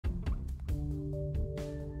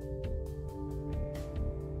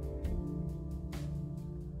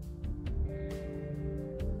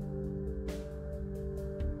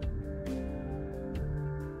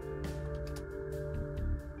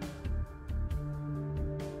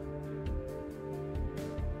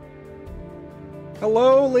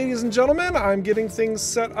Hello, ladies and gentlemen. I'm getting things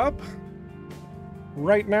set up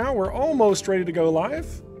right now. We're almost ready to go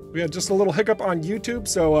live. We had just a little hiccup on YouTube,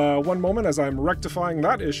 so one moment as I'm rectifying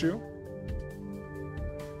that issue.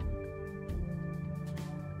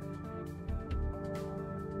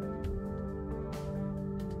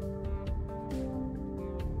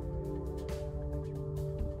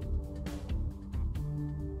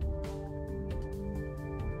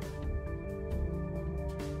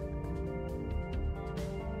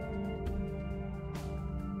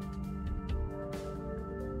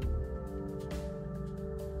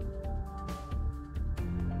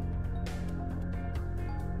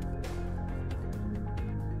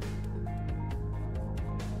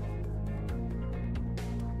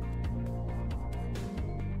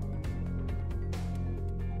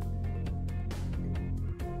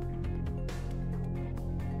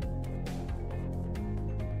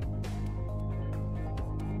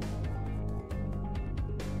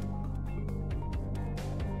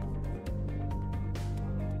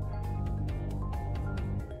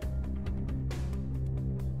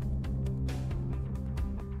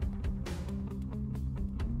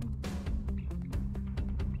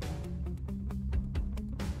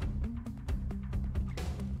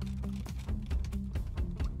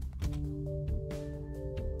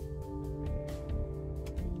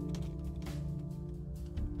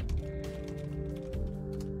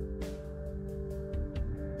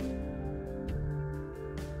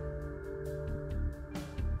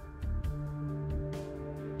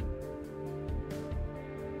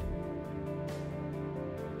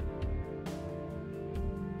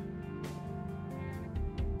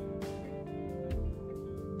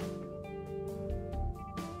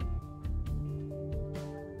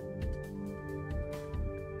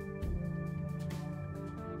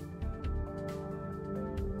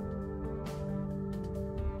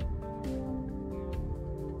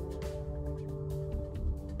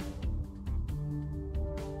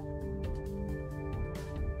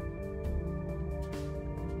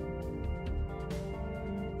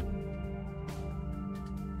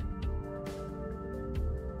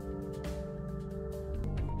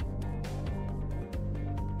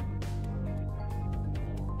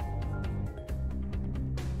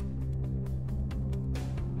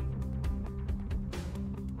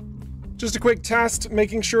 Just a quick test,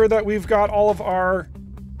 making sure that we've got all of our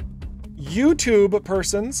YouTube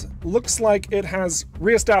persons. Looks like it has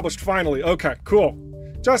reestablished finally. Okay, cool.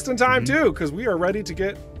 Just in time too, because we are ready to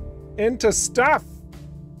get into stuff.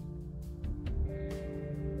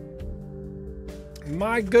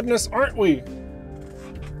 My goodness, aren't we?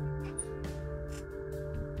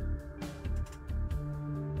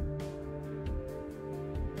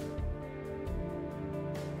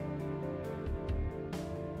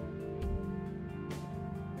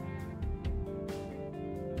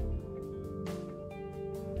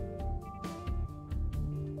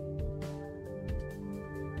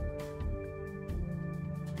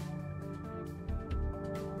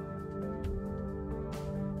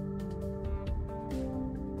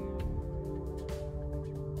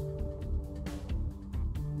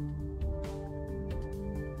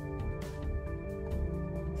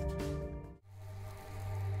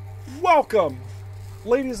 Welcome,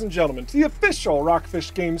 ladies and gentlemen, to the official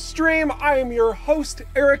ROCKFISH Games stream. I am your host,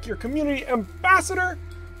 Eric, your community ambassador.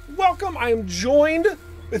 Welcome. I am joined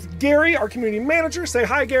with Gary, our community manager. Say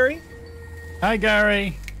hi, Gary. Hi,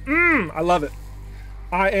 Gary. I love it.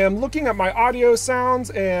 I am looking at my audio sounds,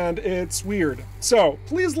 and it's weird. So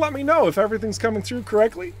please let me know if everything's coming through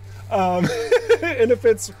correctly, and if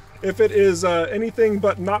it is anything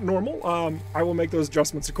but not normal. I will make those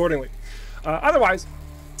adjustments accordingly. Otherwise,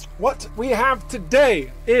 what we have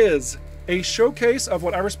today is a showcase of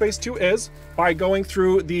what EVERSPACE 2 is by going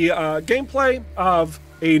through the gameplay of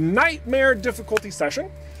a nightmare difficulty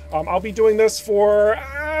session. I'll be doing this for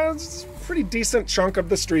a pretty decent chunk of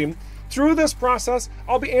the stream. Through this process,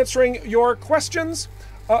 I'll be answering your questions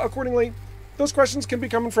accordingly. Those questions can be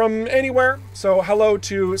coming from anywhere. So hello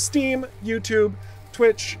to Steam, YouTube,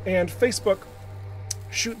 Twitch, and Facebook.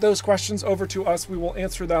 Shoot those questions over to us. We will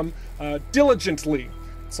answer them diligently.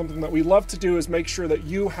 Something that we love to do is make sure that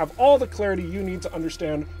you have all the clarity you need to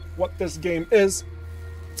understand what this game is.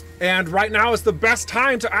 And right now is the best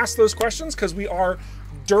time to ask those questions because we are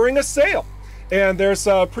during a sale. And there's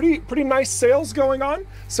pretty nice sales going on.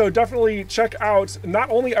 So definitely check out not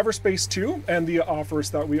only EVERSPACE 2 and the offers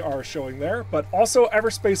that we are showing there, but also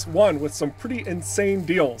EVERSPACE 1 with some pretty insane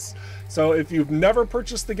deals. So if you've never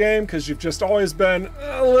purchased the game because you've just always been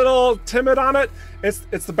a little timid on it,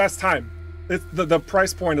 it's the best time. the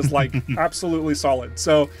price point is like absolutely solid.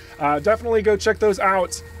 So definitely go check those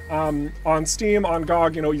out on Steam, on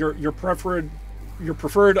GOG, you know, your preferred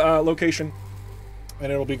location,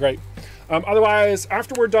 and it'll be great. Otherwise,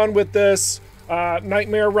 after we're done with this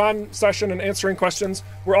Nightmare Run session and answering questions,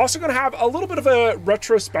 we're also going to have a little bit of a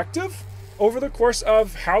retrospective over the course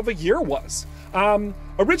of how the year was.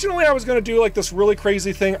 Originally, I was going to do like this really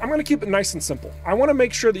crazy thing. I'm going to keep it nice and simple. I want to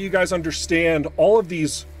make sure that you guys understand all of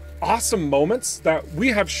these awesome moments that we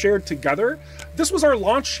have shared together. This was our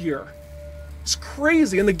launch year. It's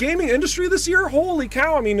crazy. In the gaming industry this year, holy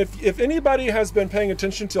cow. I mean, if anybody has been paying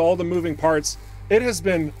attention to all the moving parts, it has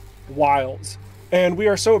been wild. And we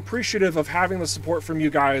are so appreciative of having the support from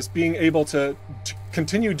you guys, being able to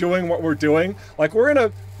continue doing what we're doing. Like we're in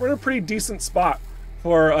a pretty decent spot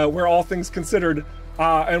for where all things considered.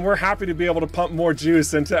 And we're happy to be able to pump more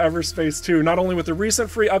juice into EVERSPACE 2, not only with the recent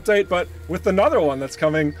free update, but with another one that's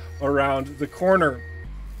coming around the corner.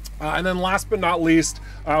 And then last but not least,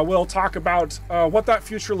 we'll talk about what that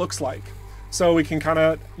future looks like. So we can kind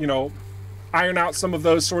of, you know, iron out some of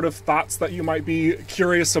those sort of thoughts that you might be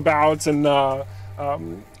curious about. And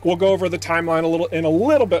we'll go over the timeline in a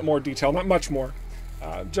little bit more detail, not much more,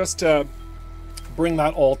 just to bring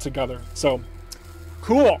that all together. So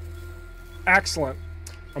cool. Excellent.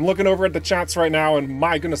 I'm looking over at the chats right now, and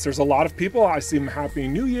my goodness, there's a lot of people. I see them Happy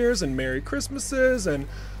New Year's and Merry Christmases, and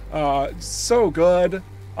so good.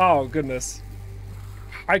 Oh goodness,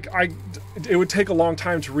 it would take a long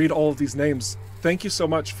time to read all of these names. Thank you so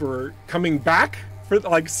much for coming back, for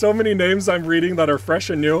like so many names I'm reading that are fresh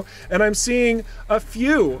and new, and I'm seeing a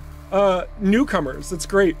few newcomers. It's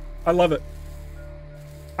great. I love it.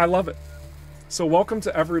 I love it. So welcome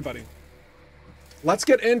to everybody. Let's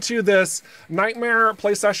get into this Nightmare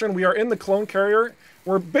play session. We are in the clone carrier.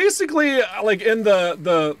 We're basically like in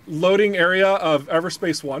the loading area of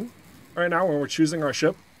EVERSPACE 1 right now when we're choosing our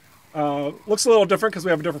ship. Looks a little different because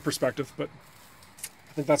we have a different perspective, but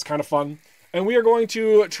I think that's kind of fun. And we are going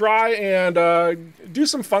to try and do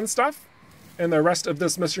some fun stuff in the rest of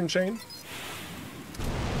this mission chain.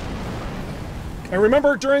 And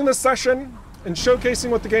remember, during this session and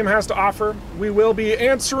showcasing what the game has to offer, we will be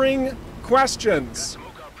answering questions.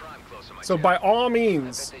 So by all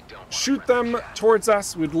means, shoot them towards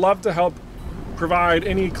us. We'd love to help provide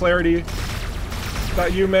any clarity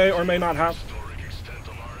that you may or may not have.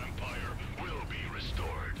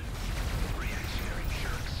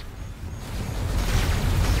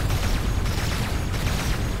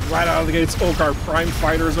 Right out of the gates, Okar Prime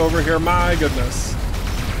Fighters over here. My goodness.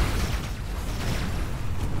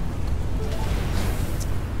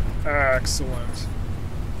 Excellent.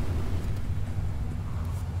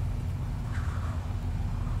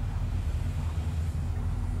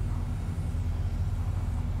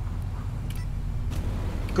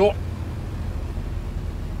 Cool.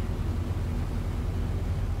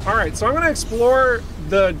 All right, so I'm going to explore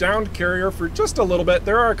the downed carrier for just a little bit.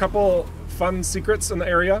 There are a couple fun secrets in the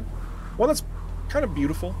area. One that's kind of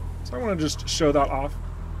beautiful, so I want to just show that off.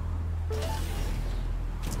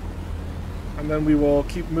 And then we will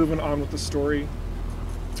keep moving on with the story.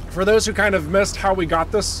 For those who kind of missed how we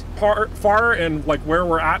got this far and like where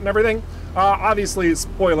we're at and everything, obviously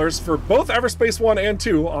spoilers for both EVERSPACE 1 and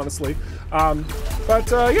 2, honestly.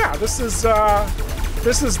 Yeah, this is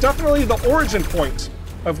definitely the origin point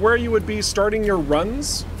of where you would be starting your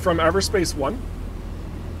runs from EVERSPACE 1.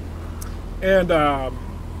 And I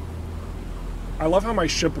love how my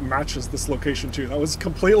ship matches this location too. That was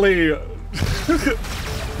completely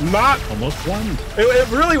not almost planned. It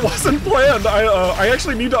really wasn't planned. I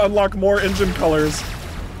actually need to unlock more engine colors,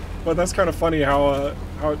 but that's kind of funny how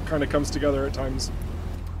it kind of comes together at times.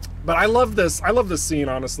 But I love this. I love this scene,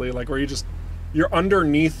 honestly, like where you're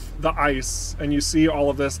underneath the ice and you see all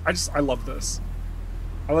of this. I love this.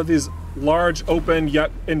 I love these large, open yet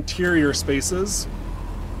interior spaces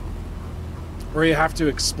where you have to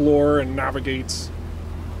explore and navigate.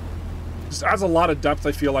 Just adds a lot of depth,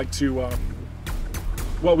 I feel like, to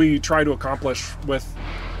what we try to accomplish with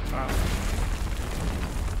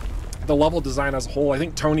the level design as a whole. I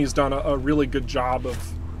think Tony's done a really good job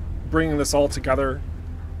of bringing this all together,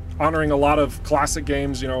 honoring a lot of classic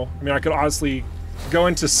games, you know. I mean, I could honestly go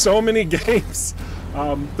into so many games.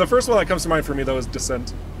 The first one that comes to mind for me, though, is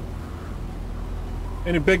Descent.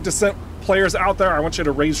 Any big Descent players out there, I want you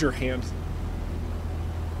to raise your hand.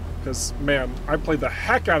 Because, man, I played the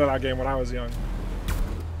heck out of that game when I was young.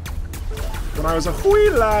 When I was a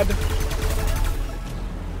wee lad.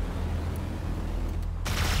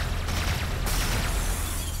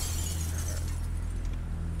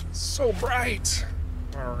 So bright.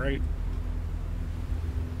 All right.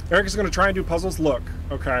 Eric is going to try and do puzzles. Look,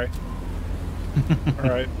 okay. All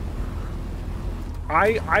right.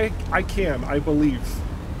 I believe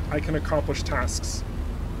I can accomplish tasks.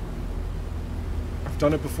 I've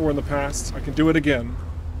done it before in the past. I can do it again.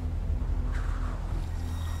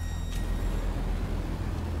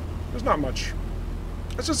 There's not much.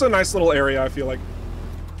 It's just a nice little area, I feel like.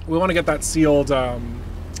 We want to get that sealed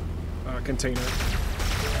container.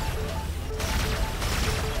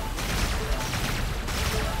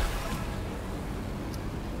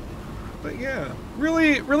 But yeah,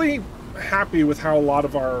 really happy with how a lot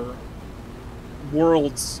of our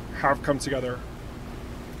worlds have come together,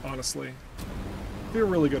 honestly. Feel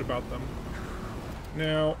really good about them.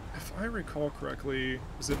 Now, if I recall correctly,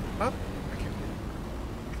 is it up? I can't remember.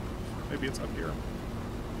 Maybe it's up here.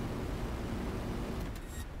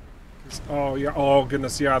 Oh, yeah. Oh,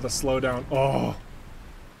 goodness. Yeah, the slowdown. Oh.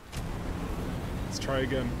 Let's try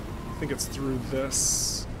again. I think it's through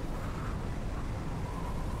this.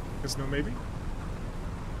 There's no maybe?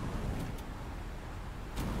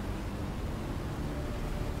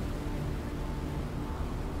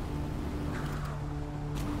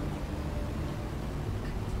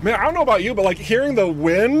 Man, I don't know about you, but like hearing the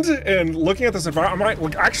wind and looking at this environment, I'm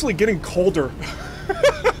like actually getting colder.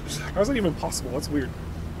 How is that even possible? That's weird.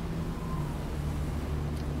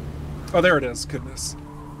 Oh, there it is. Goodness.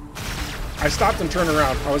 I stopped and turned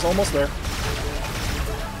around. I was almost there.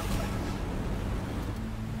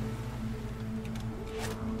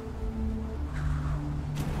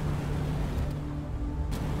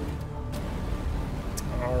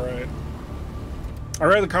 Alright. I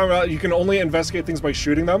read the comment about you can only investigate things by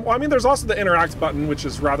shooting them. Well, I mean, there's also the interact button, which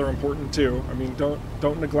is rather important too. I mean,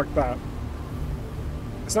 don't neglect that.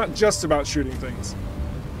 It's not just about shooting things.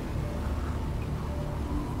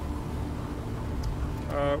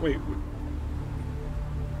 Wait.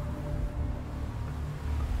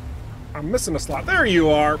 I'm missing a slot. There you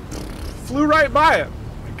are. Flew right by it.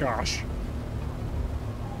 Oh my gosh.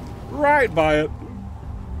 Right by it.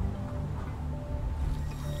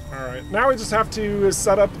 Alright, now we just have to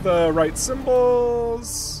set up the right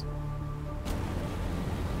symbols.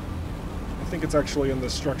 I think it's actually in the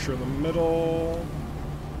structure in the middle.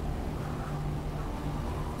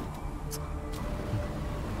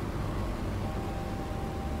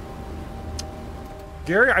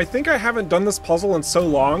 Gary, I think I haven't done this puzzle in so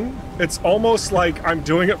long, it's almost like I'm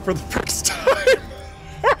doing it for the first time.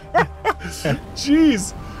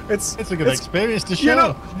 Jeez. It's a good experience to show. You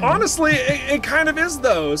know, honestly, it kind of is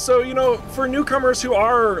though. So, you know, for newcomers who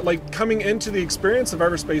are like coming into the experience of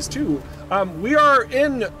EVERSPACE 2, we are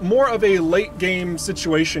in more of a late game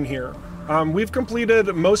situation here. We've completed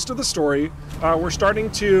most of the story. We're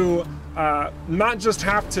starting to not just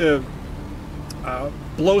have to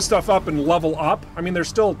blow stuff up and level up. I mean, there's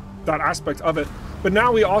still that aspect of it. But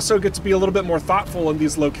now we also get to be a little bit more thoughtful in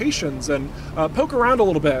these locations and poke around a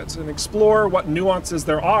little bit and explore what nuances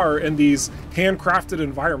there are in these handcrafted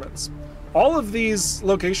environments. All of these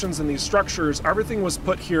locations and these structures, everything was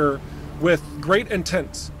put here with great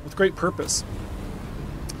intent, with great purpose.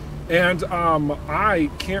 And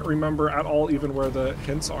I can't remember at all even where the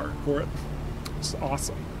hints are for it. It's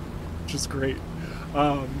awesome, which is great.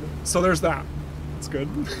 So there's that. It's good.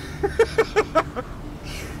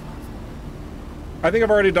 I think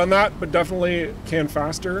I've already done that, but definitely can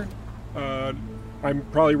faster. I'm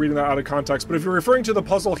probably reading that out of context, but if you're referring to the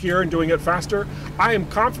puzzle here and doing it faster, I am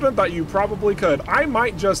confident that you probably could. I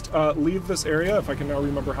might just leave this area if I can now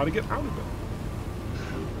remember how to get out of it.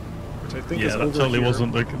 Which I think is over that totally here.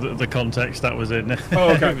 wasn't the context that was in.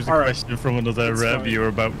 Oh, okay. It was a question from another viewer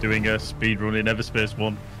about doing a speedrun in EVERSPACE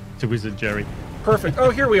 1 to Wizard Jerry. Perfect.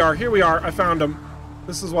 Oh, here we are. Here we are. I found him.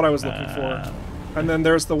 This is what I was looking for. And then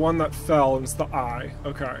there's the one that fell, and it's the I.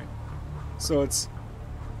 Okay. So it's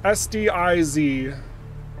SDIZ.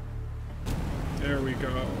 There we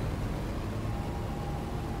go.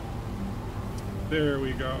 There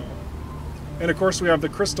we go. And of course we have the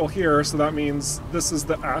crystal here, so that means this is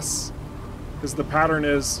the S. Because the pattern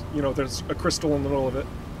is, you know, there's a crystal in the middle of it.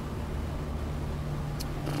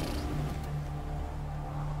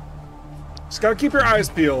 Just gotta keep your eyes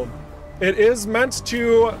peeled. It is meant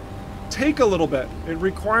to take a little bit. It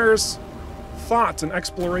requires thought and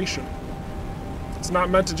exploration. It's not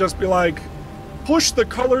meant to just be like, push the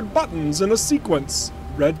colored buttons in a sequence.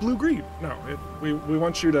 Red, blue, green. No, we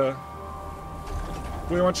want you to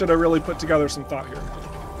really put together some thought here.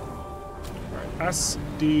 Alright, S,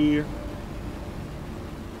 D.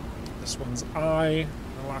 This one's I,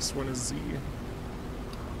 and the last one is Z.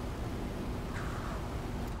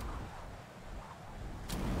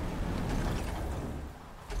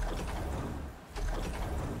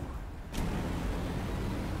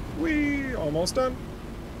 We almost done.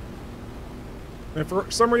 If for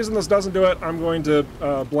some reason this doesn't do it, I'm going to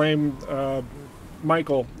blame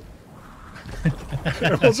Michael.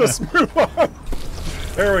 We'll just move on.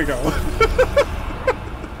 There we go.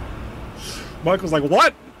 Michael's like,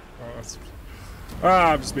 what? Oh,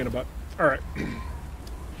 I'm just being a butt. All right.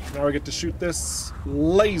 Now we get to shoot this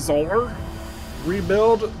laser.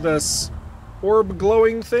 Rebuild this orb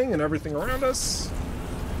glowing thing and everything around us.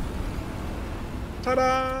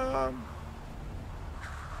 Ta-da!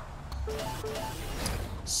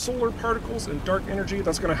 Solar particles and dark energy.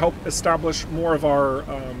 That's going to help establish more of our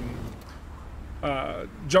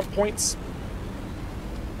jump points.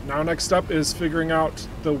 Now next up is figuring out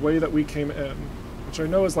the way that we came in, which I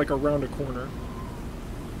know is like around a corner.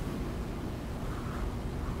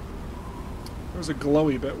 There was a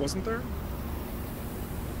glowy bit, wasn't there?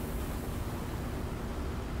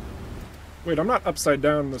 Wait, I'm not upside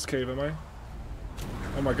down in this cave, am I?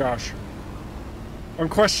 Oh my gosh. I'm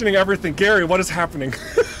questioning everything. Gary, what is happening?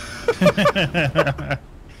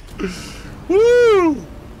 Woo!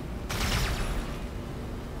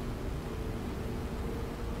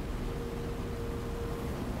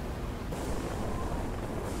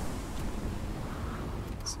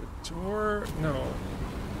 Is it a door? No.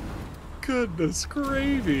 Goodness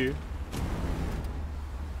gravy.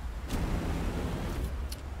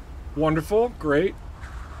 Wonderful, great.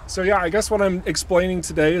 So yeah, I guess what I'm explaining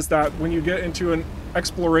today is that when you get into an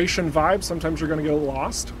exploration vibe, sometimes you're going to get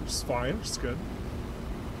lost, which is fine, which is good.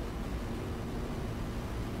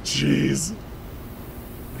 Jeez.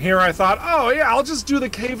 Here I thought, oh yeah, I'll just do the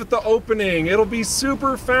cave at the opening. It'll be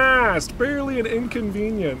super fast, barely an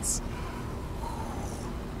inconvenience.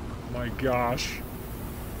 My gosh.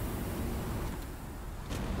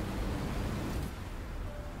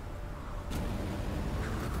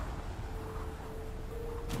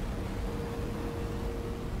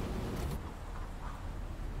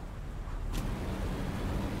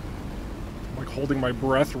 Holding my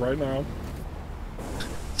breath right now.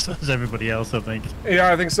 So does everybody else, I think.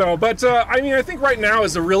 Yeah, I think so. But I mean, I think right now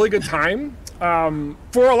is a really good time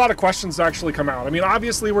for a lot of questions to actually come out. I mean,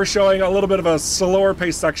 obviously we're showing a little bit of a slower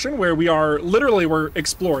pace section where we're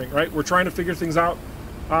exploring, right? We're trying to figure things out.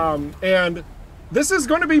 And this is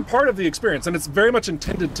going to be part of the experience, and it's very much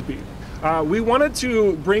intended to be. We wanted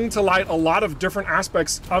to bring to light a lot of different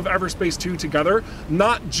aspects of EverSpace 2 together,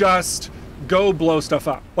 not just go blow stuff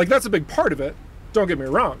up. Like, that's a big part of it, don't get me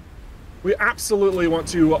wrong. We absolutely want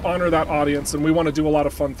to honor that audience, and we want to do a lot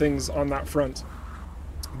of fun things on that front.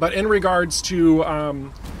 But in regards to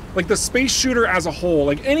like the space shooter as a whole,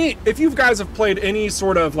 like if you guys have played any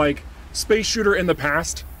sort of like space shooter in the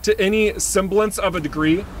past to any semblance of a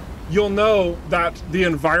degree, you'll know that the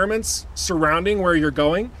environments surrounding where you're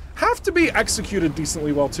going have to be executed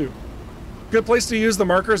decently well too. Good place to use the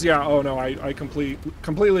markers? Yeah, oh no, I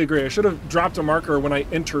completely agree. I should have dropped a marker when I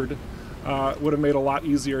entered. Would have made it a lot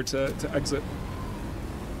easier to exit.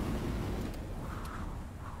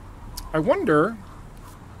 I wonder,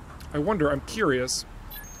 I'm curious,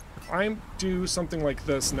 if I do something like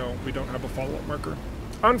this, no, we don't have a follow-up marker.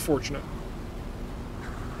 Unfortunate.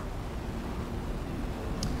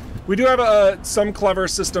 We do have some clever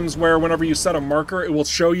systems where whenever you set a marker, it will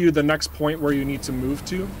show you the next point where you need to move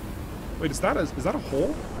to. Wait, is that a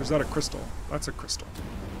hole? Or is that a crystal? That's a crystal.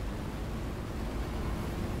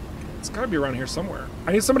 It's gotta be around here somewhere.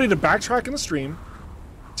 I need somebody to backtrack in the stream.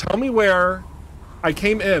 Tell me where I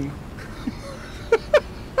came in.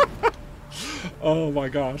 Oh my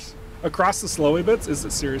gosh. Across the slowy bits? Is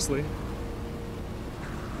it seriously?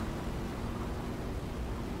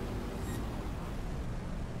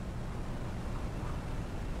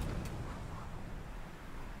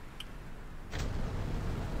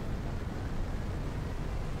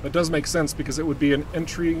 That does make sense because it would be an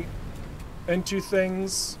entry into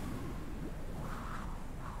things.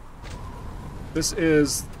 This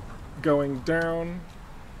is going down.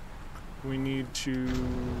 We need to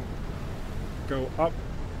go up.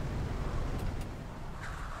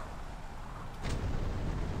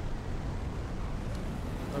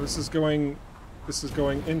 Oh, this is going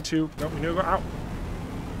into, no, we need to go out.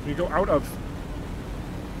 We need to go out of.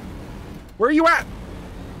 Where are you at?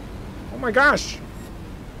 Oh my gosh.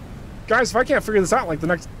 Guys, if I can't figure this out in like the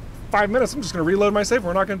next 5 minutes, I'm just gonna reload my save.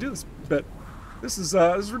 We're not gonna do this bit. This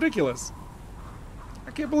is ridiculous.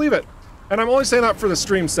 I can't believe it. And I'm only saying that for the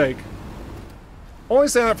stream's sake. Only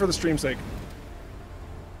saying that for the stream's sake.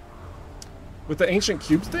 With the ancient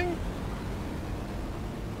cube thing?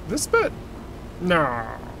 This bit? No.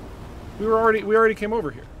 We already came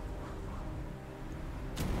over here.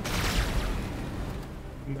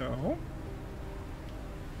 No.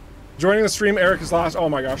 Joining the stream, Eric is lost. Oh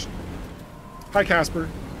my gosh. Hi, Casper.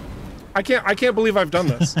 I can't believe I've done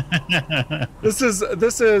this.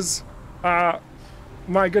 This is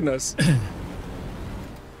my goodness.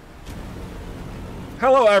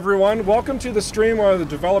 Hello everyone, welcome to the stream where the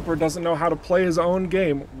developer doesn't know how to play his own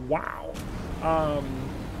game. Wow.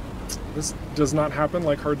 This does not happen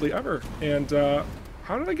like hardly ever. And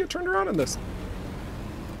how did I get turned around in this?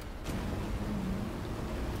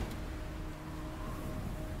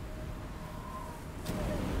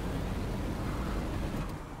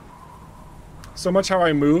 So much how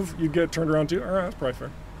I move, you get turned around too? All right, that's probably fair.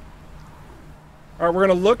 All right, we're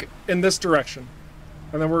gonna look in this direction.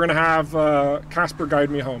 And then we're gonna have Casper guide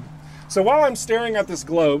me home. So while I'm staring at this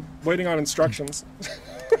globe, waiting on instructions.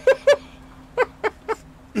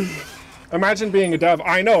 Imagine being a dev.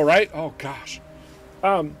 I know, right? Oh gosh.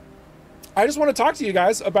 I just want to talk to you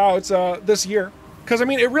guys about this year. Because I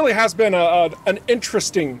mean, it really has been an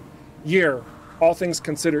interesting year, all things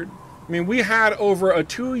considered. I mean, we had over a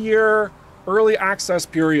 2-year early access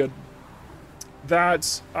period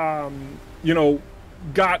that, you know,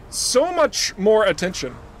 got so much more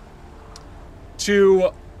attention to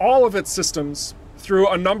all of its systems through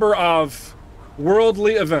a number of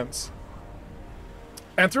worldly events.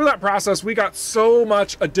 And through that process, we got so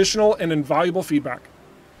much additional and invaluable feedback.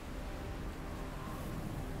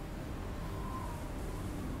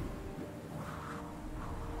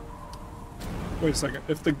 Wait a second.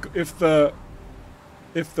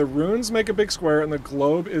 If the runes make a big square and the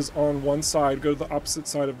globe is on one side, go to the opposite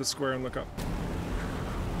side of the square and look up.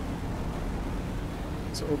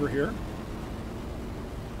 So over here.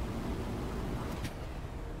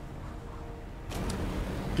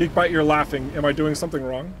 Geekbite, you're laughing. Am I doing something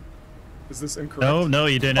wrong? Is this incorrect? No,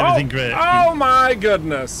 you're doing everything great. Oh my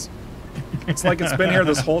goodness. It's like it's been here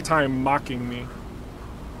this whole time mocking me.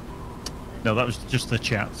 No, that was just the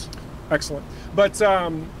chat. Excellent. But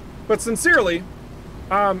sincerely,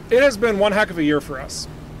 it has been one heck of a year for us.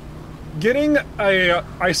 Getting a,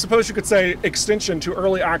 I suppose you could say, extension to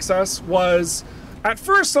early access was at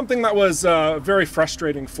first something that was very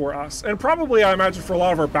frustrating for us, and probably I imagine for a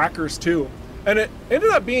lot of our backers too. And it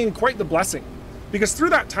ended up being quite the blessing, because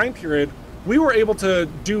through that time period, we were able to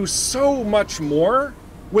do so much more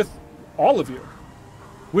with all of you.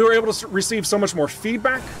 We were able to receive so much more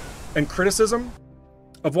feedback and criticism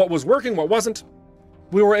of what was working, what wasn't.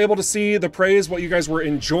 We were able to see the praise, what you guys were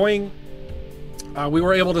enjoying. We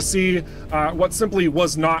were able to see what simply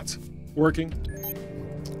was not working.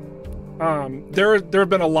 There have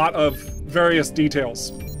been a lot of various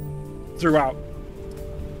details throughout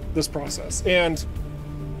this process, and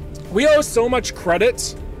we owe so much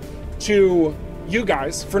credit to you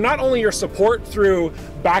guys for not only your support through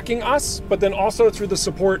backing us, but then also through the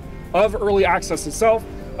support of early access itself,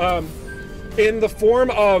 in the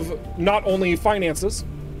form of not only finances,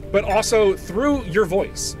 but also through your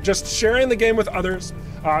voice, just sharing the game with others,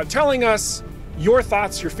 telling us your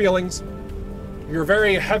thoughts, your feelings, your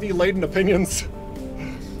very heavy laden opinions.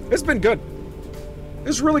 It's been good.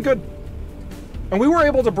 It's really good. And we were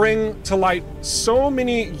able to bring to light so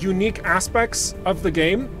many unique aspects of the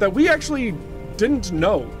game that we actually didn't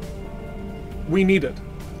know we needed.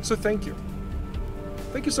 So thank you.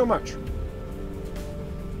 Thank you so much.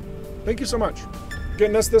 Thank you so much.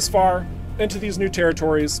 Getting us this far into these new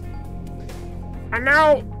territories. And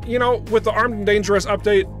now, you know, with the Armed and Dangerous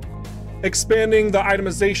update, expanding the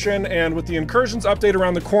itemization, and with the Incursions update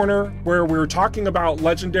around the corner, where we're talking about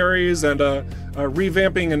legendaries and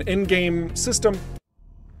revamping an in-game system,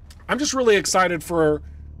 I'm just really excited for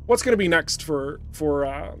what's going to be next for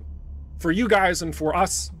you guys and for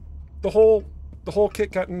us, the whole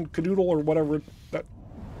Kit Kat and Cadoodle, or whatever that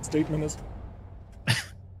statement is.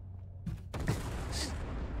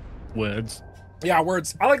 Words. Yeah,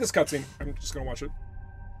 words. I like this cutscene. I'm just gonna watch it.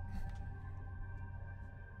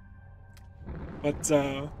 But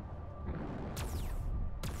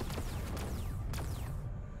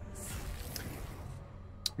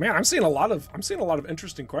man, I'm seeing a lot of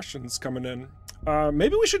interesting questions coming in.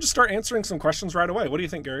 Maybe we should just start answering some questions right away. What do you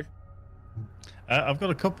think, Gary? I've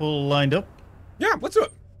got a couple lined up. Yeah, let's do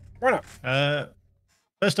it. Why not?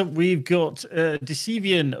 First up, we've got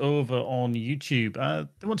Decevian over on YouTube.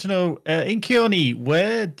 They want to know, in Khione,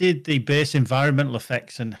 where did the base environmental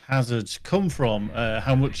effects and hazards come from?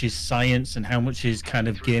 How much is science and how much is kind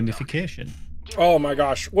of gamification? Oh my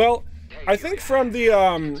gosh. Well, I think from the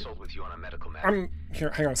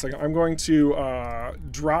here, hang on a second. I'm going to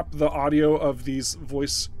drop the audio of these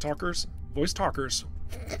voice talkers.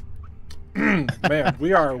 Man,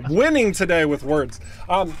 we are winning today with words.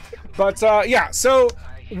 Yeah, so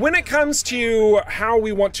when it comes to how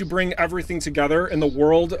we want to bring everything together in the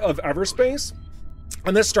world of EverSpace,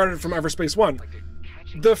 and this started from EverSpace 1,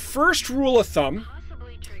 the first rule of thumb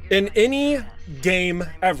in any game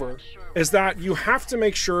ever is that you have to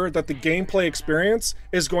make sure that the gameplay experience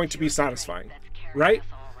is going to be satisfying, right?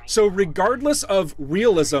 So regardless of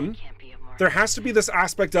realism, there has to be this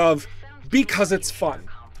aspect of because it's fun,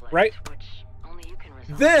 right?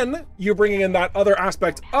 Then you're bringing in that other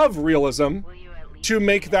aspect of realism to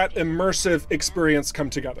make that immersive experience come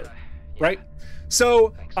together, right?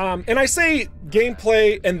 So, and I say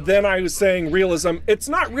gameplay and then I was saying realism, it's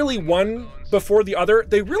not really one before the other.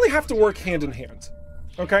 They really have to work hand in hand,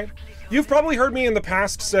 okay? You've probably heard me in the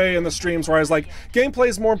past say in the streams where I was like, gameplay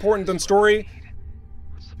is more important than story.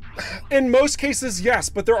 In most cases, yes,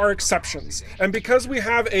 but there are exceptions. And because we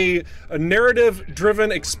have a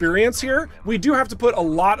narrative-driven experience here, we do have to put a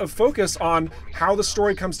lot of focus on how the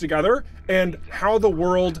story comes together and how the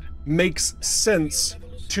world makes sense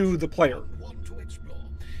to the player.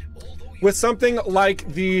 With something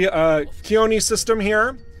like the Khione system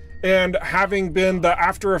here, and having been the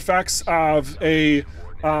after effects of a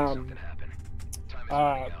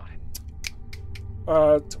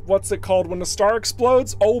what's it called when the star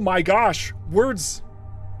explodes? Oh my gosh, words.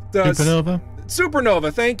 Supernova.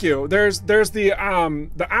 Supernova, thank you. There's the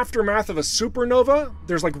aftermath of a supernova.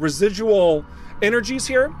 There's like residual energies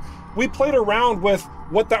here. We played around with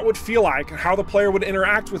what that would feel like, how the player would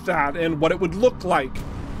interact with that, and what it would look like.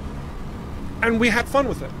 And we had fun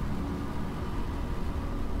with it.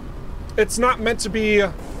 It's not meant to be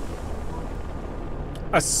a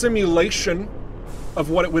simulation of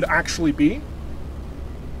what it would actually be,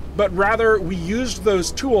 but rather we used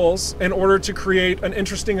those tools in order to create an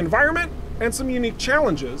interesting environment and some unique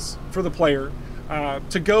challenges for the player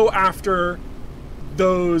to go after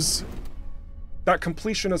that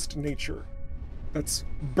completionist nature that's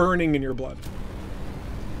burning in your blood.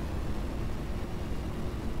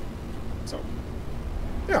 So,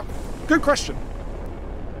 yeah, good question.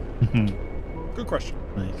 Good question.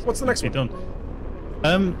 Nice. What's the next one?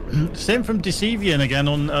 Same from Deceivian again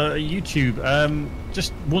on YouTube.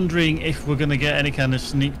 Just wondering if we're going to get any kind of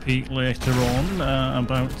sneak peek later on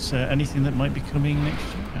about anything that might be coming next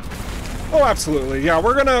year. Oh, absolutely. Yeah,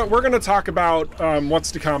 we're gonna talk about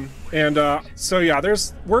what's to come, and so yeah,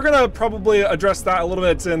 we're gonna probably address that a little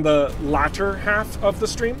bit in the latter half of the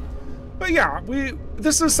stream. But yeah,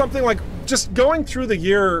 this is something like just going through the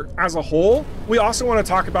year as a whole. We also want to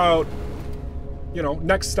talk about, you know,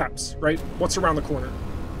 next steps, right? What's around the corner?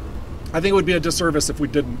 I think it would be a disservice if we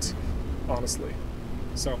didn't, honestly.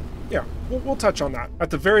 So yeah, we'll touch on that at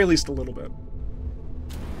the very least a little bit.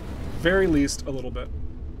 Very least a little bit.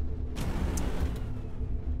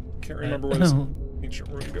 Can't remember where this ancient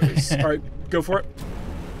room goes. All right, go for it.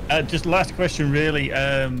 Just last question, really,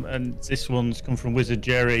 and this one's come from Wizard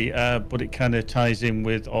Jerry, but it kind of ties in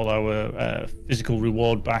with all our physical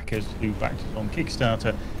reward backers who backed us on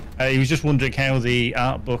Kickstarter. He was just wondering how the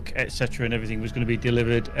art book, etc., and everything was going to be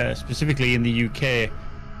delivered, specifically in the UK.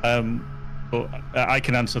 But I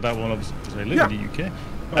can answer that one, obviously, because I live in the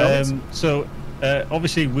UK. So,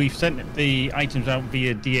 obviously, we've sent the items out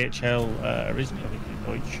via DHL originally, I think, in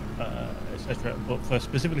Deutsch, etc. But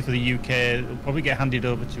specifically for the UK, it'll probably get handed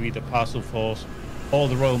over to either Parcel Force or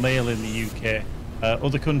the Royal Mail in the UK.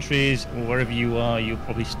 Other countries, or wherever you are, you'll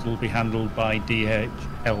probably still be handled by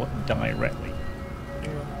DHL directly.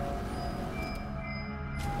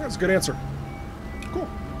 That's a good answer. Cool.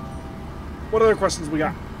 What other questions we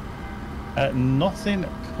got? Nothing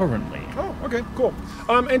currently. Oh, okay, cool.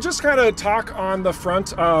 And just kind of talk on the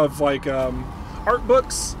front of like art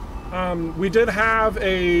books. We did have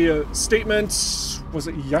a statement, was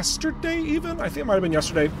it yesterday even? I think it might have been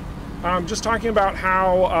yesterday. Just talking about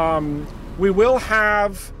how we will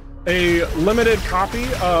have a limited copy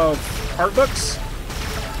of art books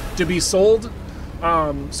to be sold.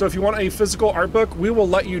 So if you want a physical art book, we will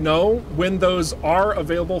let you know when those are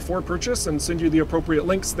available for purchase and send you the appropriate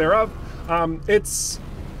links thereof.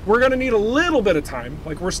 We're gonna need a little bit of time.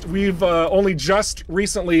 Like we've only just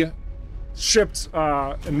recently shipped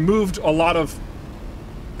and moved a lot of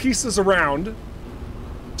pieces around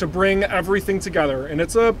to bring everything together, and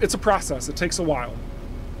it's a process. It takes a while.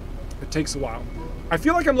 It takes a while. I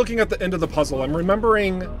feel like I'm looking at the end of the puzzle. I'm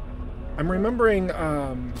remembering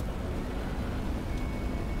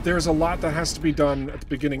there's a lot that has to be done at the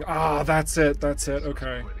beginning. Ah, that's it,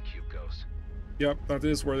 okay. Yep, that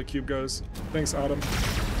is where the cube goes. Thanks, Adam.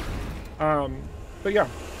 But yeah.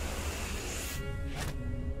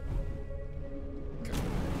 Okay.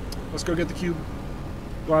 Let's go get the cube.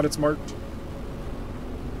 Glad it's marked.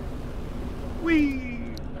 Whee!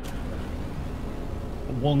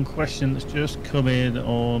 one question that's just come in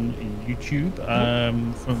on YouTube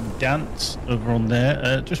from Dance over on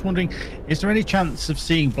there. Just wondering, is there any chance of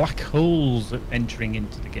seeing black holes entering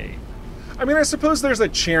into the game? I mean, I suppose there's a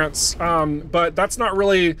chance, but that's not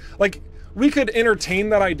really, like, we could entertain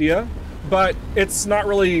that idea, but it's not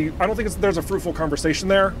really, I don't think there's a fruitful conversation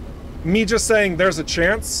there. Me just saying there's a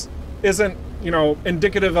chance isn't, you know,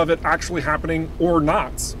 indicative of it actually happening or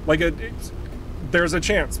not. Like, there's a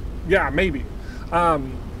chance. Yeah, maybe.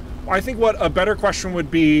 I think what a better question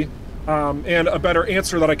would be, and a better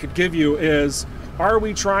answer that I could give you is, are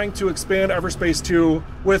we trying to expand EverSpace 2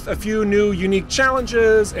 with a few new unique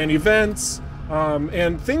challenges and events,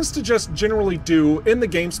 and things to just generally do in the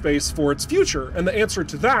game space for its future? And the answer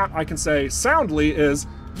to that, I can say soundly, is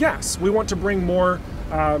yes. We want to bring more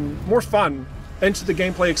fun into the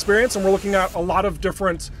gameplay experience, and we're looking at a lot of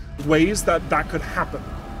different ways that that could happen.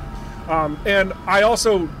 And I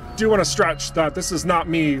also do want to stretch that this is not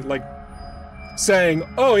me, like, saying,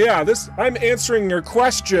 oh yeah, I'm answering your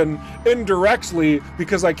question indirectly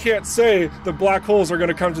because I can't say the black holes are going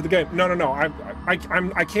to come to the game. No,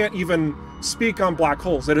 I can't even speak on black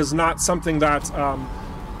holes. It is not something that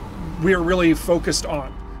we are really focused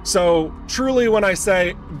on. So truly, when I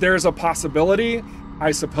say there's a possibility,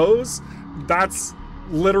 I suppose that's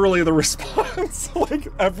literally the response. Like,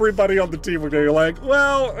 everybody on the team would be like,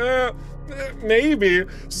 well, maybe.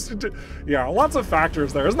 Yeah, lots of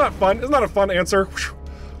factors there. Isn't that fun? Isn't that a fun answer?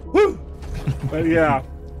 Woo! But yeah,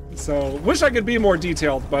 so wish I could be more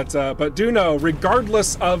detailed, but do know,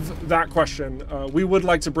 regardless of that question, we would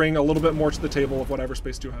like to bring a little bit more to the table of what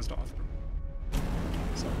EverSpace 2 has to offer.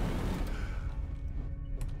 So.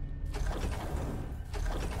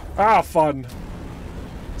 Ah, fun.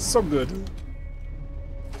 So good.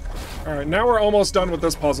 All right, now we're almost done with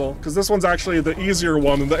this puzzle, because this one's actually the easier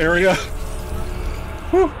one in the area.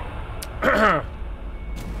 Whew.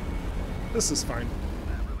 This is fine.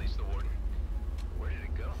 Release the warden. Where did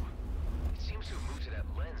it go? It seems to have moved to that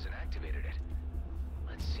lens and activated it.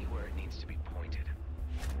 Let's see where it needs to be pointed.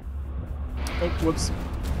 Oh, whoops.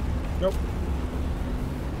 Nope.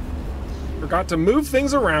 Forgot to move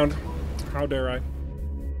things around. How dare I?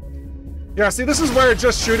 Yeah, see, this is where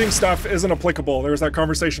just shooting stuff isn't applicable. There was that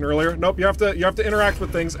conversation earlier. Nope, you have to interact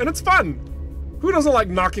with things, and it's fun. Who doesn't like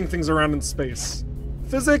knocking things around in space?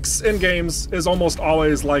 Physics in games is almost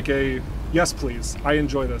always like a yes, please. I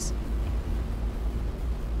enjoy this.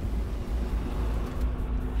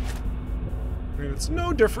 And it's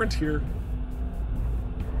no different here.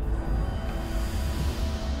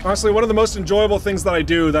 Honestly, one of the most enjoyable things that I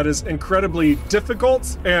do that is incredibly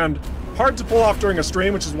difficult and hard to pull off during a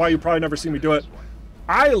stream, which is why you probably never see me do it.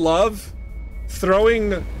 I love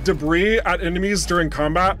throwing debris at enemies during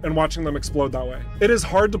combat and watching them explode that way. It is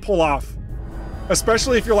hard to pull off,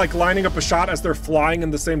 especially if you're like lining up a shot as they're flying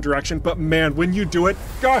in the same direction. But man, when you do it,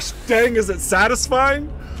 gosh dang, is it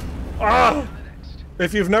satisfying? Ah!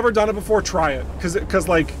 If you've never done it before, try it, because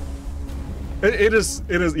like, it is,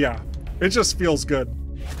 yeah, it just feels good.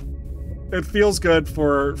 It feels good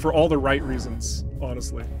for all the right reasons,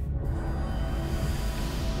 honestly.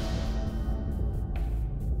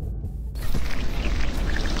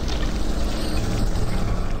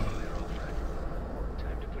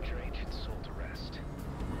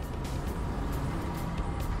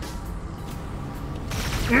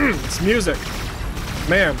 It's music.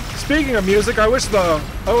 Man, speaking of music, I wish the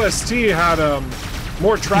OST had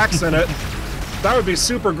more tracks in it. That would be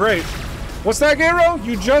super great. What's that, Garo?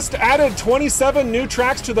 You just added 27 new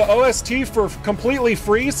tracks to the OST for completely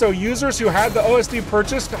free, so users who had the OST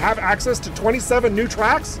purchased have access to 27 new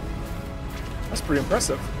tracks? That's pretty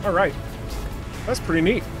impressive. All right. That's pretty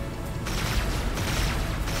neat.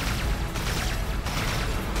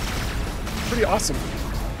 Pretty awesome.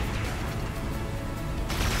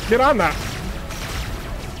 Get on that.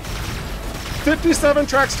 57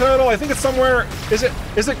 tracks total. I think it's somewhere, is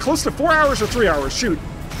it close to 4 hours or 3 hours? Shoot.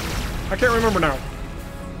 I can't remember now.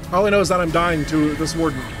 All I know is that I'm dying to this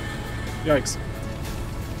warden. Yikes.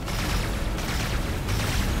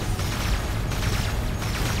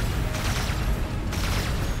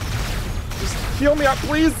 Just heal me up,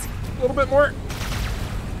 please. A little bit more.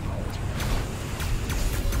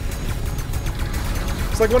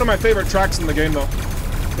 It's like one of my favorite tracks in the game, though.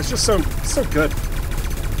 It's just so good.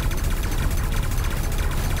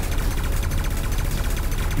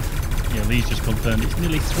 Yeah, Lee's just confirmed it's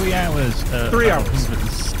nearly 3 hours. 3 hours.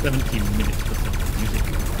 170 minutes worth of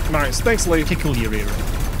music. Nice. Thanks, Lee. Tickle your ear.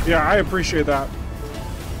 Yeah, I appreciate that.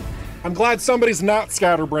 I'm glad somebody's not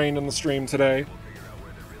scatterbrained in the stream today.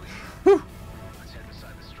 Whew.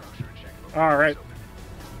 All right.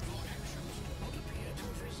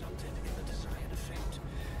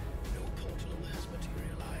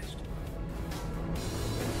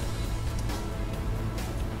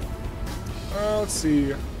 Let's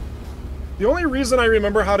see. The only reason I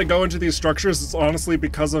remember how to go into these structures is honestly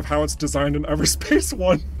because of how it's designed in EVERSPACE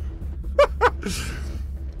 1.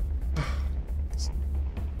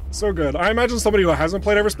 So good. I imagine somebody who hasn't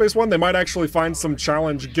played EVERSPACE 1, they might actually find some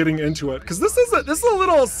challenge getting into it, because this is a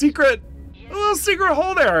little secret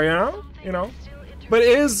hole there, you know. But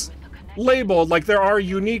it is labeled, like there are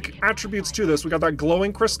unique attributes to this. We got that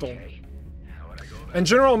glowing crystal. In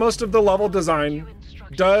general, most of the level design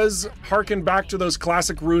does harken back to those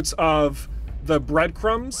classic roots of the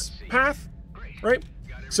breadcrumbs path, right?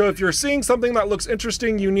 So if you're seeing something that looks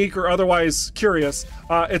interesting, unique, or otherwise curious,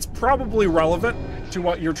 it's probably relevant to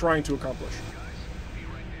what you're trying to accomplish.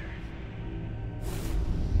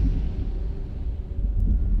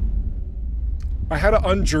 I had to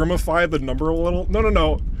ungermify the number a little.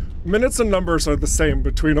 No. Minutes and numbers are the same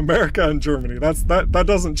between America and Germany. That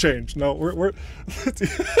doesn't change. No, we're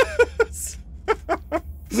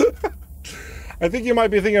I think you might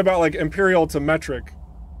be thinking about like imperial to metric,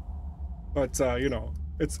 but you know,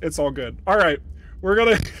 it's all good. All right, we're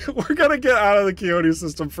gonna get out of the Khione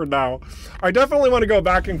system for now. I definitely want to go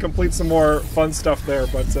back and complete some more fun stuff there,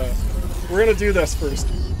 but we're gonna do this first.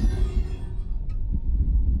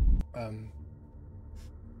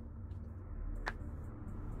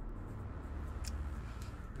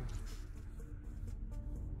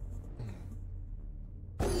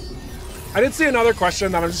 I did see another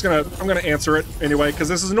question that I'm gonna answer it anyway, because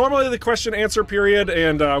this is normally the question answer period,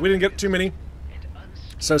 and we didn't get too many.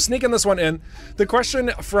 So sneaking this one in. The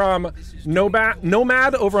question from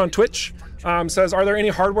Nomad over on Twitch says, are there any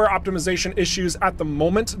hardware optimization issues at the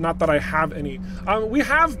moment? Not that I have any. We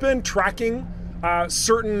have been tracking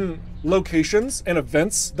certain locations and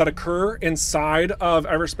events that occur inside of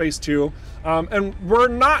EverSpace 2, and we're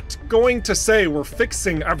not going to say we're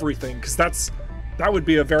fixing everything, because that would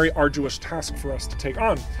be a very arduous task for us to take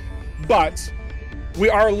on. But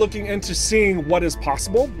we are looking into seeing what is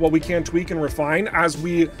possible, what we can tweak and refine as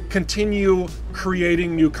we continue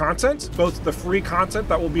creating new content, both the free content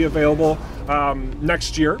that will be available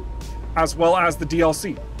next year, as well as the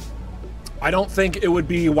DLC. I don't think it would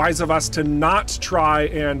be wise of us to not try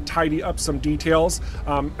and tidy up some details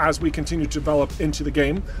as we continue to develop into the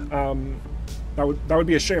game. That would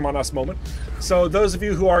be a shame on us moment. So those of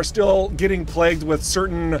you who are still getting plagued with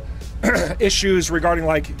certain issues regarding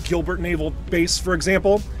like Gilbert Naval Base, for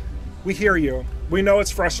example, we hear you. We know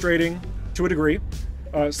it's frustrating to a degree,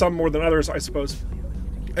 some more than others, I suppose.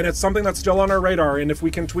 And it's something that's still on our radar, and if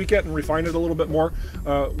we can tweak it and refine it a little bit more,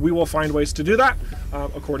 we will find ways to do that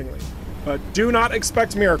accordingly. But do not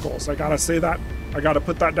expect miracles. I gotta say that. I gotta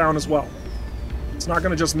put that down as well. It's not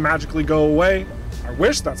gonna just magically go away. I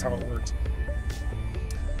wish that's how it worked.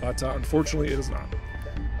 But unfortunately, it is not.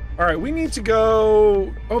 All right, we need to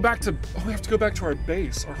go. We have to go back to our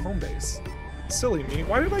base, our home base. Silly me.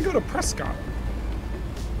 Why did I go to Prescott?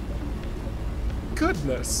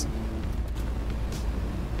 Goodness.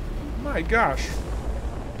 My gosh.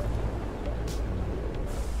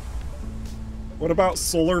 What about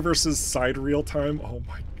solar versus side real time? Oh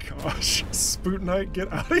my gosh. Sputnite,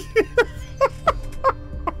 get out of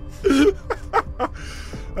here.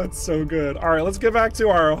 That's so good. All right, let's get back to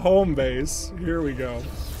our home base. Here we go.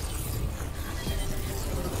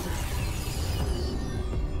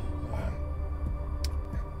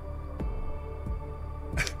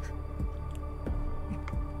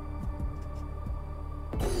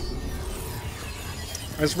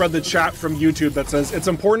 I just read the chat from YouTube that says, it's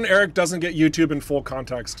important Eric doesn't get YouTube in full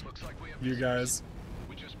context. You guys.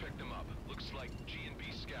 We just picked them up. Looks like G&B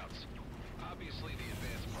scouts. Obviously the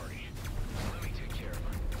advanced party. Let me take care of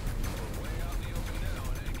them. We're way out in the open now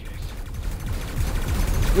in any case.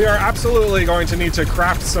 We are absolutely going to need to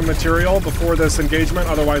craft some material before this engagement,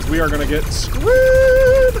 otherwise we are going to get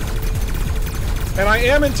screwed! And I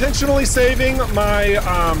am intentionally saving my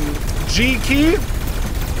G key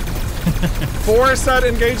for said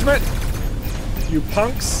engagement, you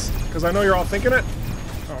punks, because I know you're all thinking it.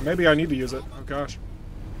 Oh, maybe I need to use it. Oh gosh.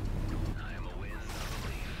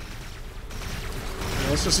 Yeah,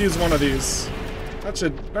 let's just use one of these. That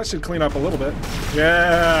should clean up a little bit.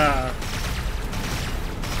 Yeah.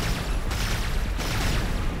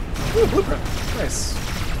 Ooh, blueprint. Nice.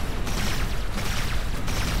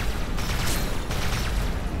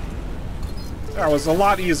 That was a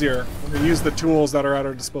lot easier when we use the tools that are at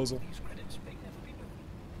our disposal.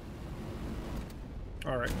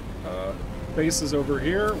 Alright, base is over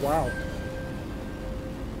here. Wow.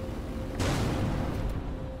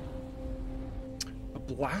 A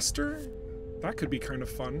blaster? That could be kind of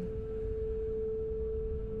fun.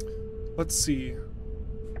 Let's see.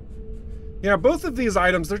 Yeah, both of these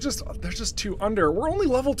items, they're just too under. We're only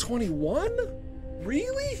level 21?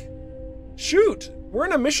 Really? Shoot. We're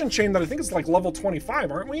in a mission chain that I think is like level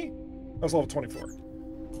 25, aren't we? That was level 24.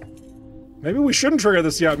 Maybe we shouldn't trigger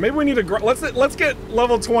this yet. Maybe we need to let's get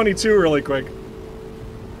level 22 really quick.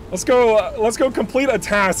 Let's go complete a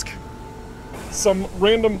task. Some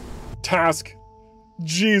random task.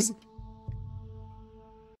 Jeez.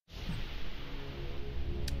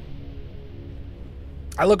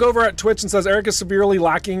 I look over at Twitch and says Eric is severely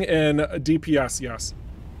lacking in DPS. Yes,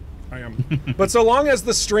 I am. But so long as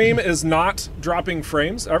the stream is not dropping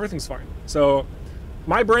frames, everything's fine. So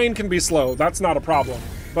my brain can be slow. That's not a problem.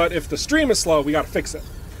 But if the stream is slow, we gotta fix it.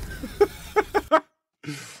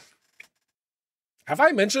 Have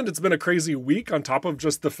I mentioned it's been a crazy week on top of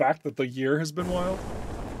just the fact that the year has been wild?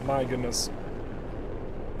 My goodness.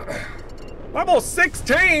 Level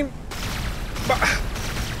 16!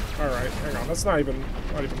 Alright, hang on. That's not even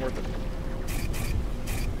worth it.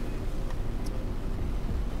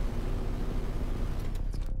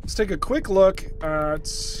 Let's take a quick look at...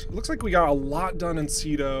 It looks like we got a lot done in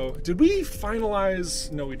Cedo. Did we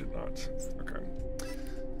finalize? No, we did not. Okay.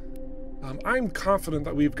 I'm confident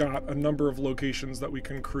that we've got a number of locations that we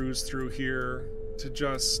can cruise through here to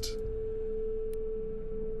just...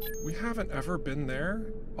 We haven't ever been there?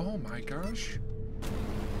 Oh my gosh.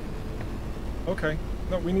 Okay.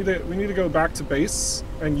 No, we need to go back to base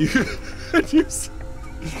and use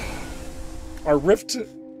our Rift,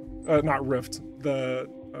 not Rift, the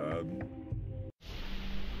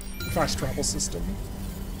fast travel system.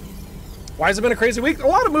 Why has it been a crazy week? A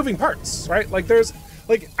lot of moving parts, right? Like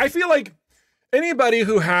I feel like anybody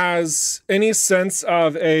who has any sense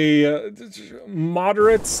of a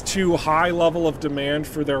moderate to high level of demand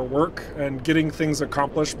for their work and getting things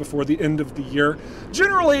accomplished before the end of the year,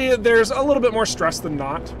 generally there's a little bit more stress than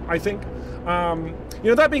not, I think. You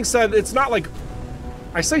know, that being said, it's not like,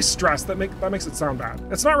 I say stress, that makes it sound bad.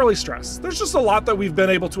 It's not really stress. There's just a lot that we've been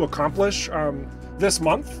able to accomplish this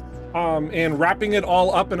month, and wrapping it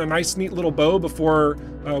all up in a nice, neat little bow before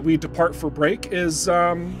we depart for break is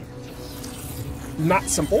not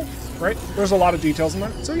simple, right? There's a lot of details in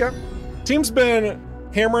that. So yeah, team's been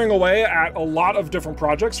hammering away at a lot of different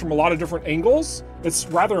projects from a lot of different angles. It's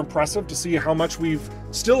rather impressive to see how much we've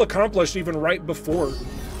still accomplished even right before.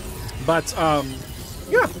 But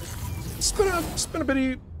yeah, it's been a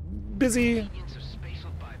pretty busy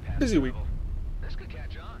week.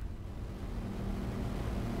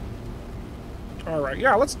 All right,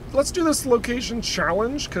 yeah, let's do this location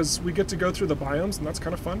challenge because we get to go through the biomes and that's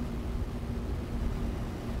kind of fun.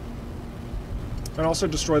 And also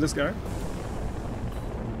destroy this guy.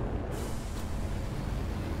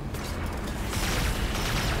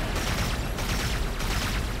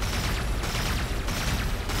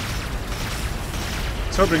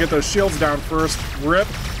 Let's hope to get those shields down first. Rip.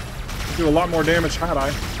 Do a lot more damage had I.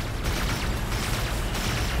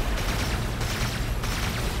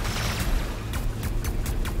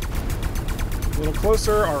 A little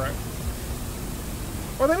closer. All right.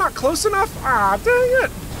 Are they not close enough? Ah, dang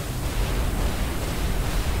it.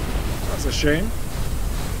 That's a shame.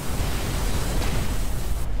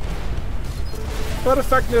 But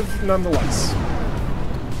effective nonetheless.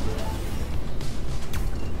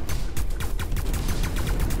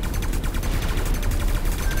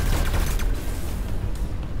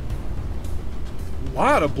 A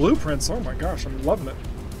lot of blueprints. Oh my gosh, I'm loving it.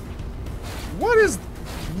 What is...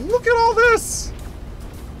 Look at all this!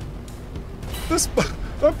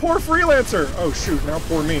 That poor freelancer. Oh shoot, now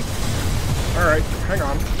poor me. Alright, hang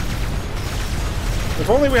on. If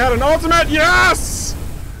only we had an ultimate. Yes!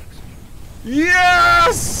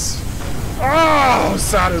 Yes! Oh,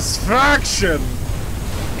 satisfaction!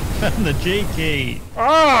 And the G key.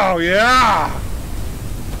 Oh, yeah!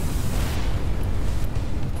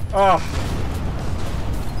 Oh.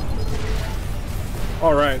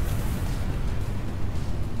 Alright.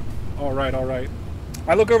 Alright.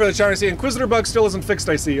 I look over the chat and I see Inquisitor bug still isn't fixed,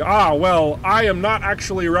 I see. Ah, well, I am not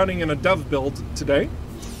actually running in a dev build today.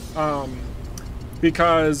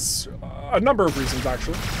 Because a number of reasons,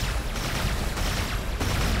 actually.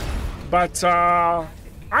 But I'm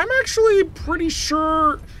actually pretty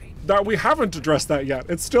sure that we haven't addressed that yet.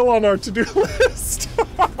 It's still on our to-do list,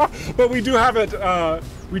 but we do have it.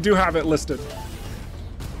 We do have it listed.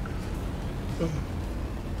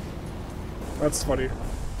 That's funny.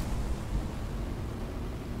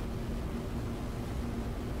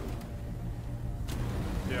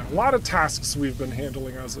 Yeah, a lot of tasks we've been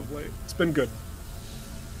handling as of late. It's been good.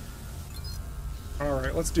 All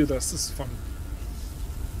right, let's do this. This is fun.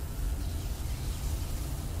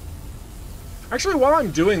 Actually, while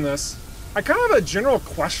I'm doing this, I kind of have a general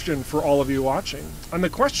question for all of you watching. And the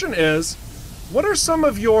question is, what are some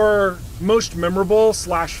of your most memorable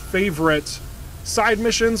 / favorite side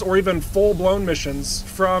missions or even full-blown missions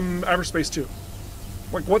from EverSpace 2?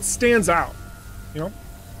 Like, what stands out, you know?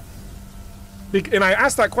 And I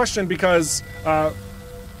asked that question because,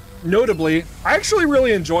 notably, I actually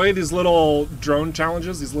really enjoy these little drone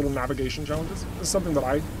challenges, these little navigation challenges. This is something that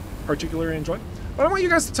I particularly enjoy. But I want you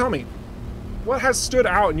guys to tell me, what has stood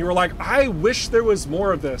out and you were like, I wish there was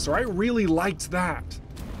more of this, or I really liked that?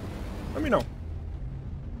 Let me know.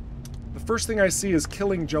 The first thing I see is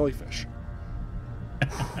killing jellyfish.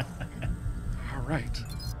 All right.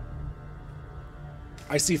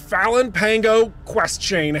 I see Fallon Pango quest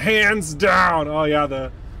chain, hands down. Oh yeah,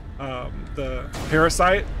 the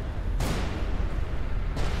parasite.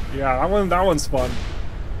 Yeah, that one's fun.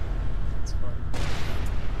 It's fun.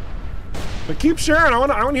 But keep sharing. I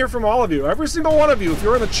want to hear from all of you. Every single one of you, if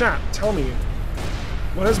you're in the chat, tell me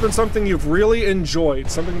what has been something you've really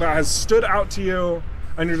enjoyed, something that has stood out to you,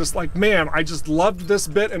 and you're just like, man, I just loved this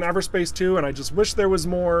bit in EverSpace 2, and I just wish there was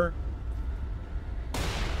more.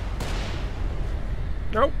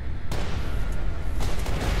 Nope.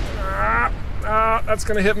 That's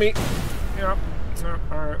gonna hit me. Yep. No,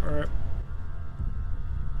 all right.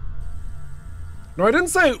 No, I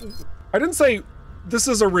didn't say this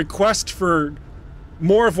is a request for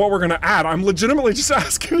more of what we're gonna add. I'm legitimately just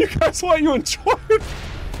asking you guys what you enjoyed.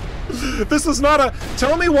 This is not a,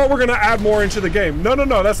 tell me what we're gonna add more into the game. No,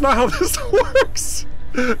 that's not how this works.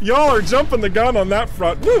 Y'all are jumping the gun on that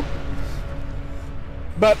front. Woo!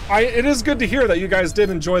 But it is good to hear that you guys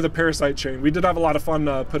did enjoy the parasite chain. We did have a lot of fun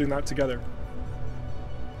putting that together.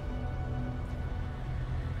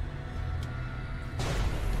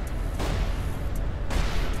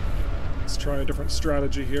 Let's try a different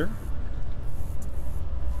strategy here.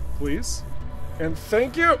 Please. And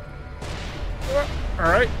thank you.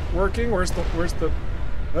 All right, working. Where's the...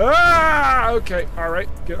 Ah, okay. All right,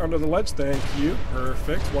 get under the ledge. Thank you.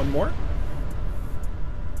 Perfect. One more.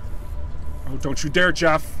 Oh, don't you dare,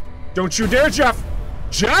 Jeff. Don't you dare, Jeff.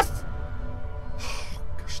 Jeff? Oh,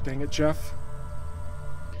 gosh, dang it, Jeff.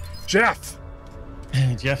 Jeff.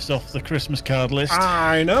 Jeff's off the Christmas card list.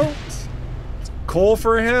 I know. Coal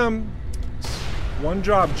for him. One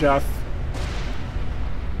job, Jeff.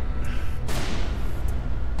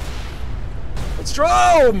 Let's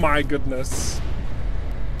try. Oh, my goodness.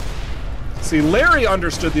 See, Larry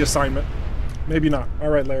understood the assignment. Maybe not. All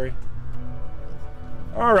right, Larry.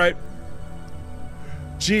 All right.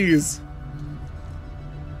 Jeez.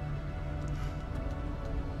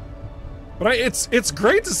 But it's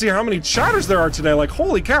great to see how many chatters there are today. Like,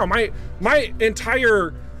 holy cow, my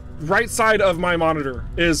entire right side of my monitor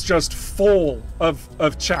is just full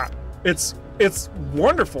of chat. It's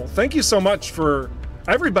wonderful. Thank you so much for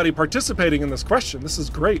everybody participating in this question. This is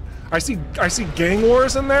great. I see gang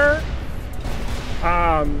wars in there.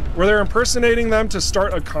 Where they're impersonating them to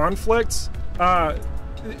start a conflict.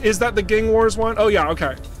 Is that the gang wars one? Oh yeah,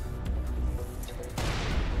 okay.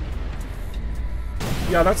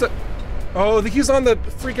 Yeah, that's it. Oh, he's on the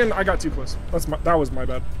freaking... I got too close. That was my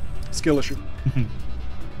bad. Skill issue. You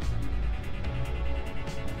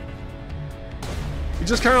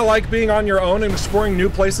just kind of like being on your own and exploring new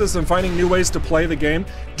places and finding new ways to play the game.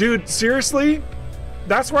 Dude, seriously,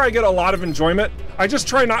 that's where I get a lot of enjoyment. I just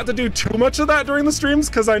try not to do too much of that during the streams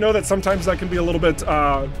because I know that sometimes that can be a little bit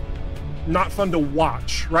not fun to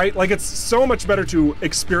watch, right? Like, it's so much better to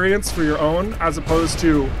experience for your own as opposed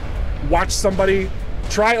to watch somebody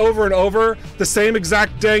try over and over the same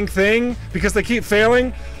exact dang thing because they keep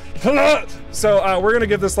failing. So we're gonna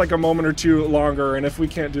give this like a moment or two longer, and if we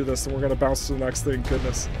can't do this, then we're gonna bounce to the next thing.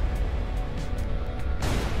 Goodness.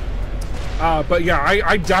 But yeah,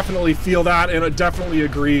 I definitely feel that, and I definitely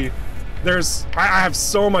agree. I have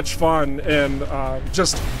so much fun in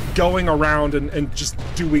just going around and just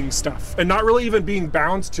doing stuff, and not really even being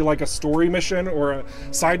bound to like a story mission or a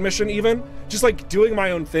side mission even. Just like doing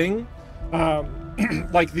my own thing.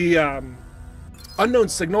 Like the unknown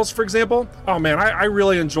signals, for example. Oh man, I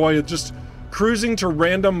really enjoy just cruising to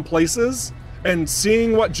random places and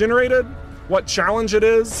seeing what generated, what challenge it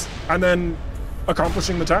is, and then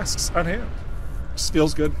accomplishing the tasks at hand. Just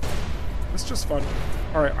feels good. It's just fun.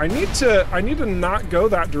 All right, I need to not go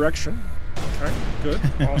that direction. Okay, good,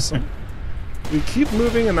 awesome. We keep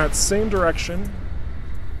moving in that same direction.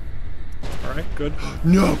 All right, good.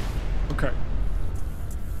 No. Okay.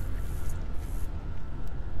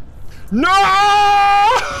 No! No!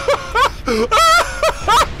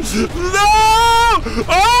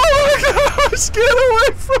 Oh my gosh! Get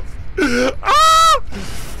away from! Ah!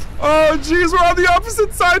 Oh jeez, we're on the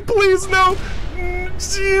opposite side. Please no!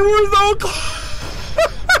 Gee, we're so close.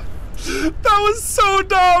 That was so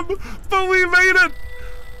dumb, but we made it.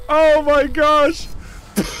 Oh my gosh.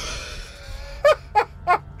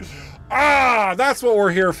 Ah, that's what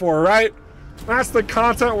we're here for, right? That's the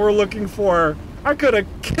content we're looking for. I could have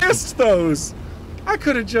kissed those. I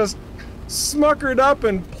could have just smuckered up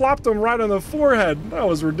and plopped them right on the forehead. That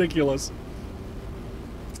was ridiculous.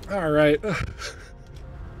 All right.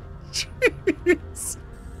 Jeez.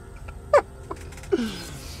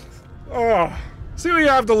 Oh, see what you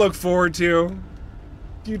have to look forward to.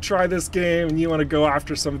 If you try this game and you want to go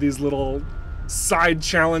after some of these little side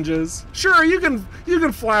challenges, sure, you can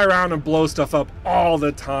fly around and blow stuff up all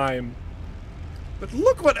the time. But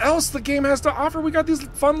look what else the game has to offer. We got these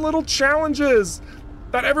fun little challenges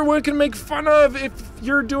that everyone can make fun of if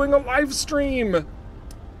you're doing a live stream.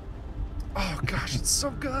 Oh gosh, it's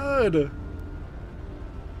so good.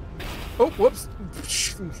 Oh, whoops.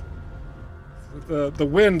 The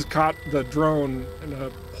wind caught the drone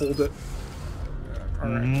and pulled it. All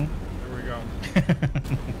right, there we go.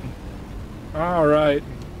 All right.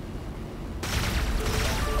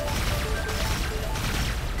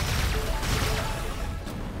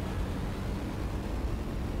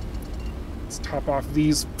 Let's top off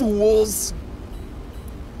these fools.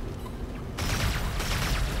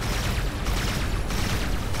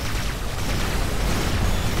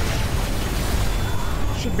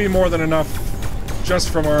 Should be more than enough just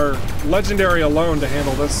from our legendary alone to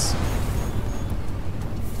handle this.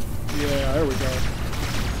 Yeah, there we go.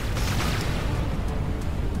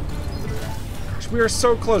 Gosh, we are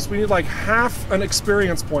so close. We need like half an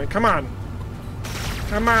experience point. Come on.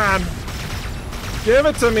 Come on. Give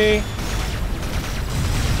it to me.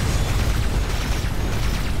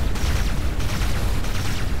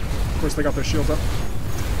 Of course, they got their shields up.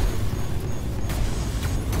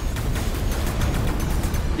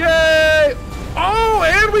 Yay! Oh,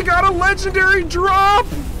 and we got a legendary drop!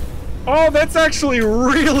 Oh, that's actually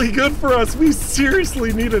really good for us. We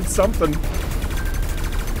seriously needed something.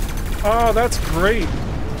 Oh, that's great.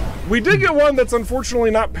 We did get one that's unfortunately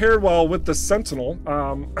not paired well with the Sentinel.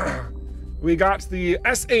 We got the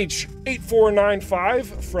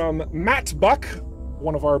SH8495 from Matt Buck,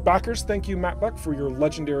 one of our backers. Thank you, Matt Buck, for your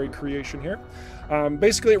legendary creation here.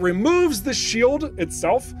 Basically, it removes the shield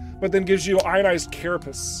itself, but then gives you ionized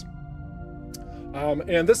carapace.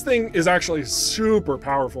 And this thing is actually super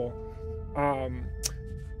powerful.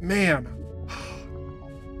 Man,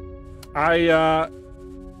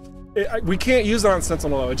 we can't use it on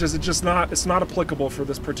Sentinel though. It's not applicable for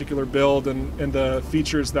this particular build and the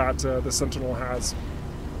features that the Sentinel has.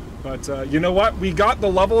 But you know what? We got the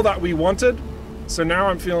level that we wanted, so now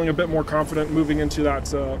I'm feeling a bit more confident moving into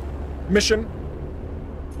that mission,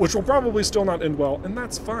 which will probably still not end well, and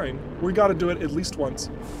that's fine. We got to do it at least once.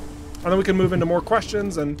 And then we can move into more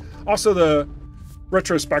questions and also the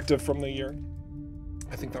retrospective from the year.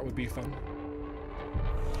 I think that would be fun.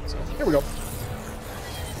 So, here we go.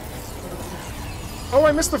 Oh,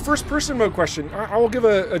 I missed the first person mode question. I will give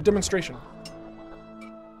a demonstration.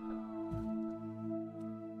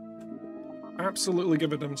 Absolutely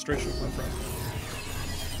give a demonstration, my friend.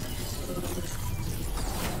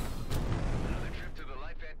 Another trip to the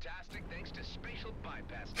Life Fantastic thanks to spatial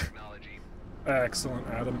bypass technology. Excellent,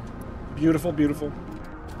 Adam. Beautiful, beautiful.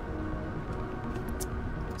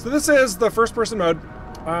 So this is the first person mode,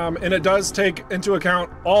 and it does take into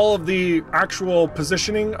account all of the actual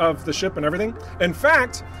positioning of the ship and everything. In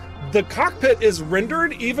fact, the cockpit is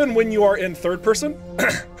rendered even when you are in third person.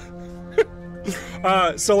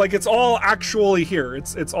 So like it's all actually here.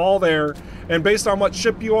 It's all there, and based on what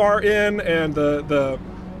ship you are in and the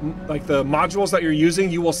modules that you're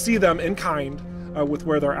using, you will see them in kind with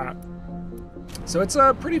where they're at. So it's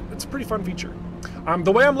a pretty fun feature.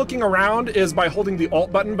 The way I'm looking around is by holding the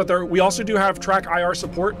Alt button, but we also do have track IR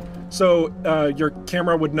support, so your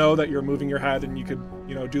camera would know that you're moving your head, and you could,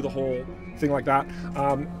 do the whole thing like that.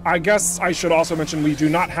 I guess I should also mention we do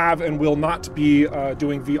not have and will not be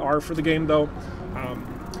doing VR for the game, though.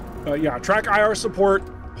 Yeah, track IR support,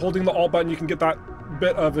 holding the Alt button, you can get that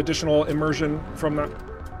bit of additional immersion from that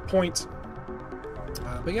point.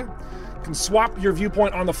 But yeah, you can swap your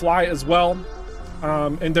viewpoint on the fly as well.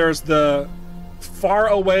 And there's the far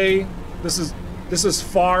away. This is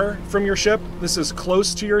far from your ship. This is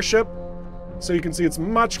close to your ship. So you can see it's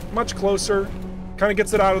much closer. Kind of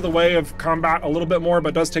gets it out of the way of combat a little bit more,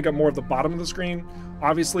 but does take up more of the bottom of the screen.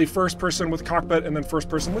 Obviously, first person with cockpit and then first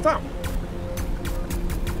person without.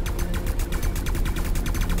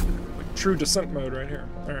 Like true descent mode right here.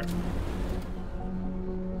 All right.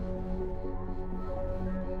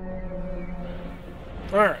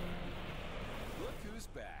 All right. Look who's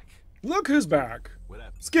back. Look who's back.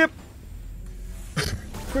 Skip.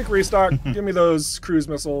 quick restock. Give me those cruise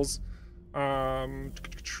missiles.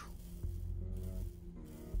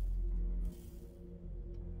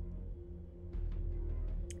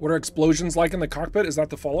 What are explosions like in the cockpit? Is that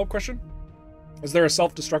the follow-up question? Is there a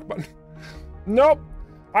self-destruct button? Nope.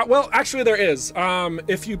 Well, actually there is.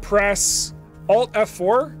 If you press Alt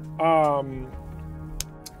F4,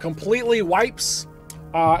 completely wipes,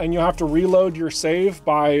 and you have to reload your save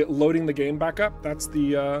by loading the game back up. That's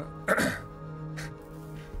the,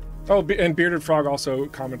 oh, and Bearded Frog also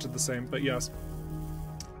commented the same, but yes.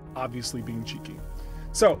 Obviously being cheeky.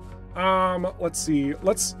 So, let's see.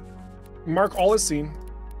 Let's mark all as seen.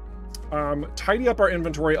 Tidy up our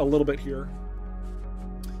inventory a little bit here.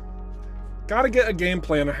 Got to get a game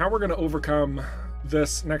plan on how we're going to overcome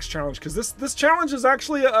this next challenge, because this challenge is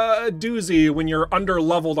actually a doozy when you're under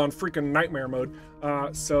leveled on freaking nightmare mode.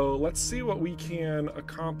 So let's see what we can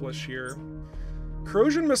accomplish here.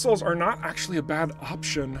 Corrosion missiles are not actually a bad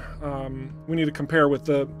option. We need to compare with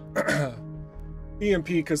the EMP,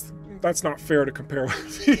 because that's not fair to compare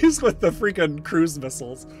with these with the freaking cruise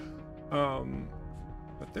missiles.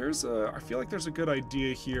 But there's I feel like there's a good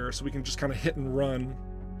idea here, so we can just kind of hit and run.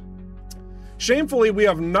 Shamefully, we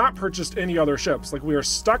have not purchased any other ships. Like, we are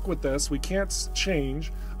stuck with this. We can't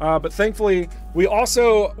change. But thankfully, we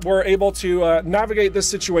also were able to navigate this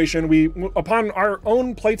situation. Upon our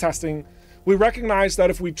own playtesting, we recognized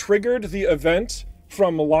that if we triggered the event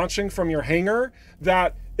from launching from your hangar,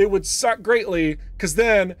 that it would suck greatly, because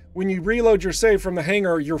then when you reload your save from the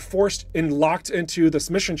hangar, you're forced and locked into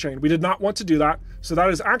this mission chain. We did not want to do that. So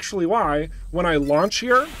that is actually why when I launch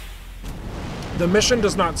here, the mission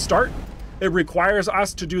does not start. It requires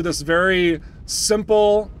us to do this very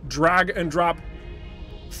simple drag and drop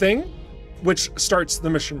thing, which starts the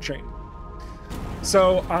mission chain.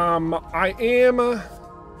 So I am,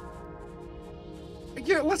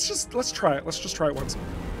 yeah, let's try it. Let's just try it once.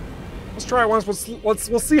 Let's try it once.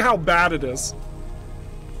 We'll see how bad it is.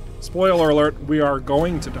 Spoiler alert, we are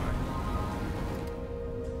going to die.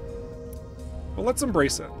 But let's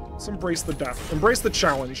embrace it. Let's embrace the death. Embrace the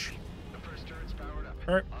challenge.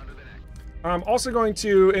 All right. I'm also going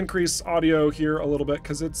to increase audio here a little bit,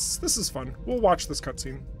 because this is fun. We'll watch this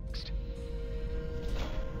cutscene.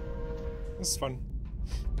 This is fun.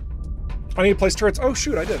 I need to place turrets. Oh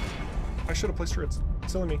shoot, I did. I should have placed turrets.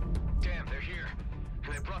 Silly me. Damn, they're here.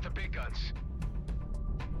 And they brought the big guns.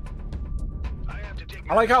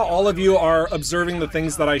 I like how all of you are observing the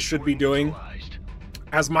things that I should be doing,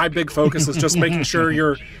 as my big focus is just making sure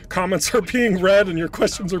your comments are being read and your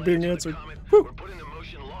questions are being answered. Whew.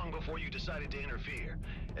 Decided to interfere,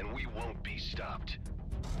 and we won't be stopped.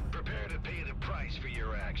 Prepare to pay the price for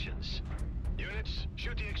your actions. Units,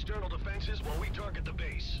 shoot the external defenses while we target the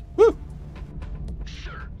base. Woo!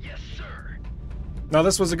 Sir, yes, sir. Now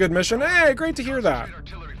this was a good mission. Hey, great to hear that.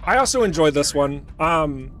 I also enjoyed this one.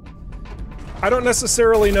 I don't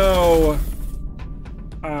necessarily know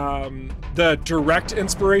the direct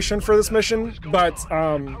inspiration for this mission, but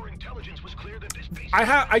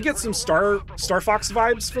I get some Star Fox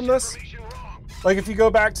vibes from this. Like, if you go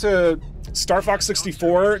back to Star Fox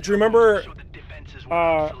 64, do you remember,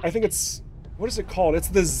 I think it's, what is it called? It's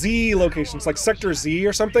the Z location. It's like Sector Z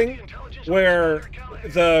or something, where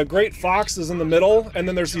the Great Fox is in the middle, and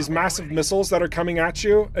then there's these massive missiles that are coming at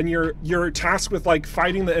you, and you're tasked with, like,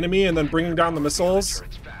 fighting the enemy and then bringing down the missiles,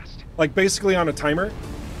 like, basically on a timer.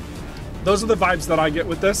 Those are the vibes that I get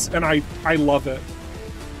with this, and I love it.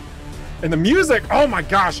 And the music, oh my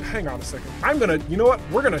gosh, hang on a second. You know what?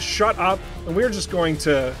 We're gonna shut up, and we're just going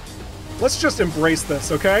to, let's just embrace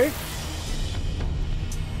this, okay?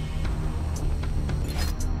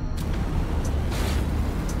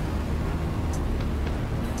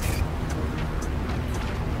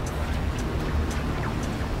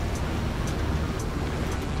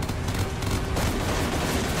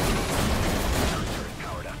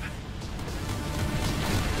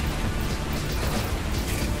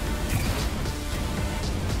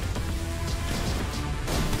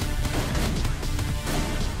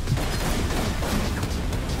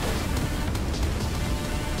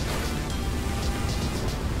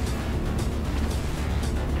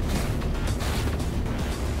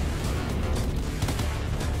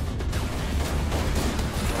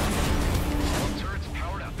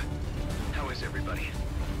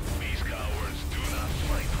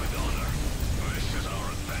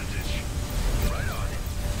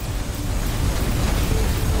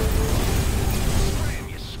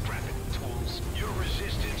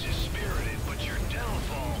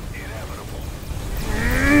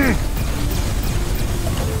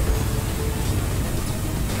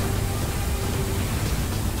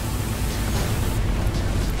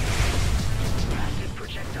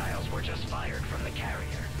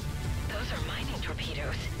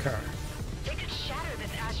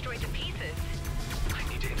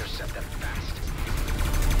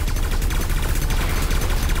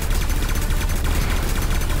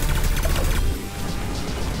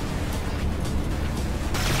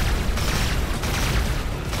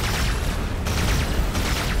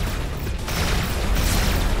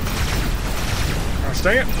 Gosh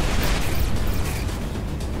dang it.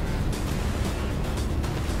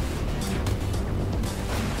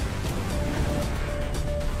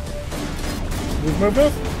 Move, move,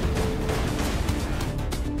 move.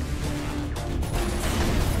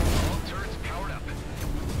 All turrets powered up.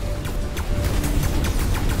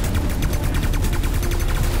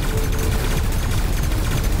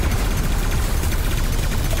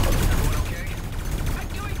 Everyone okay? I'm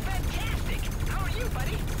doing fantastic. How are you,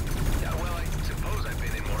 buddy? Yeah, well, I suppose I've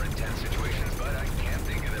been in more intense situations, but I can't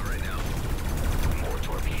think of it right now. More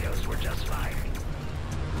torpedoes were just fired.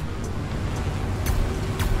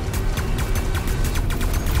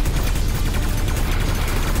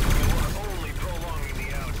 Only prolonging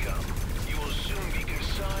the outcome. You will soon be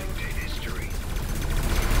consigned to history.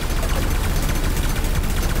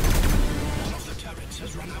 One of the turrets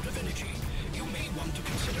has run out of energy. You may want to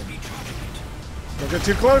consider recharging it. Don't get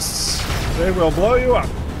too close. They will blow you up.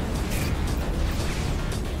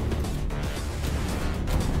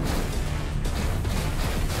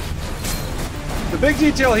 The big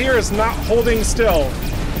detail here is not holding still.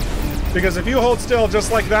 Because if you hold still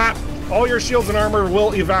just like that, all your shields and armor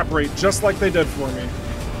will evaporate, just like they did for me.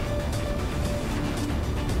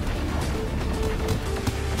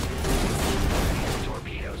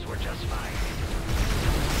 Torpedoes were just fired.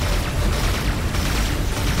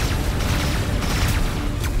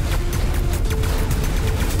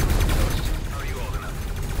 How are you holding up?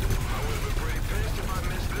 I would have been pretty pissed if I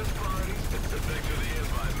missed this party. Thanks for the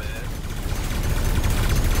invite, man.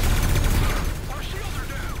 Our shields are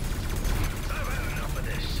down. I've had enough of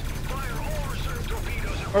this. Fire all reserve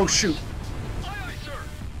torpedoes at Oh once. shoot. Aye, aye, sir.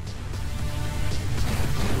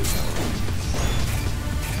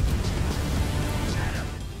 Adam,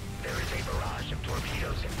 there is a barrage of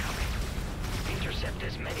torpedoes incoming. Intercept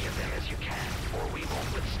as many of them as you can, or we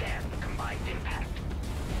won't withstand the combined impact.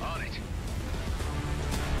 On it.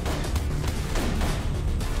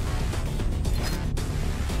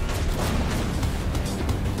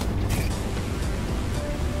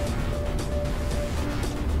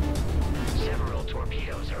 Several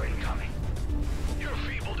torpedoes are incoming. Your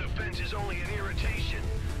feeble defense is only an irritation,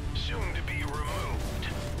 soon to be removed.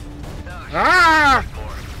 Ah!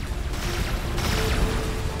 More.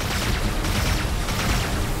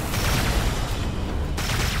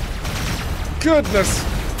 Goodness.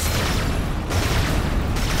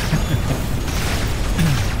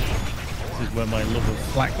 This is where my love of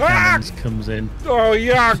flak Ah! cannons comes in. Oh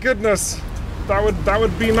yeah, goodness. That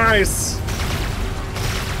would be nice.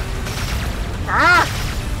 Ah!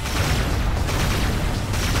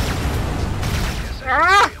 Yes,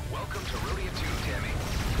 Ah! welcome to Rudia 2, Tammy.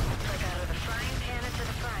 Like out of the frying pan into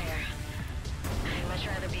the fire. I'd much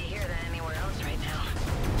rather be here than anywhere else right now.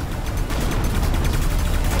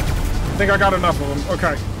 I think I got enough of them.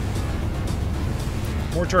 Okay.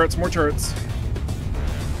 More turrets, more turrets.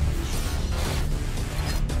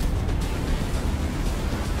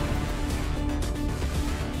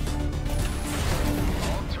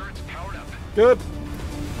 All turrets powered up. Good.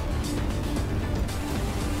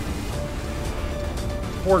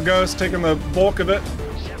 Poor Ghost taking the bulk of it.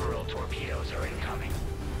 Several torpedoes are incoming.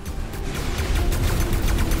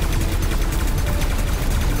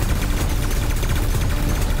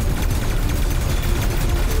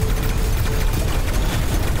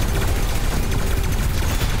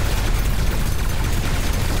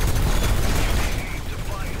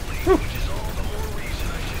 Defiantly, which is all the more reason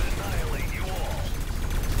I should annihilate you all.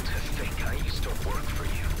 To think I used to work for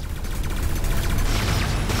you.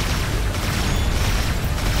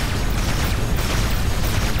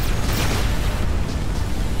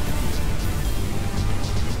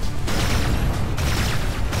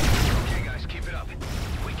 Okay, guys, keep it up.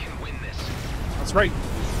 We can win this. That's right.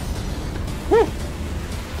 Woo!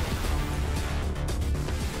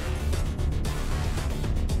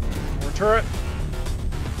 More turret.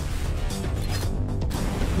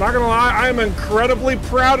 Not gonna lie, I am incredibly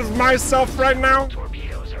proud of myself right now.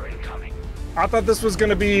 Torpedoes are incoming. I thought this was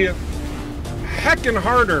gonna be heckin'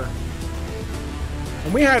 harder.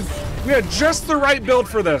 And we had just the right build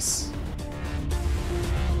for this.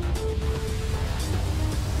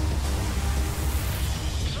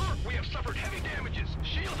 Sir, we have suffered heavy damages.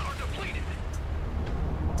 Shields are depleted.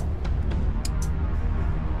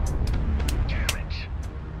 Damn it.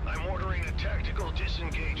 I'm ordering a tactical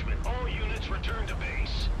disengagement. All units return to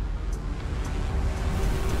base.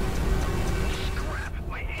 Scrap.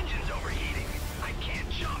 My engine's overheating. I can't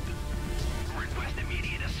jump. Request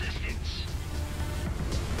immediate assistance.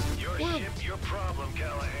 Your ship, your problem,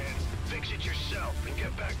 Callahan. Fix it yourself and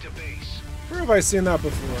get back to base. Where have I seen that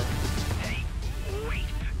before? Hey, wait.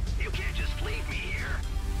 You can't just leave me here.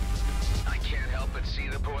 I can't help but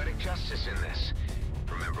of poetic justice in this.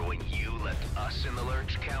 Remember when you left us in the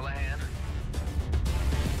lurch, Callahan?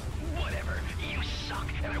 Whatever. You suck,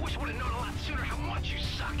 and I wish I would have known a lot sooner how much you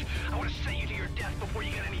suck. I would have sent you to your death before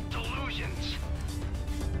you got any delusions.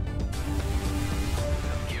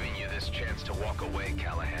 I'm giving you this chance to walk away,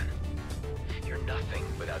 Callahan. You're nothing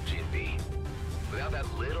without G&B. Without that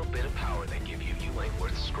little bit of power they give you, you ain't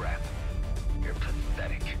worth scrap. You're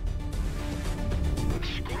pathetic.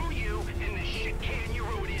 Screw you and the shit can you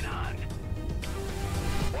rode in on.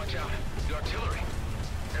 Watch out. The artillery.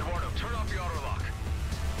 Eduardo, turn off the auto lock.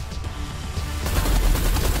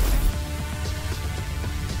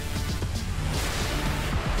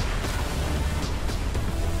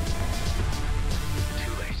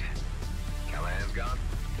 Too late. Callahan's gone.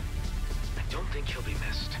 I don't think he'll be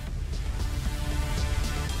missed.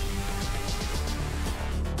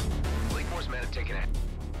 Blakemore's men have taken it.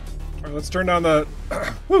 All right, let's turn down the.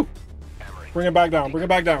 Woo! Bring it back down. Bring it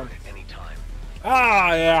back down.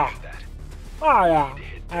 Ah, yeah. Ah, yeah.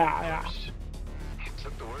 Ah, yeah. It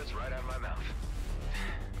took the words right out of my mouth.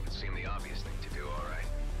 It would seem the obvious thing to do, all right.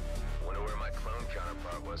 Wonder where my clone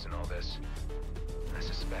counterpart was in all this. I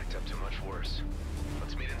suspect up to much worse.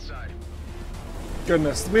 Let's meet inside.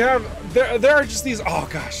 Goodness, we have there are just these. Oh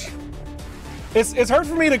gosh, it's hard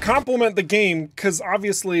for me to compliment the game because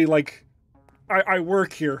obviously, like, I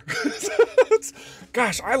work here.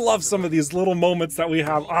 Gosh, I love some of these little moments that we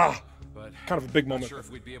have. But kind of a big moment. Not sure if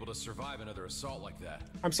we'd be able to survive another assault like that.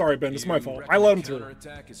 I'm sorry, Ben. It's my fault. I let him through.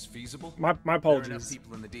 Is feasible? My apologies.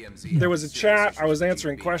 There was a chat. I was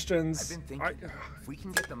answering questions. If we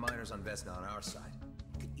can get the miners on Vesna on our side,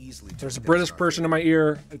 we could easily. There's a British person in my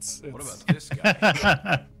ear. It's. What about this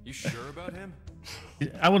guy? You sure about him?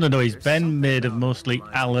 I want to know, is Ben made of mostly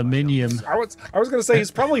aluminium? I was gonna say he's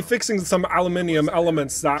probably fixing some aluminium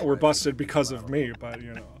elements that were busted because of me, but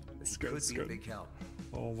you know, it's good. It's good.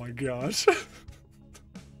 Oh my gosh.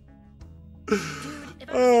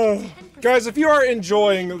 Guys, if you are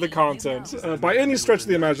enjoying the content by any stretch of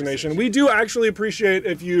the imagination, we do actually appreciate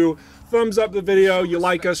if you thumbs up the video, you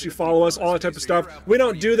like us, you follow us, all that type of stuff. We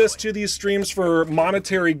don't do this to these streams for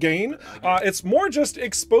monetary gain. It's more just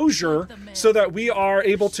exposure so that we are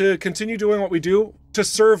able to continue doing what we do to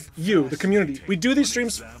serve you, the community. We do these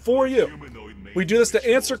streams for you. We do this to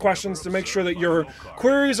answer questions, to make sure that your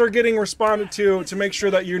queries are getting responded to make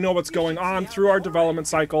sure that you know what's going on through our development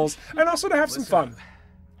cycles, and also to have some fun.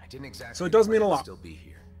 So it does mean a lot.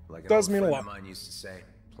 It does mean a lot. Mine used to say,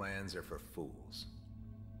 plans are for fools.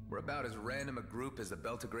 We're about as random a group as the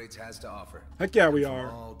Beltogrades has to offer. Heck yeah, we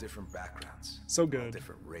are. All different backgrounds. So good. All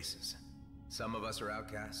different races. Some of us are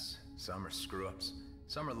outcasts, some are screw-ups,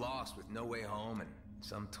 some are lost with no way home, and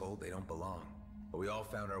some told they don't belong. But we all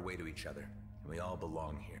found our way to each other. And we all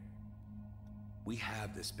belong here. We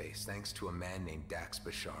have this base thanks to a man named Dax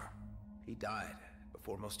Bashar. He died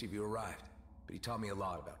before most of you arrived, but he taught me a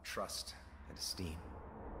lot about trust and esteem.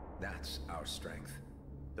 That's our strength,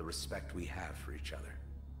 the respect we have for each other.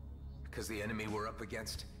 Because the enemy we're up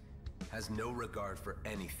against has no regard for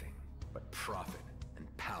anything but profit and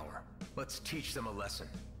power. Let's teach them a lesson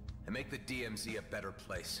and make the DMZ a better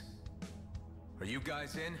place. Are you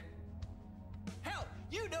guys in? Hell,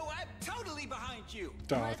 you know I'm totally behind you.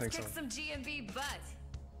 I think so. Kick some G&B butt.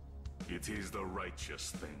 It is the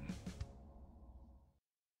righteous thing.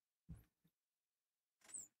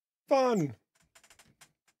 Fun.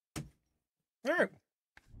 All right.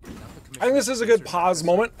 I think this is a good pause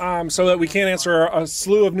moment so that we can answer a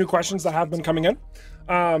slew of new questions that have been coming in.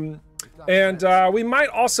 And we might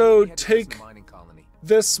also take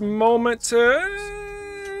this moment to...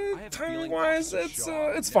 Timing-wise,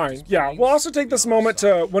 it's fine. Yeah, we'll also take this moment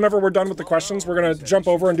to, whenever we're done with the questions, we're going to jump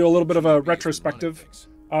over and do a little bit of a retrospective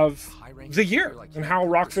of the year and how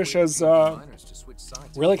Rockfish has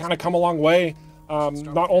really kind of come a long way,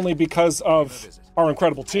 not only because of our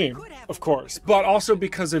incredible team, of course, but also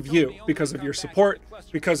because of you, because of your support,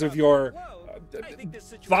 because of your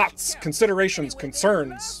thoughts, considerations,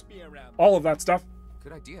 concerns, all of that stuff.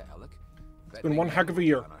 Good idea, Alec. It's been one heck of a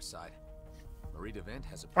year. I'm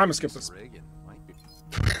gonna skip this.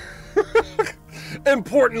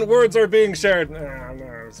 Important words are being shared.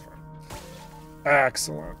 No, it's fine.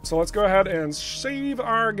 Excellent. So let's go ahead and save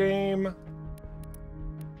our game.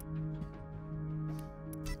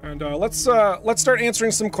 And let's start answering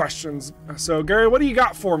some questions. So Gary, what do you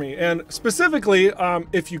got for me? And specifically,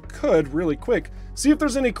 if you could, really quick, see if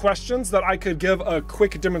there's any questions that I could give a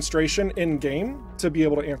quick demonstration in game to be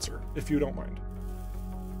able to answer, if you don't mind.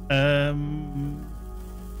 I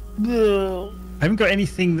haven't got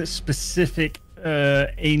anything that's specific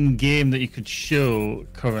in game that you could show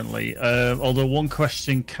currently. Although one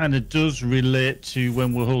question kind of does relate to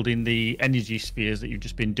when we're holding the energy spheres that you've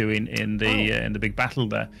just been doing in the big battle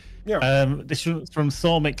there. Yeah. This is from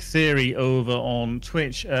Thormic Theory over on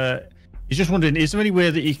Twitch. He's just wondering, is there any way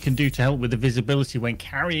that you can do to help with the visibility when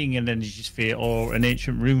carrying an energy sphere or an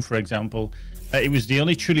ancient room, for example? It was the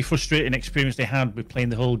only truly frustrating experience they had with playing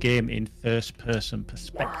the whole game in first-person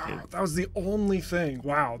perspective. Wow, that was the only thing.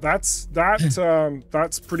 Wow, that's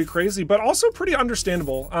pretty crazy, but also pretty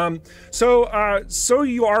understandable. So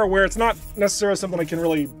you are aware, it's not necessarily something I can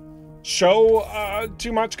really show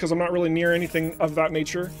too much because I'm not really near anything of that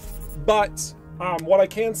nature. But what I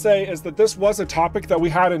can say is that this was a topic that we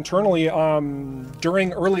had internally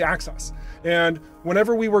during early access. And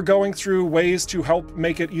whenever we were going through ways to help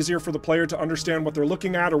make it easier for the player to understand what they're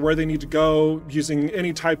looking at or where they need to go, using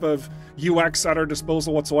any type of UX at our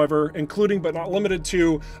disposal whatsoever, including but not limited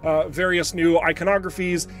to various new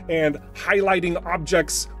iconographies and highlighting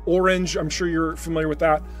objects orange, I'm sure you're familiar with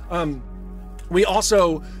that. We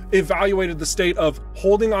also evaluated the state of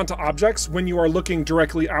holding onto objects when you are looking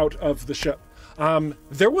directly out of the ship.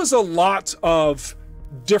 There was a lot of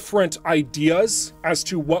different ideas as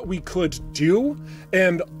to what we could do,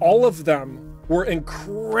 and all of them were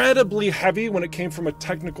incredibly heavy when it came from a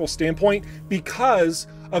technical standpoint because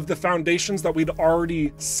of the foundations that we'd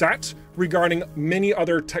already set regarding many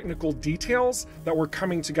other technical details that were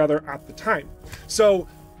coming together at the time. So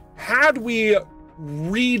had we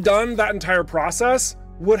redone that entire process,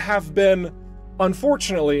 would have been,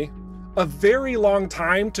 unfortunately, a very long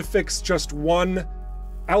time to fix just one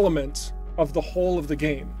element of the whole of the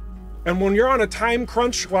game. And when you're on a time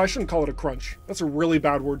crunch, well, I shouldn't call it a crunch. That's a really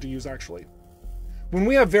bad word to use, actually. When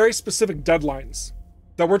we have very specific deadlines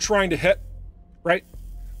that we're trying to hit, right?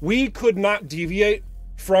 We could not deviate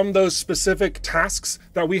from those specific tasks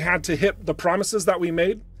that we had to hit, the promises that we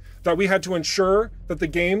made, that we had to ensure that the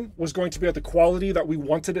game was going to be at the quality that we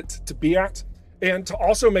wanted it to be at, and to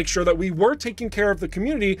also make sure that we were taking care of the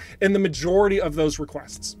community in the majority of those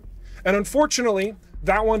requests. And unfortunately,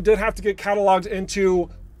 that one did have to get cataloged into,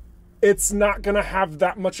 it's not gonna have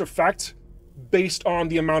that much effect based on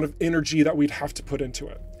the amount of energy that we'd have to put into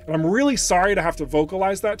it. And I'm really sorry to have to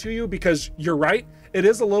vocalize that to you because you're right, it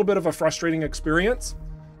is a little bit of a frustrating experience.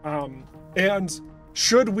 And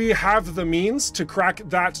should we have the means to crack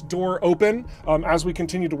that door open as we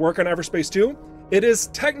continue to work on EVERSPACE 2, it is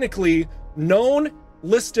technically known,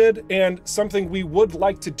 listed, and something we would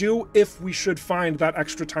like to do if we should find that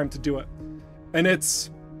extra time to do it. And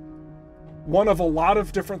it's one of a lot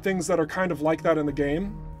of different things that are kind of like that in the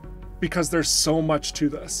game because there's so much to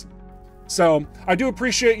this. So I do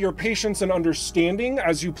appreciate your patience and understanding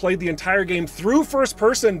as you played the entire game through first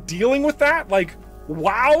person dealing with that. Like,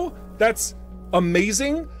 wow, that's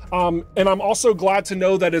amazing. And I'm also glad to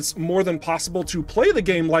know that it's more than possible to play the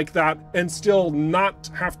game like that and still not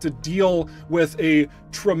have to deal with a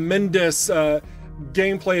tremendous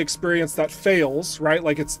gameplay experience that fails, right?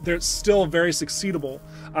 Like they're still very succeedable.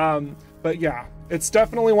 But yeah, it's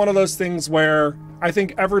definitely one of those things where I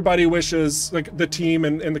think everybody wishes, like the team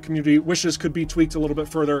and the community wishes could be tweaked a little bit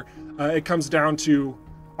further. It comes down to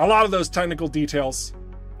a lot of those technical details.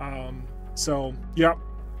 So yeah,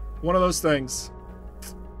 one of those things.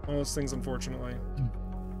 One of those things, unfortunately.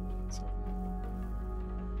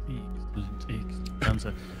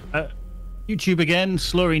 Answer. YouTube again,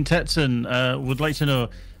 Slurring Tetson would like to know,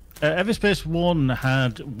 EverSpace 1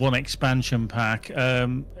 had one expansion pack.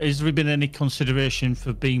 Has there been any consideration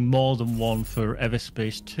for being more than one for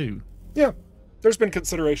EverSpace 2? Yeah, there's been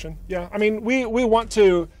consideration. Yeah, I mean, we want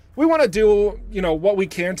to do, you know, what we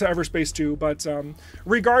can to EverSpace 2, but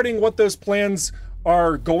regarding what those plans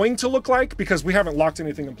are going to look like, because we haven't locked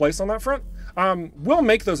anything in place on that front, we'll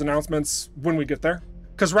make those announcements when we get there.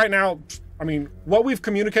 Because right now, I mean, what we've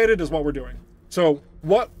communicated is what we're doing. So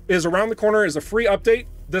what is around the corner is a free update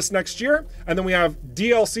this next year, and then we have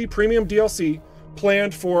DLC, premium DLC,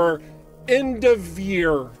 planned for end of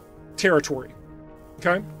year territory.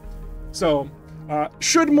 Okay? So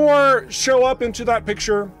should more show up into that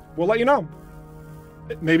picture, we'll let you know.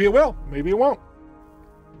 Maybe it will, maybe it won't.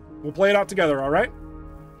 We'll play it out together, all right?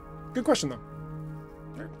 Good question, though.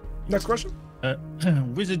 All right. Next question.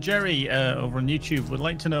 Wizard Jerry over on YouTube would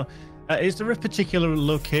like to know, is there a particular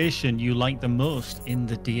location you like the most in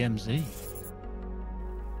the DMZ?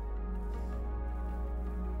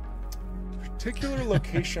 Particular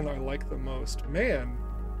location I like the most? Man.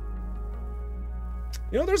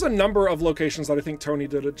 You know, there's a number of locations that I think Tony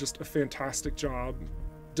did just a fantastic job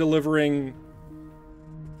delivering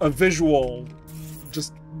a visual,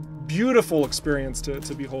 just beautiful experience to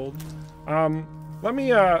behold. Let me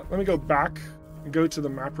go back go to the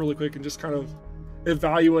map really quick and just kind of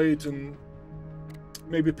evaluate and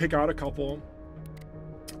maybe pick out a couple.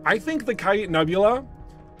 I think the Kite Nebula,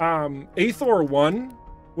 Aethor 1,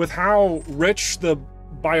 with how rich the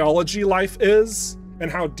biology life is and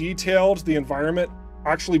how detailed the environment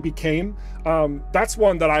actually became, that's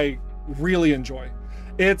one that I really enjoy.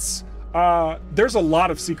 It's there's a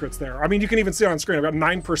lot of secrets there. I mean, you can even see it on screen. I've got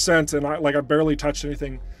 9% and I barely touched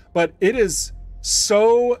anything, but it is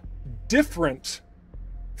so different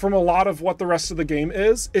from a lot of what the rest of the game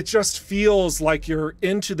is. It just feels like you're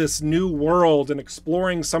into this new world and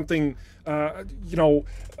exploring something, you know,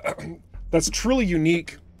 that's truly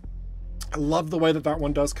unique. I love the way that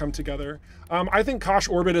one does come together. I think Kosh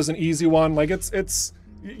Orbit is an easy one. Like it's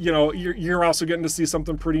you know, you're also getting to see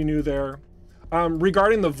something pretty new there.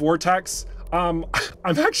 Regarding the Vortex, I'm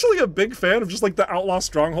actually a big fan of just like the Outlaw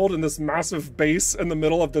Stronghold and this massive base in the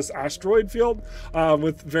middle of this asteroid field,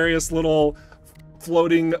 with various little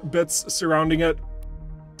floating bits surrounding it.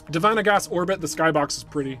 Divina Gas Orbit, the skybox is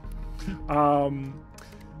pretty.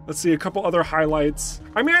 Let's see, a couple other highlights.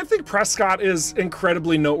 I mean, I think Prescott is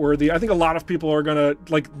incredibly noteworthy. I think a lot of people are gonna,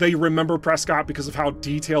 like, they remember Prescott because of how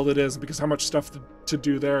detailed it is, because how much stuff to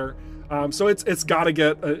do there. So it's gotta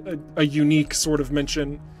get a unique sort of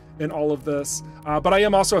mention in all of this. But I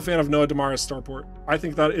am also a fan of Noah Damara's Starport. I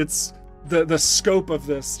think that it's, the scope of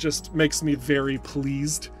this just makes me very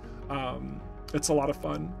pleased. It's a lot of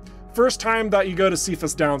fun. First time that you go to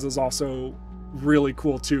Cephas Downs is also really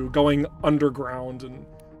cool too, going underground and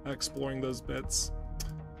exploring those bits.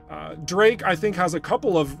 Drake, I think, has a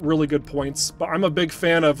couple of really good points, but I'm a big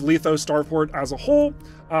fan of Letho Starport as a whole.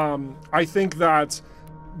 I think that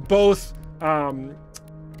both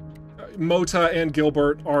Mota and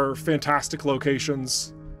Gilbert are fantastic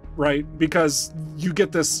locations, right? Because you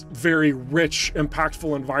get this very rich,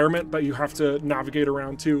 impactful environment that you have to navigate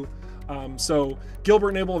around too. So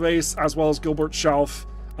Gilbert Naval Base, as well as Gilbert Shelf,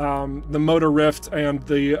 the Mota Rift, and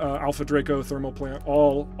the Alpha Draco Thermal Plant,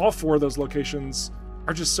 all four of those locations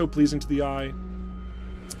are just so pleasing to the eye.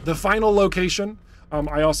 The final location,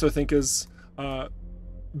 I also think is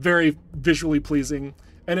very visually pleasing.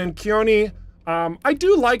 And in Khione, I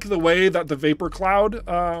do like the way that the vapor cloud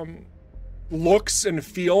looks and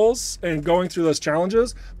feels and going through those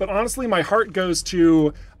challenges, but honestly my heart goes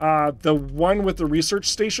to the one with the research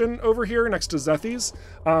station over here next to Zethi's.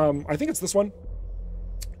 I think it's this one.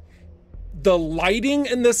 The lighting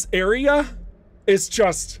in this area is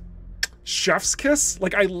just chef's kiss.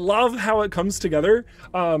 Like, I love how it comes together.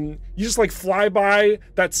 You just like fly by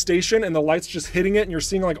that station and the light's just hitting it and you're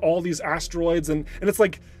seeing like all these asteroids and it's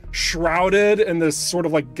like shrouded in this sort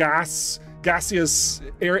of like gaseous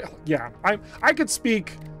area. Yeah, I could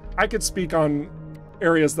speak on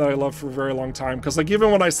areas that I love for a very long time, because like even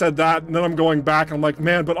when I said that and then I'm going back, I'm like,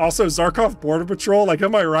 man, but also Zarkov Border Patrol, like,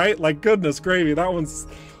 am I right? Like, goodness gravy, that one's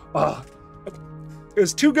it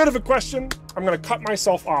was too good of a question. I'm gonna cut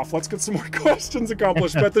myself off. Let's get some more questions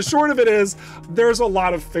accomplished. But the short of it is, there's a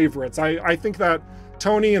lot of favorites. I think that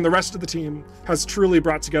Tony and the rest of the team has truly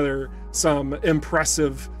brought together some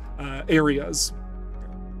impressive areas.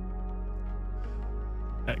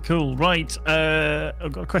 Cool, right.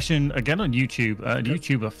 I've got a question again on YouTube.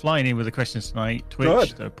 YouTube are flying in with the questions tonight.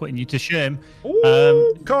 Twitch, they're putting you to shame.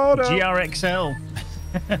 Ooh, GRXL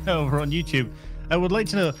over on YouTube. I would like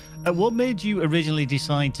to know, what made you originally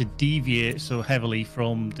decide to deviate so heavily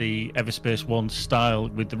from the Everspace 1 style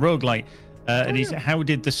with the roguelite? How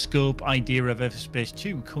did the scope idea of Everspace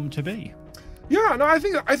 2 come to be? Yeah, no, I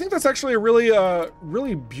think that's actually a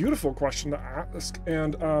really beautiful question to ask,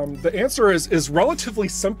 and the answer is relatively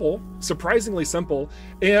simple, surprisingly simple,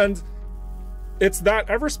 and it's that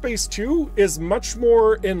Everspace 2 is much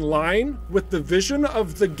more in line with the vision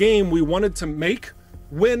of the game we wanted to make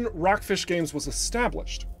when ROCKFISH Games was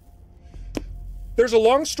established. There's a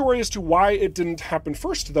long story as to why it didn't happen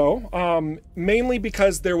first, though, mainly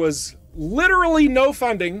because there was literally no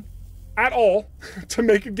funding at all to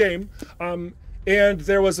make a game, and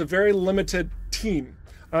there was a very limited team.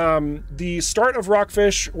 The start of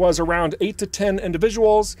ROCKFISH was around 8 to 10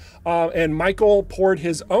 individuals, and Michael poured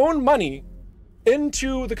his own money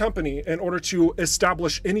into the company in order to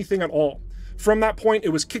establish anything at all. From that point, it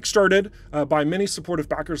was kickstarted by many supportive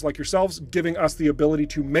backers like yourselves, giving us the ability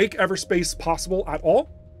to make Everspace possible at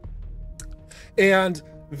all. And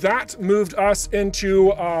that moved us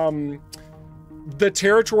into the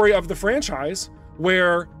territory of the franchise,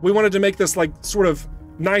 where we wanted to make this like sort of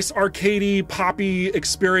nice arcadey, poppy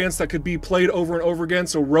experience that could be played over and over again.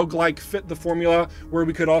 So roguelike fit the formula, where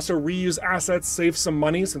we could also reuse assets, save some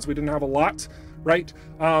money since we didn't have a lot, right?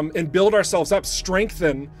 And build ourselves up,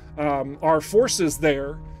 strengthen our forces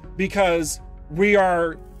there, because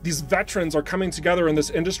these veterans are coming together in this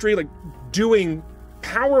industry, like doing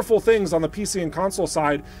powerful things on the PC and console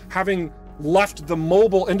side, having left the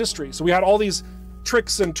mobile industry. So we had all these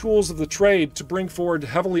tricks and tools of the trade to bring forward,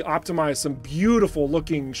 heavily optimize some beautiful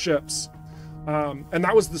looking ships. And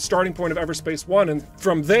that was the starting point of EVERSPACE 1. And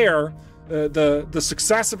from there, the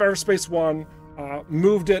success of EVERSPACE 1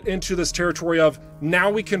 moved it into this territory of, now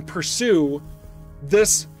we can pursue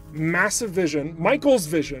this massive vision, Michael's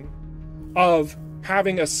vision, of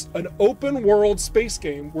having an open world space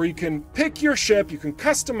game where you can pick your ship, you can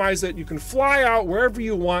customize it, you can fly out wherever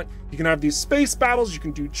you want, you can have these space battles, you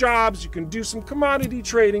can do jobs, you can do some commodity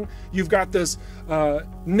trading. You've got this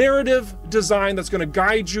narrative design that's going to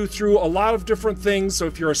guide you through a lot of different things. So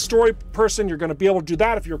if you're a story person, you're going to be able to do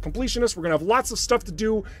that. If you're a completionist, we're going to have lots of stuff to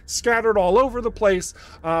do scattered all over the place.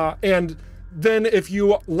 And then if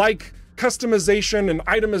you like customization and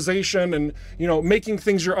itemization and, you know, making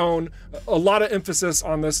things your own, a lot of emphasis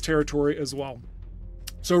on this territory as well.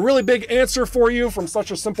 So a really big answer for you from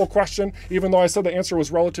such a simple question. Even though I said the answer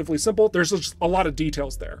was relatively simple, there's just a lot of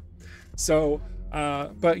details there. So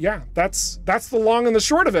but yeah, that's the long and the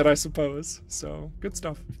short of it, I suppose. So good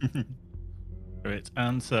stuff. Great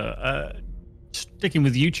answer. Sticking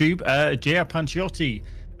with YouTube, J.R. Panciotti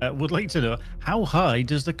would like to know, how high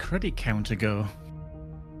does the credit counter go?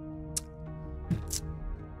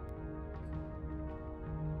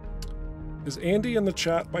 Is Andy in the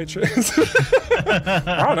chat by chance?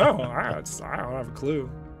 I don't know. I don't have a clue.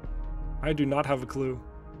 I do not have a clue.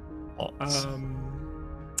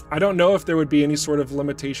 I don't know if there would be any sort of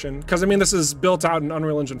limitation, because I mean, this is built out in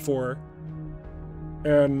Unreal Engine 4.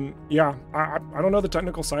 And yeah, I don't know the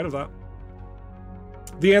technical side of that.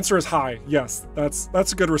 The answer is high. Yes, that's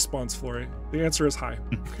a good response, Flory. The answer is high.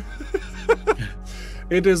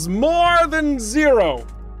 It is more than 0.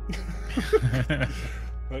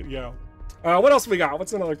 But yeah. What else we got?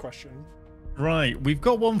 What's another question? Right, we've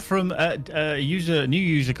got one from a new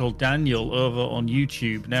user called Daniel over on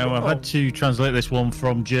YouTube. Now, I've had to translate this one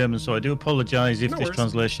from German, so I do apologize if this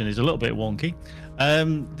translation is a little bit wonky.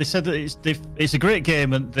 They said that it's a great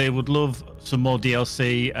game and they would love some more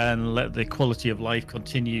DLC and let the quality of life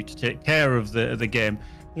continue to take care of the game.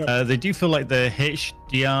 Yep. They do feel like the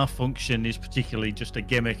HDR function is particularly just a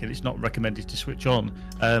gimmick and it's not recommended to switch on.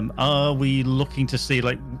 Are we looking to see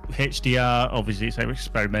like HDR? Obviously it's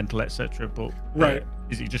experimental, etc. But right,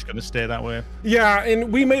 is it just going to stay that way? Yeah, and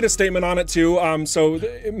we made a statement on it too. So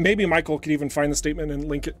maybe Michael could even find the statement and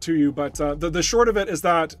link it to you. But the short of it is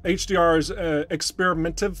that HDR is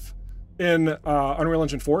experimentative in Unreal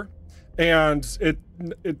Engine 4. And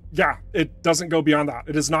it doesn't go beyond that.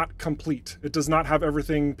 It is not complete. It does not have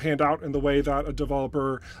everything panned out in the way that a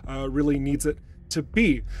developer really needs it to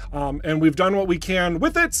be. And we've done what we can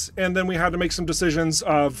with it, and then we had to make some decisions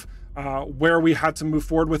of where we had to move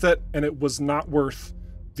forward with it, and it was not worth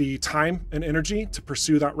the time and energy to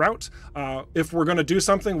pursue that route. If we're going to do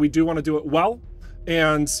something, we do want to do it well,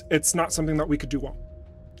 and it's not something that we could do well.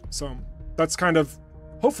 So that's kind of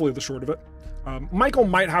hopefully the short of it. Michael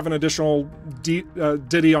might have an additional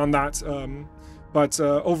ditty on that, but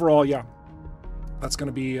overall, yeah, that's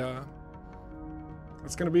gonna be it.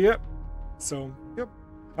 So, yep.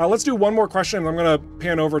 Let's do one more question, and I'm gonna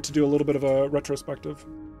pan over to do a little bit of a retrospective.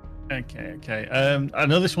 Okay. I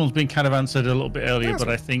know this one's been kind of answered a little bit earlier, but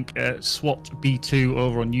I think SWAT B2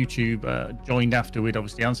 over on YouTube joined after we'd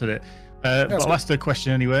obviously answered it. But I'll ask the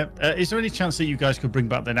question anyway. Is there any chance that you guys could bring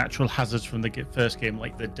back the natural hazards from the first game,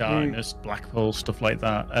 like the darkness, black hole, stuff like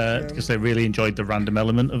that? Because they really enjoyed the random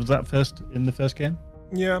element of that in the first game.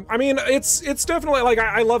 Yeah, I mean, it's definitely like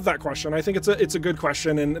I love that question. I think it's a good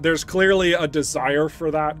question, and there's clearly a desire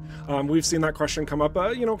for that. We've seen that question come up,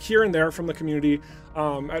 you know, here and there from the community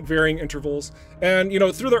at varying intervals. And you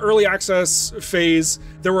know, through the early access phase,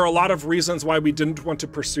 there were a lot of reasons why we didn't want to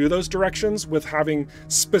pursue those directions, with having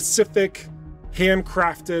specific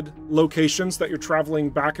handcrafted locations that you're traveling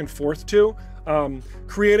back and forth to.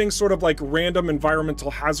 Creating sort of like random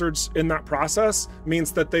environmental hazards in that process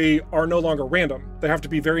means that they are no longer random. They have to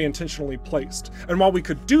be very intentionally placed. And while we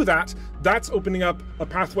could do that, that's opening up a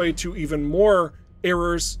pathway to even more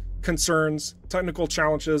errors, concerns, technical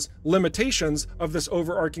challenges, limitations of this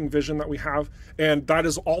overarching vision that we have. And that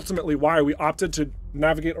is ultimately why we opted to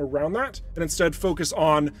navigate around that and instead focus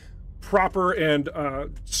on proper and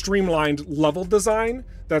streamlined level design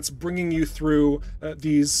that's bringing you through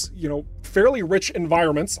these, you know, fairly rich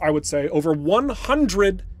environments, I would say, over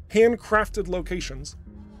 100 handcrafted locations.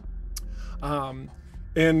 And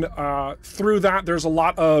through that, there's a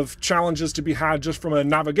lot of challenges to be had just from a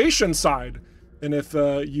navigation side. And if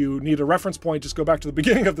you need a reference point, just go back to the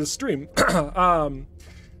beginning of the stream.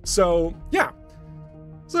 So yeah,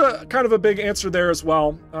 It's a kind of a big answer there as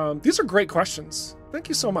well. These are great questions. Thank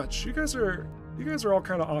you so much. You guys are all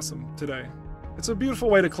kind of awesome today. It's a beautiful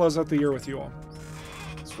way to close out the year with you all.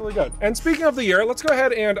 It's really good. And speaking of the year, let's go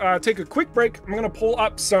ahead and take a quick break. I'm going to pull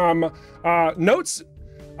up some notes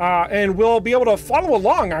and we'll be able to follow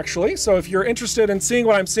along, actually. So if you're interested in seeing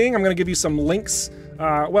what I'm seeing, I'm going to give you some links.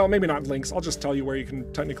 Well, maybe not links. I'll just tell you where you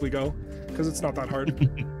can technically go because it's not that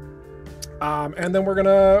hard. And then we're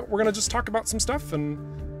gonna just talk about some stuff, and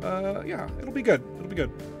yeah, it'll be good. It'll be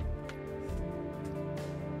good.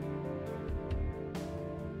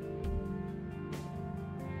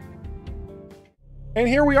 And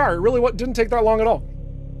here we are. It really didn't take that long at all.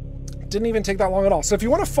 Didn't even take that long at all. So if you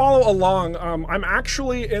want to follow along, I'm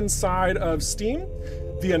actually inside of Steam,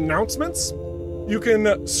 the announcements. You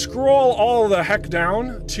can scroll all the heck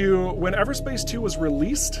down to when EVERSPACE 2 was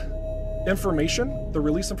released. Information, the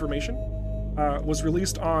release information, was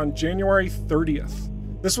released on January 30th.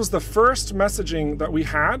 This was the first messaging that we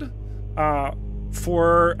had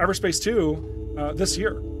for EVERSPACE 2 this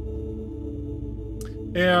year.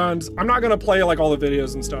 And I'm not gonna play like all the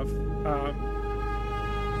videos and stuff.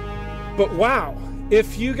 But wow,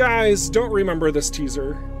 if you guys don't remember this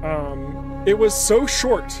teaser, it was so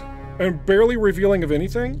short and barely revealing of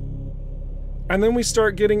anything. And then we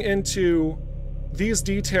start getting into these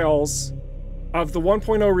details of the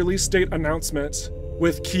 1.0 release date announcement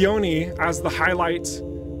with Khione as the highlight.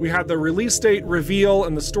 We had the release date reveal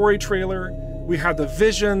in the story trailer. We had the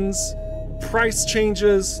visions, price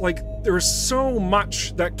changes. Like, there was so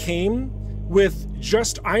much that came with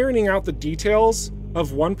just ironing out the details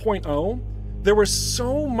of 1.0. There was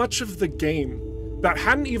so much of the game that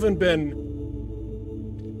hadn't even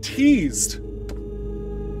been teased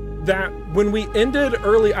that when we ended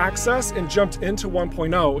early access and jumped into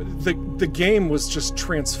 1.0, the game was just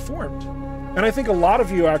transformed. And I think a lot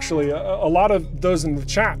of you actually, a lot of those in the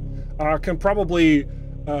chat can probably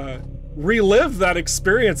relive that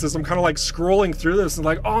experience as I'm kind of like scrolling through this and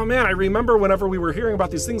like, oh man, I remember whenever we were hearing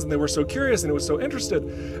about these things and they were so curious and it was so interested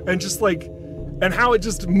and just like, and how it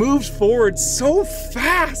just moved forward so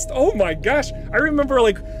fast. Oh my gosh. I remember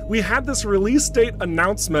like we had this release date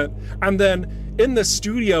announcement and then in the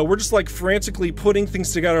studio, we're just like frantically putting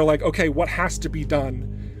things together like, okay, what has to be done?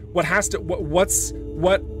 What has to,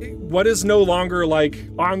 what is no longer like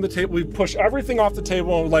on the table? We push everything off the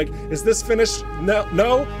table and like, is this finished?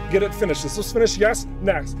 No, get it finished. Is this finished? Yes,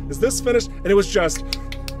 next. Is this finished? And it was just,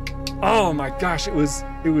 oh my gosh, it was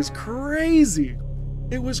crazy.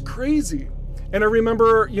 It was crazy. And I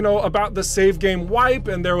remember, you know, about the save game wipe,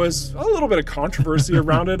 and there was a little bit of controversy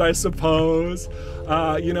around it, I suppose.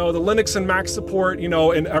 You know, the Linux and Mac support, you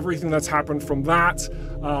know, and everything that's happened from that.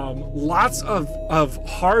 Lots of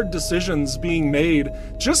hard decisions being made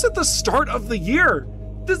just at the start of the year.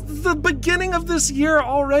 The beginning of this year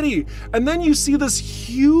already. And then you see this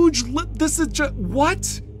huge, this is just,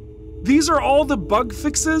 what? These are all the bug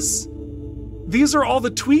fixes? These are all the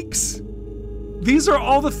tweaks? These are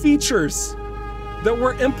all the features that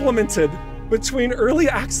were implemented between early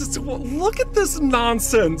access to, look at this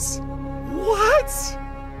nonsense. What?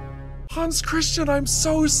 Hans Christian, I'm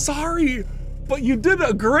so sorry, but you did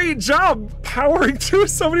a great job powering through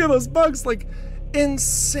so many of those bugs, like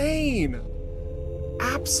insane.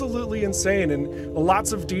 Absolutely insane, and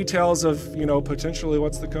lots of details of, you know, potentially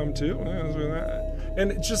what's to come too.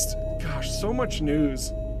 And just, gosh, so much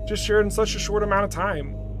news just shared in such a short amount of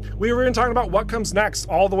time. We were even talking about what comes next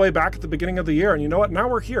all the way back at the beginning of the year. And you know what? Now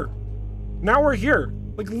we're here. Now we're here.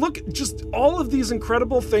 Like, look, just all of these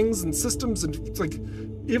incredible things and systems and it's like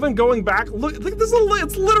even going back. Look, this is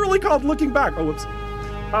it's literally called Looking Back. Oh, whoops.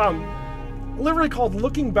 Literally called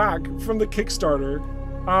Looking Back from the Kickstarter.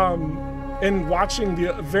 And watching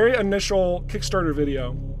the very initial Kickstarter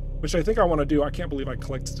video, which I think I want to do. I can't believe I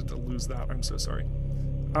collected to lose that. I'm so sorry.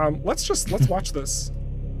 Let's watch this.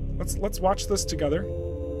 Let's watch this together.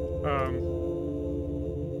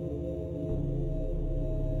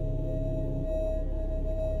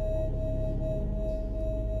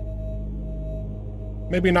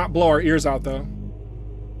 Maybe not blow our ears out though.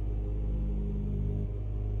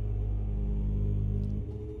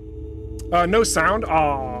 No sound.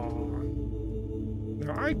 Aw.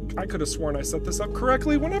 Now I could have sworn I set this up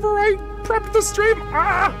correctly whenever I prepped the stream.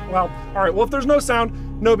 Well, all right. Well, if there's no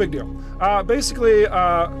sound, no big deal. Basically,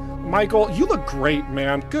 Michael, you look great,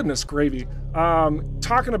 man. Goodness gravy.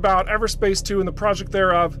 Talking about EVERSPACE 2 and the project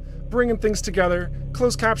thereof, bringing things together,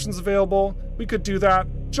 closed captions available. We could do that.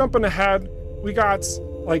 Jumping ahead, we got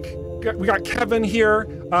like we got Kevin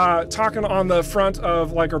here talking on the front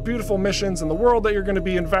of like our beautiful missions and the world that you're going to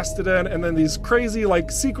be invested in, and then these crazy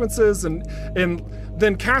like sequences, and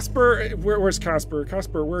then Casper. Where's Casper?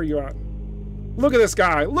 Casper, where are you at? Look at this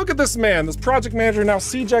guy. Look at this man. This project manager, now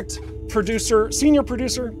CJect producer, senior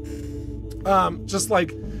producer. Just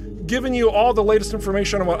like giving you all the latest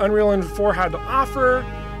information on what Unreal Engine 4 had to offer.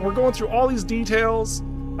 We're going through all these details.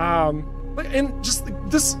 And just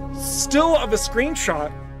this still of a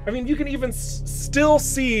screenshot. I mean, you can even still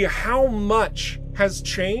see how much has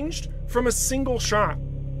changed from a single shot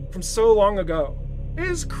from so long ago. It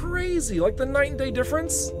is crazy, like the night and day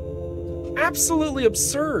difference. Absolutely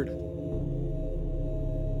absurd.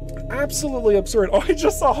 Absolutely absurd. Oh, I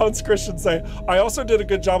just saw Hans Christian say, I also did a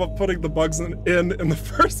good job of putting the bugs in the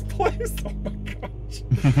first place. Oh my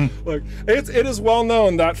gosh. Look, it is well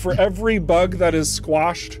known that for every bug that is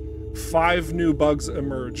squashed, 5 new bugs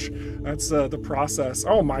emerge. That's the process.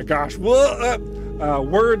 Oh my gosh.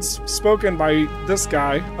 Words spoken by this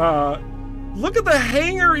guy. Look at the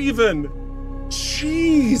hangar even.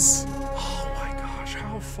 Jeez. Oh my gosh,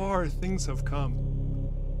 how far things have come.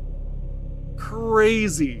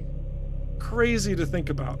 Crazy. Crazy to think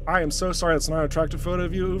about. I am so sorry that's not an attractive photo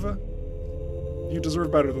of you, Uva. You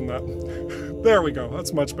deserve better than that. There we go.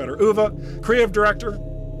 That's much better. Uva, creative director,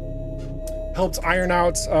 helped iron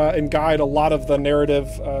out and guide a lot of the narrative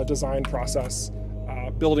design process,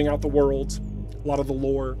 building out the world, a lot of the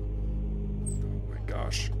lore. Oh my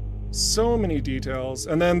gosh. So many details.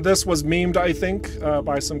 And then this was memed, I think,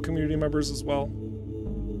 by some community members as well,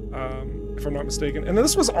 if I'm not mistaken. And then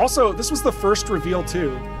this was the first reveal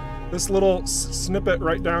too. This little snippet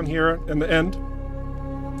right down here in the end.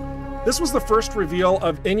 This was the first reveal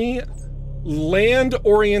of any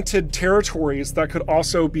land-oriented territories that could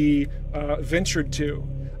also be ventured to.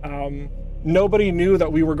 Nobody knew that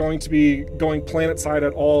we were going to be going planet-side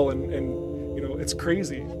at all, and you know, it's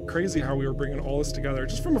crazy how we were bringing all this together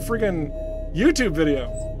just from a friggin' YouTube video.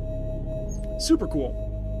 Super cool.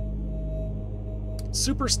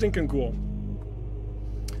 Super stinking cool.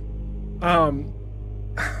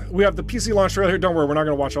 We have the PC launch trailer here. Don't worry, we're not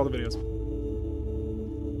gonna watch all the videos.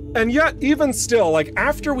 And yet, even still, like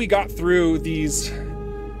after we got through these,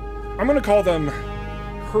 I'm gonna call them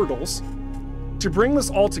hurdles, to bring this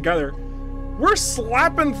all together, we're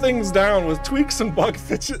slapping things down with tweaks and bug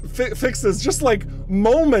fixes, just like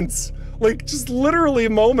moments, like just literally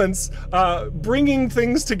moments, bringing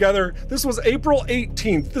things together. This was April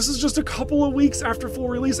 18th. This is just a couple of weeks after full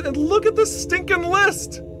release, and look at this stinking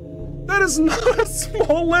list. That is not a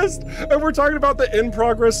small list, and we're talking about the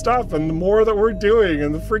in-progress stuff and the more that we're doing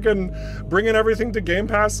and the freaking bringing everything to Game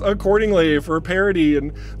Pass accordingly for parity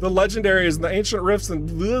and the legendaries and the ancient rifts and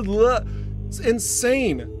blah, blah. It's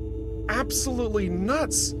insane. Absolutely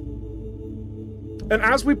nuts. And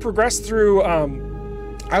as we progressed through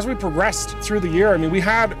the year, I mean, we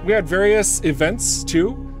had various events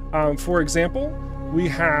too. For example, we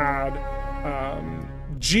had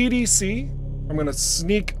GDC. I'm gonna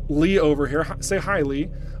sneak Lee over here. Say hi, Lee.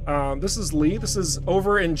 This is Lee. This is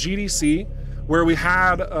over in GDC, where we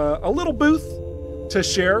had a little booth to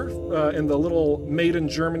share in the little Made in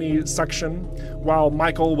Germany section, while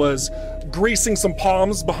Michael was greasing some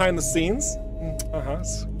palms behind the scenes.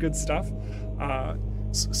 Good stuff.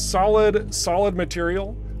 Solid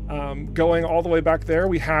material going all the way back there.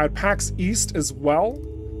 We had PAX East as well.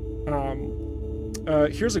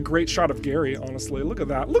 Here's a great shot of Gary, honestly. Look at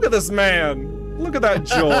that. Look at this man. Look at that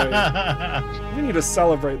joy. We need to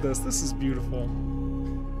celebrate this. This is beautiful.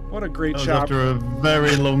 What a great shot. After a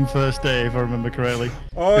very long first day, if I remember correctly.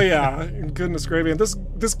 Oh yeah, goodness gravy. And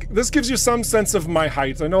this gives you some sense of my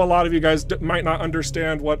height. I know a lot of you guys might not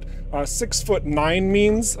understand what 6'9"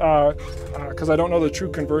 means, because I don't know the true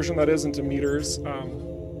conversion that is into meters.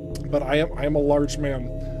 But I am a large man,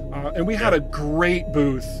 and we had a great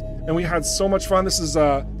booth. And we had so much fun. This is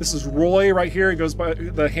Roy right here. He goes by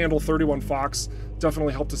the handle 31 Fox.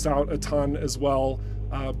 Definitely helped us out a ton as well,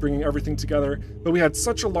 bringing everything together. But we had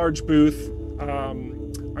such a large booth.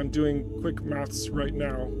 I'm doing quick maths right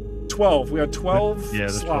now. 12. We had 12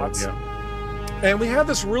 slots. 12, yeah. And we had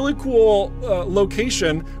this really cool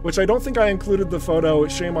location, which I don't think I included the photo.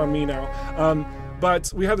 Shame on me now.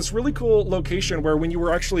 But we had this really cool location where when you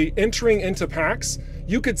were actually entering into PAX,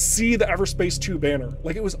 you could see the EVERSPACE 2 banner.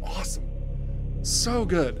 Like, it was awesome. So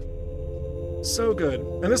good. So good.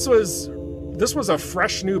 And this was a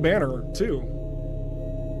fresh new banner too.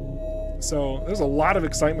 So there's a lot of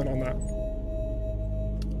excitement on that.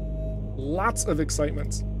 Lots of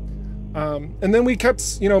excitement. And then we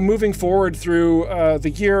kept, moving forward through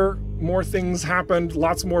the year. More things happened,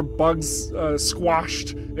 lots more bugs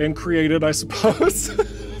squashed and created, I suppose.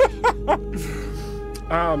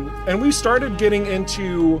 And we started getting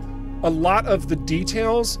into a lot of the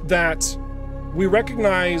details that we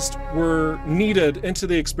recognized were needed into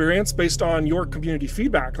the experience based on your community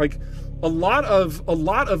feedback. Like a lot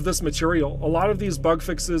of this material, a lot of these bug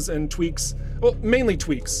fixes and tweaks, well, mainly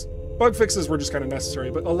tweaks. Bug fixes were just kind of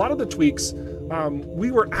necessary, but a lot of the tweaks,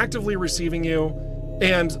 we were actively receiving you,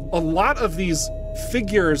 and a lot of these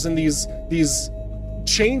figures and these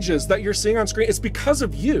changes that you're seeing on screen, it's because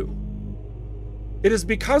of you. It is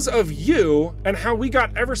because of you and how we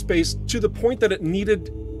got EVERSPACE to the point that it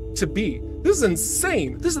needed to be. This is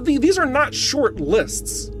insane. These are not short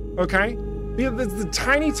lists, okay? The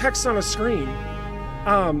tiny text on a screen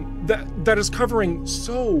that is covering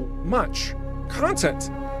so much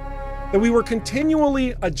content that we were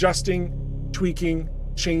continually adjusting, tweaking,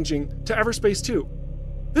 changing to EVERSPACE 2.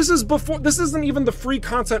 This isn't even the free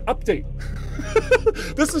content update.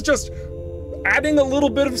 This is just adding a little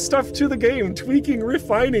bit of stuff to the game, tweaking,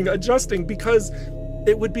 refining, adjusting, because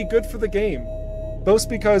it would be good for the game. Both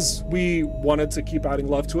because we wanted to keep adding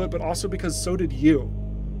love to it, but also because so did you.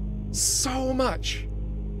 So much.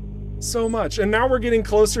 So much. And now we're getting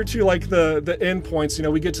closer to like the end points. You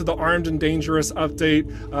know, we get to the Armed and Dangerous update,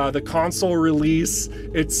 the console release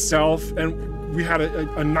itself, and we had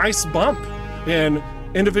a nice bump in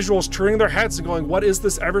individuals turning their heads and going, what is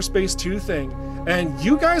this EVERSPACE 2 thing? And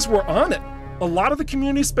you guys were on it. A lot of the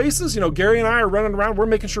community spaces, you know, Gary and I are running around, we're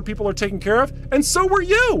making sure people are taken care of, and so were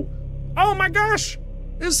you. Oh my gosh,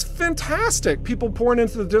 it's fantastic. People pouring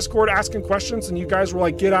into the Discord asking questions, and you guys were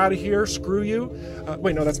like, get out of here, screw you.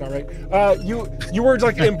 Wait, no, that's not right. You were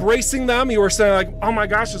like embracing them. You were saying like, oh my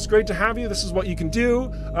gosh, it's great to have you. This is what you can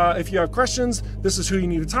do. If you have questions, this is who you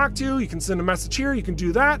need to talk to. You can send a message here, you can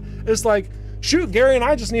do that. It's like, shoot, Gary and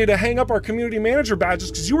I just needed to hang up our community manager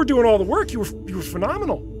badges because you were doing all the work. You were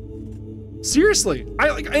phenomenal. Seriously,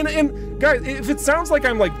 and guys, if it sounds like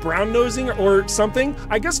I'm like brown nosing or something,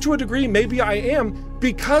 I guess to a degree maybe I am,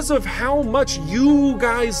 because of how much you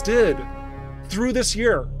guys did through this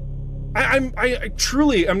year. I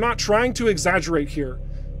truly am not trying to exaggerate here,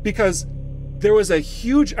 because there was a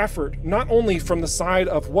huge effort, not only from the side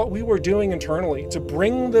of what we were doing internally to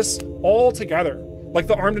bring this all together, like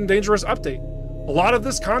the Armed and Dangerous update. A lot of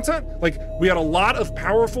this content, like we had a lot of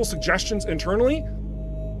powerful suggestions internally,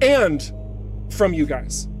 and from you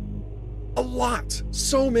guys. A lot,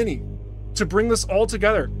 so many, to bring this all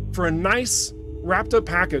together for a nice wrapped up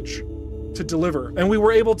package to deliver. And we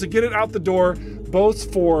were able to get it out the door,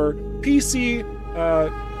 both for PC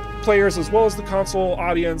players as well as the console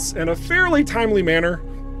audience, in a fairly timely manner.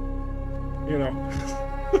 You know,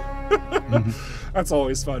 that's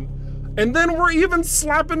always fun. And then we're even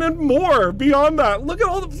slapping in more beyond that. Look at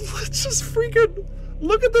all the, just freaking,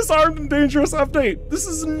 look at this Armed and Dangerous update. This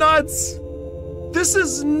is nuts. This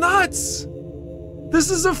is nuts.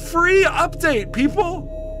 This is a free update,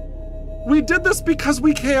 people. We did this because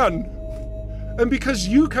we can. And because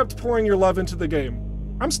you kept pouring your love into the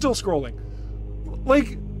game. I'm still scrolling.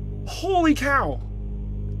 Like, holy cow.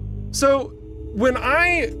 So when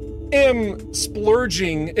I am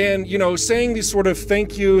splurging and, you know, saying these sort of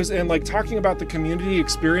thank yous and like talking about the community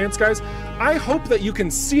experience, guys, I hope that you can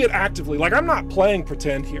see it actively. Like, I'm not playing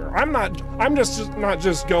pretend here. I'm just not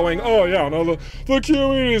just going, oh yeah, no, the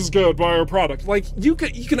community is good, buy our product. Like, you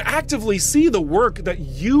can actively see the work that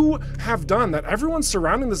you have done, that everyone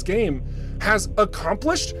surrounding this game has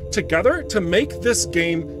accomplished together to make this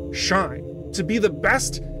game shine, to be the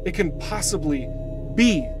best it can possibly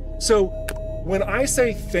be. So when I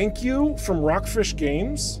say thank you from ROCKFISH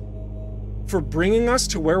Games for bringing us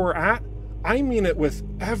to where we're at, I mean it with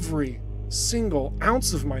every single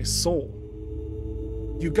ounce of my soul.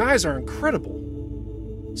 You guys are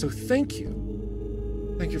incredible. So thank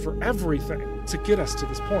you. Thank you for everything to get us to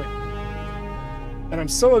this point. And I'm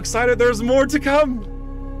so excited there's more to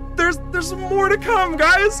come. There's more to come,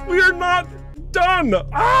 guys. We are not done.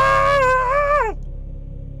 Ah!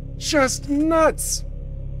 Just nuts.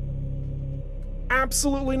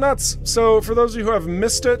 Absolutely nuts. So for those of you who have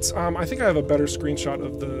missed it, I think I have a better screenshot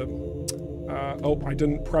of the, oh, I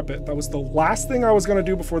didn't prep it. That was the last thing I was gonna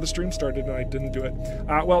do before the stream started and I didn't do it.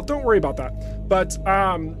 Well, don't worry about that. But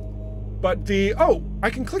the, oh, I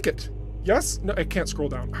can click it. Yes? No, I can't scroll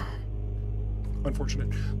down. Unfortunate.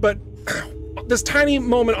 But this tiny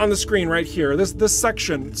moment on the screen right here, this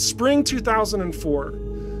section, Spring 2004,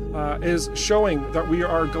 is showing that we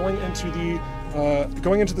are going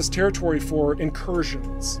into this territory for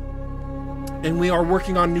incursions, and we are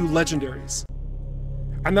working on new legendaries,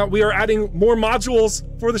 and that we are adding more modules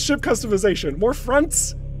for the ship customization, more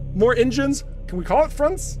fronts, more engines. Can we call it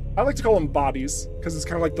fronts? I like to call them bodies because it's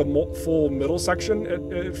kind of like the full middle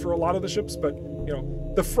section for a lot of the ships, but you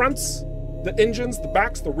know, the fronts, the engines, the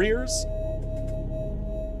backs, the rears,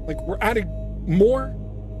 like we're adding more.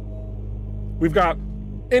 We've got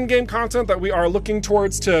in-game content that we are looking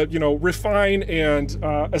towards to, you know, refine and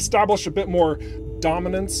establish a bit more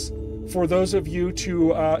dominance for those of you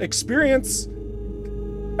to experience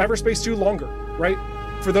EVERSPACE 2 longer, right?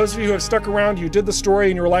 For those of you who have stuck around, you did the story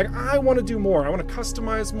and you were like, I want to do more. I want to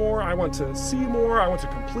customize more. I want to see more. I want to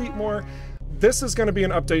complete more. This is going to be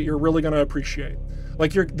an update you're really going to appreciate.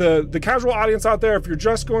 Like the casual audience out there, if you're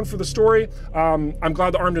just going for the story, I'm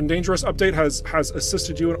glad the Armed and Dangerous update has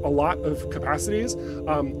assisted you in a lot of capacities.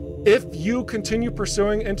 If you continue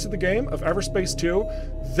pursuing into the game of EVERSPACE 2,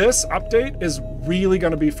 this update is really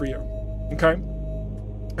going to be for you, okay?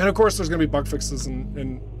 And of course, there's going to be bug fixes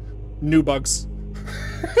and new bugs.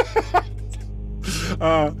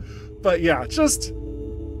 But yeah, just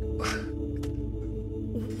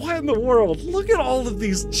what in the world? Look at all of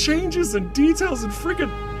these changes and details and freaking...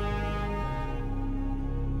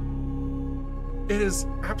 It is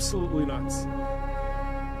absolutely nuts.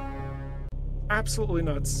 Absolutely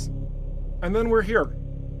nuts. And then we're here.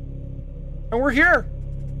 And we're here.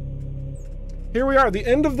 Here we are, the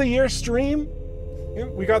end of the year stream.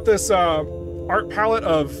 We got this art palette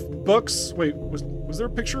of books. Wait, was there a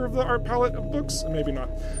picture of the art palette of books? Maybe not.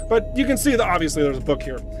 But you can see that obviously there's a book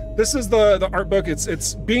here. This is the art book.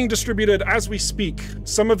 It's being distributed as we speak.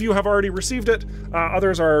 Some of you have already received it.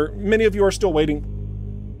 Many of you are still waiting.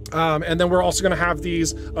 And then we're also going to have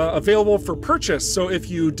these available for purchase. So if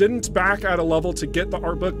you didn't back at a level to get the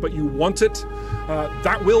art book, but you want it,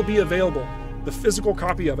 that will be available. The physical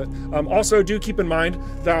copy of it. Also, do keep in mind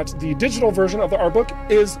that the digital version of the art book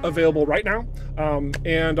is available right now.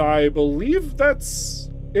 And I believe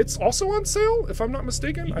it's also on sale, if I'm not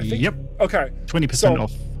mistaken. I think. Yep. Okay. 20%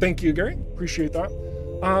 off. Thank you, Gary. Appreciate that.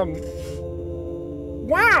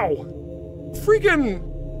 Wow. Freaking...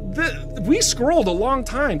 we scrolled a long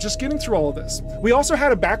time just getting through all of this. We also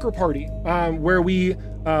had a backer party where we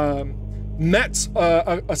met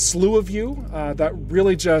a slew of you that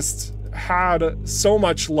really just had so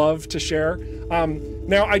much love to share.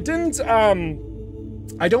 Now I don't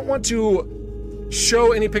want to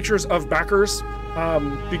show any pictures of backers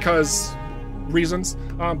because reasons,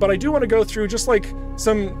 but I do want to go through just like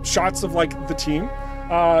some shots of like the team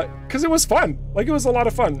because it was fun. Like it was a lot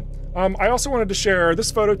of fun. I also wanted to share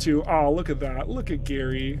this photo too. Oh, look at that. Look at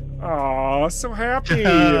Gary. Oh, so happy.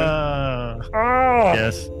 Oh.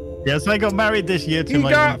 Yes, I got married this year to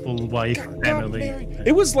my wonderful wife, Emily.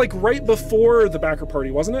 It was like right before the backer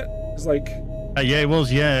party, wasn't it? It was like... yeah, it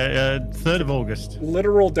was, 3rd of August.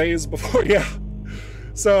 Literal days before, yeah.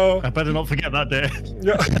 So... I better not forget that day.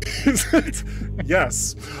 Yeah.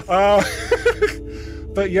 Yes.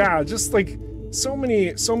 But yeah, just like... So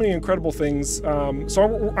many incredible things.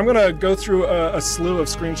 So I'm gonna go through a slew of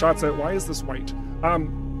screenshots. Why is this white?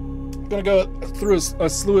 I'm gonna go through a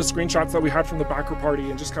slew of screenshots that we had from the backer party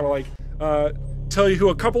and just kind of like tell you who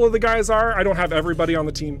a couple of the guys are. I don't have everybody on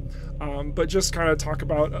the team, but just kind of talk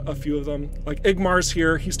about a few of them. Like Igmar's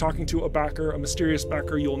here. He's talking to a backer, a mysterious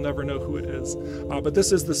backer. You'll never know who it is. But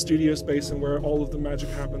this is the studio space and where all of the magic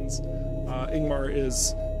happens. Igmar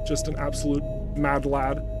is just an absolute mad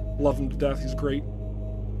lad. Love him to death. He's great.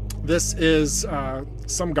 This is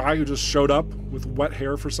some guy who just showed up with wet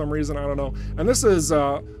hair for some reason. I don't know. And this is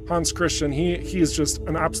Hans Christian. He is just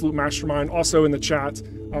an absolute mastermind. Also in the chat,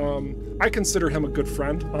 I consider him a good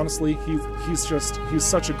friend. Honestly, he's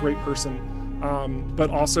such a great person.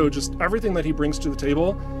 But also just everything that he brings to the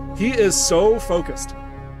table. He is so focused.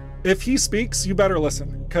 If he speaks, you better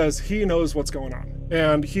listen because he knows what's going on.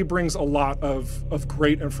 And he brings a lot of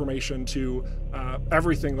great information to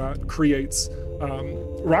everything that creates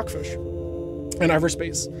ROCKFISH and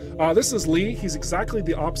EVERSPACE. This is Lee. He's exactly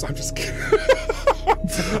the opposite. I'm just kidding.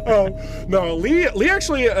 No, Lee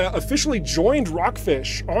actually officially joined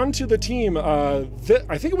ROCKFISH onto the team. I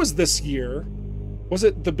think it was this year. Was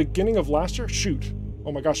it the beginning of last year? Shoot.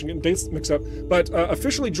 Oh my gosh, I'm getting dates mixed up. But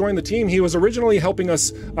officially joined the team. He was originally helping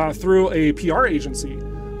us through a PR agency.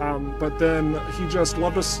 But then he just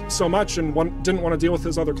loved us so much and didn't want to deal with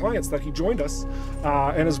his other clients that he joined us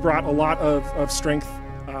and has brought a lot of strength,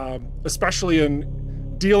 especially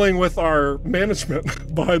in dealing with our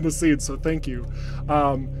management behind the scenes. So thank you.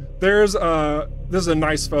 This is a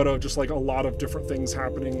nice photo, just like a lot of different things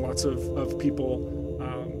happening, lots of people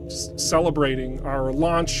just celebrating our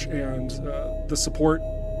launch and the support.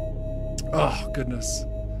 Oh, goodness.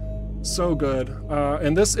 So good.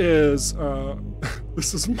 And this is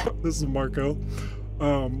this is Marco.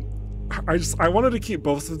 I wanted to keep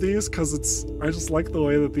both of these because I just like the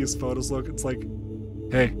way that these photos look. It's like,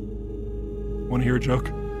 hey, want to hear a joke?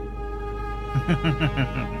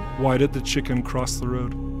 Why did the chicken cross the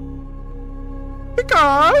road?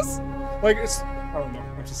 Because, like, I don't know.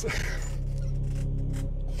 I'm just,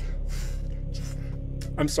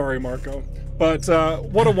 I'm sorry, Marco, but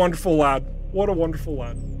what a wonderful lad. What a wonderful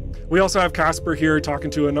lad. We also have Casper here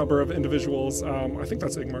talking to a number of individuals. I think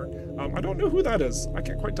that's Ingmar. I don't know who that is. I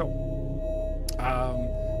can't quite tell.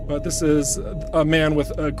 But this is a man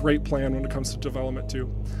with a great plan when it comes to development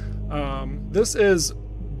too. This is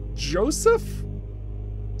Joseph?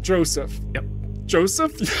 Joseph. Yep.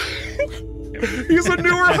 Joseph? He's a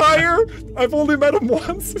newer hire. I've only met him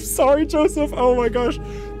once. I'm sorry, Joseph. Oh my gosh.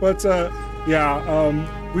 But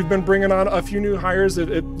yeah, we've been bringing on a few new hires.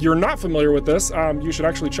 If you're not familiar with this, you should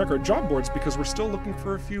actually check our job boards because we're still looking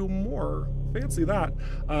for a few more. Fancy that.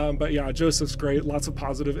 But yeah, Joseph's great. Lots of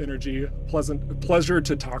positive energy. Pleasure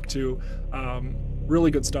to talk to.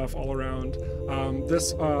 Really good stuff all around.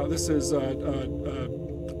 This is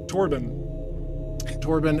Torben.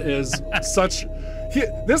 Torben is such.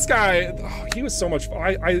 This guy, he was so much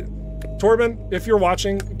fun. Torben, if you're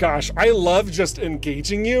watching, gosh, I love just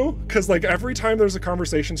engaging you because like every time there's a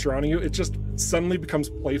conversation surrounding you, it just suddenly becomes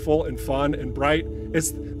playful and fun and bright.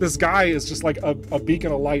 This guy is just like a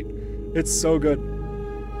beacon of light. It's so good.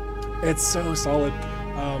 It's so solid.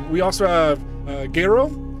 We also have Gero.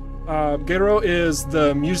 Gero is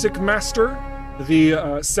the music master,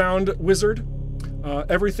 the sound wizard.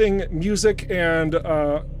 Everything music and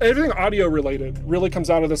everything audio related really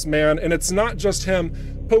comes out of this man, and it's not just him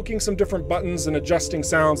poking some different buttons and adjusting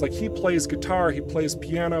sounds. Like he plays guitar, he plays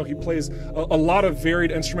piano, he plays a lot of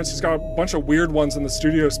varied instruments. He's got a bunch of weird ones in the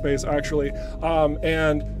studio space actually,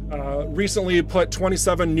 and recently put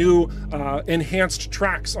 27 new enhanced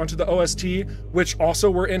tracks onto the OST, which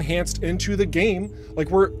also were enhanced into the game.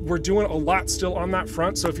 Like we're doing a lot still on that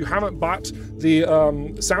front. So if you haven't bought the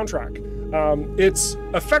soundtrack, it's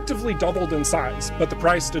effectively doubled in size, but the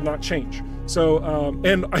price did not change. So,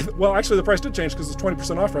 well, actually the price did change because it's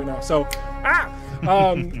 20% off right now. So,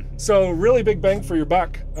 so really big bang for your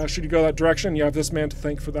buck. Should you go that direction, you have this man to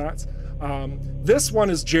thank for that. This one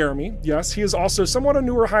is Jeremy. Yes, he is also somewhat a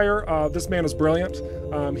newer hire. This man is brilliant.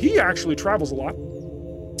 He actually travels a lot,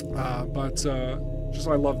 but just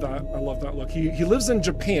I love that. I love that look. He lives in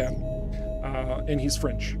Japan, and he's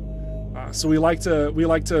French. So we like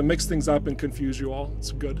to mix things up and confuse you all.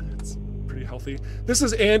 It's good. It's pretty healthy. This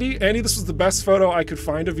is Andy. Andy, this was the best photo I could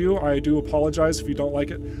find of you. I do apologize if you don't like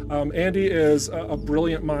it. Andy is a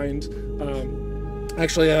brilliant mind.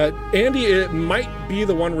 Actually, Andy it might be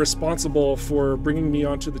the one responsible for bringing me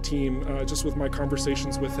onto the team, just with my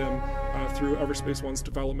conversations with him through EVERSPACE 1's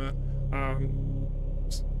development.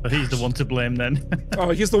 But he's the one to blame then. Oh,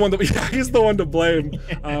 he's the one he's the one to blame.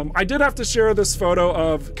 I did have to share this photo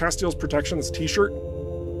of Castiel's Protection, this t-shirt.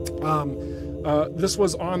 This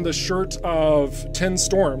was on the shirt of 10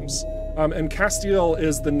 Storms. And Castiel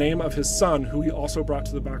is the name of his son, who he also brought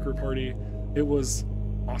to the backer party. It was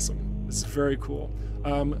awesome. It's very cool.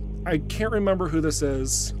 I can't remember who this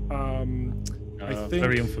is. I think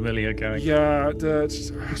very unfamiliar guy. Yeah, the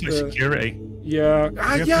security. Yeah,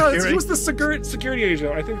 he was the security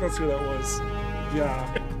agent. I think that's who that was.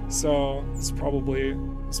 Yeah, so it's probably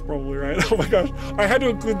right. Oh my gosh, I had to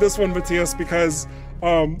include this one, Matthias, because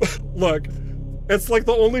look, it's like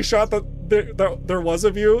the only shot that there was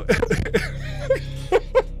of you.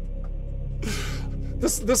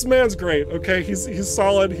 This man's great. Okay, he's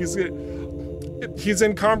solid. He's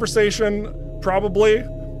in conversation probably.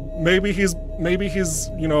 Maybe he's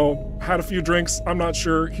you know had a few drinks. I'm not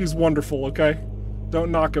sure. He's wonderful. Okay,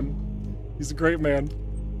 don't knock him. He's a great man.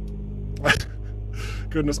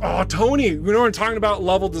 Goodness. Oh, Tony. You know I'm talking about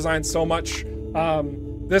level design so much.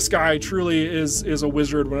 This guy truly is a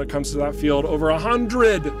wizard when it comes to that field. Over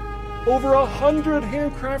 100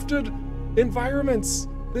 handcrafted environments.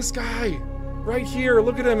 This guy right here.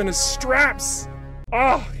 Look at him and his straps.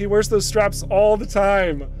 Oh, he wears those straps all the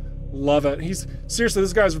time. Love it. Seriously,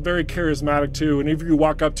 this guy's very charismatic too. And if you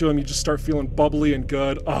walk up to him, you just start feeling bubbly and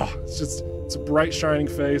good. Oh, it's a bright, shining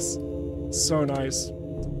face. So nice.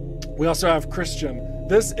 We also have Christian.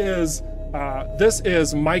 This is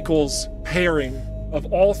Michael's pairing of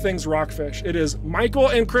all things Rockfish. It is Michael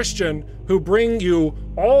and Christian who bring you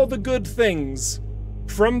all the good things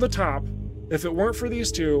from the top. If it weren't for these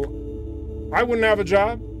two, I wouldn't have a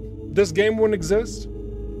job. This game wouldn't exist.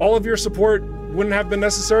 All of your support wouldn't have been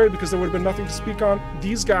necessary because there would have been nothing to speak on.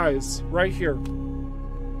 These guys right here,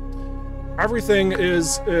 everything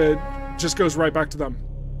just goes right back to them.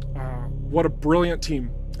 What a brilliant team.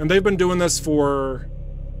 And they've been doing this for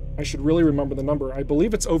I should really remember the number. I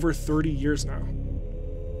believe it's over 30 years now.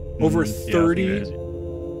 Over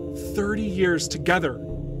 30 years together.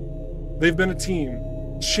 They've been a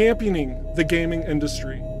team championing the gaming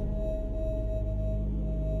industry.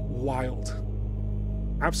 Wild.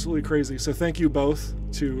 Absolutely crazy. So thank you both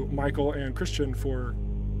to Michael and Christian for,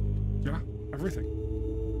 yeah, everything.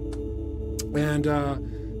 And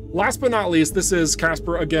last but not least, this is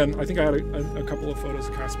Casper. Again, I think I had a couple of photos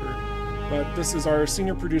of Casper, but this is our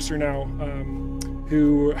senior producer now,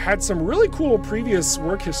 who had some really cool previous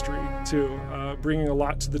work history too, bringing a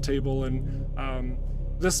lot to the table. And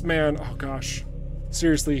this man, oh gosh,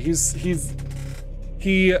 seriously, he is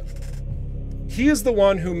the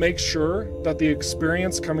one who makes sure that the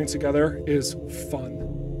experience coming together is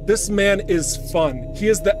fun. This man is fun. He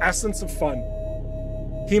is the essence of fun.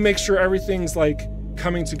 He makes sure everything's like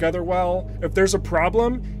coming together well. If there's a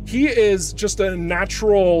problem, he is just a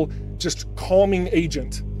natural, just calming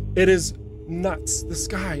agent. It is nuts. This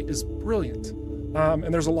guy is brilliant.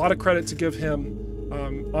 And there's a lot of credit to give him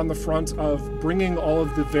on the front of bringing all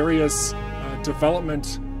of the various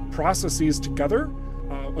development processes together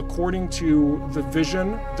according to the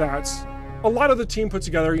vision that a lot of the team put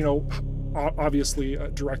together, you know, obviously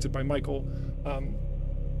directed by Michael.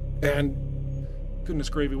 And goodness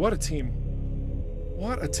gravy, what a team.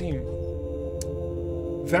 What a team.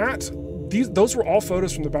 Those were all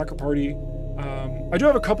photos from the backer party. I do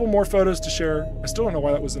have a couple more photos to share. I still don't know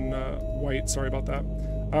why that was in white, sorry about that.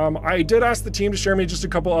 I did ask the team to share me just a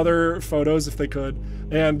couple other photos if they could.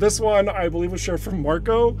 And this one, I believe, was shared from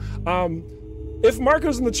Marco. If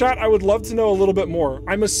Marco's in the chat, I would love to know a little bit more.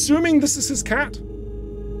 I'm assuming this is his cat.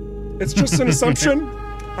 It's just an assumption.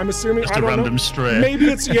 I'm assuming, just I don't know. Just a random stray. Maybe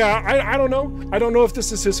it's, yeah, I don't know. I don't know if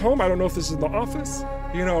this is his home. I don't know if this is the office,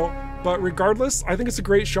 you know. But regardless, I think it's a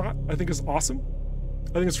great shot. I think it's awesome.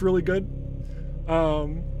 I think it's really good.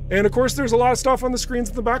 And of course, there's a lot of stuff on the screens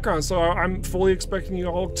in the background, so I'm fully expecting you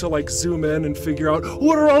all to like zoom in and figure out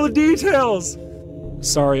what are all the details.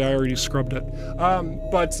 Sorry, I already scrubbed it.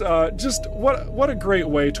 But just what a great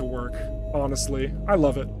way to work, honestly. I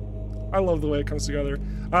love it. I love the way it comes together.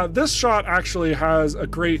 This shot actually has a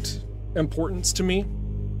great importance to me.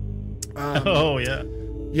 Oh, yeah.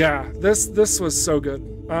 Yeah, this was so good.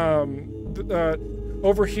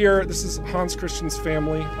 Over here, this is Hans Christian's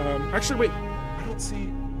family. Actually, wait, I don't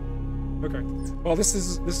see... Okay, well, this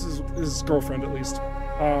is his girlfriend, at least.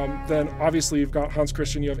 Then obviously you've got Hans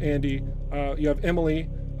Christian, you have Andy, you have Emily,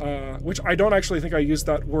 which I don't actually think I used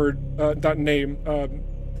that word, that name.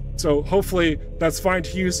 So hopefully that's fine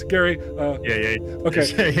to use, Gary. Yeah. Okay,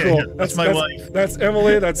 yeah, cool. Yeah. That's my wife. That's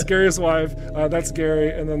Emily, that's Gary's wife, that's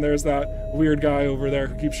Gary, and then there's that weird guy over there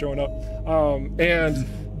who keeps showing up. And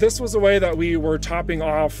this was a way that we were topping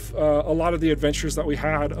off a lot of the adventures that we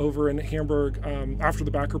had over in Hamburg after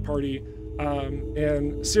the backer party.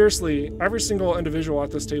 And seriously, every single individual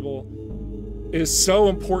at this table is so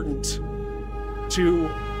important to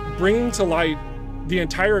bringing to light the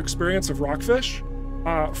entire experience of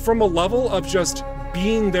ROCKFISH from a level of just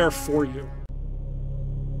being there for you.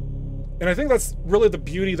 And I think that's really the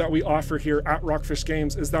beauty that we offer here at ROCKFISH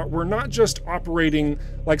Games, is that we're not just operating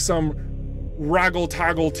like some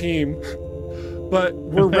raggle-taggle team, but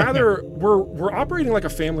we're rather, we're operating like a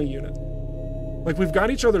family unit. Like, we've got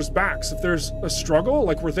each other's backs. If there's a struggle,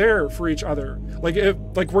 like, we're there for each other. Like,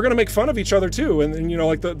 we're gonna make fun of each other too, and you know,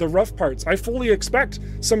 like the rough parts. I fully expect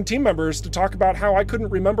some team members to talk about how I couldn't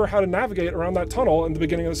remember how to navigate around that tunnel in the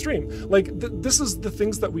beginning of the stream. Like, this is the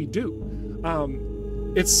things that we do.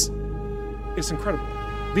 It's incredible.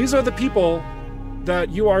 These are the people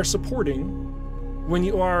that you are supporting when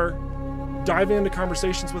you are diving into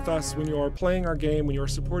conversations with us, when you are playing our game, when you are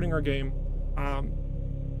supporting our game.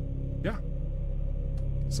 Yeah,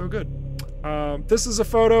 so good. This is a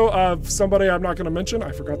photo of somebody I'm not going to mention.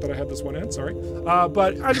 I forgot that I had this one in, sorry.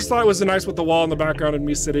 But I just thought it was nice with the wall in the background and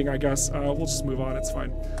me sitting, I guess. We'll just move on, it's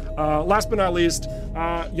fine. Last but not least,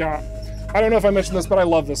 yeah, I don't know if I mentioned this, but I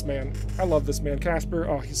love this man. I love this man, Casper.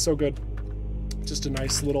 Oh, he's so good. Just a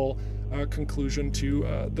nice little conclusion to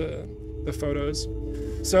the photos.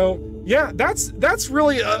 So yeah, that's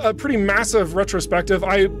really a pretty massive retrospective.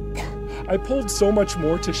 I pulled so much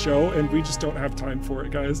more to show, and we just don't have time for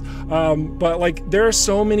it, guys. But like, there are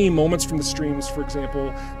so many moments from the streams, for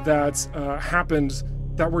example, that happened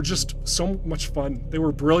that were just so much fun. They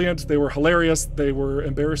were brilliant, they were hilarious, they were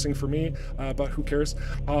embarrassing for me, but who cares?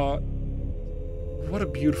 What a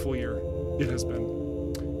beautiful year it has been.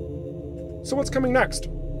 So what's coming next?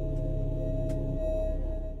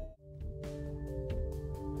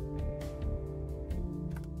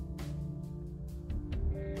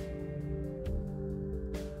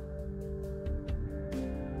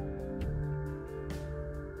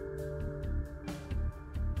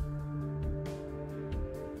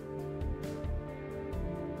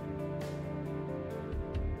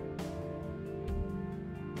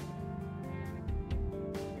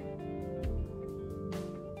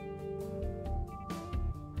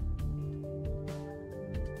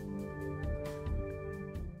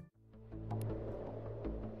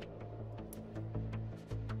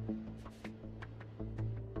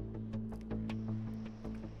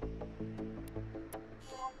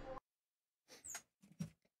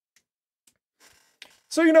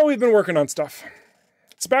 So you know we've been working on stuff.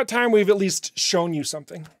 It's about time we've at least shown you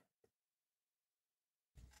something.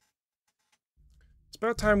 It's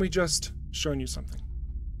about time we just shown you something.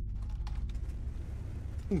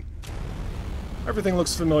 Everything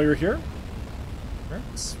looks familiar here. Right,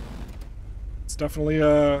 it's definitely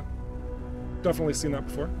definitely seen that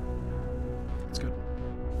before. It's good.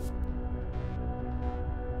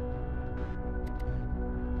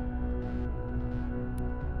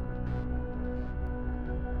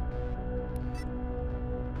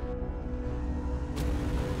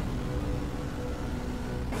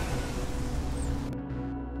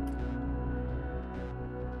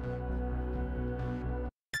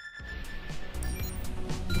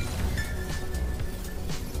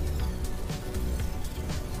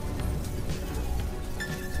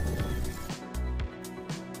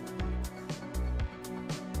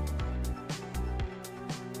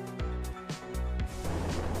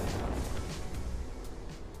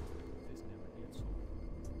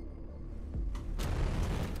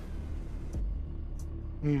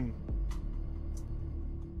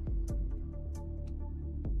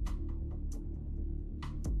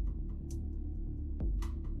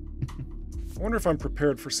 I wonder if I'm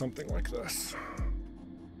prepared for something like this.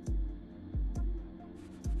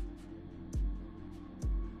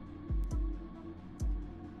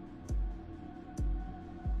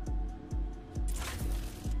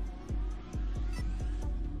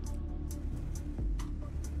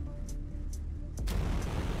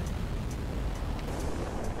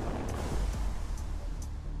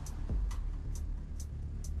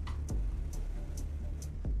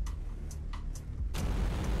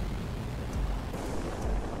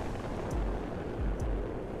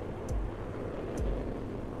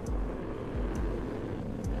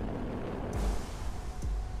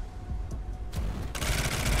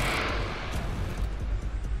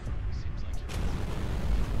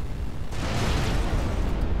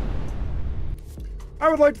 I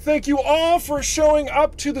would like to thank you all for showing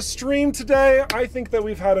up to the stream today. I think that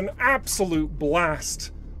we've had an absolute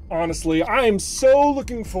blast. Honestly, I am so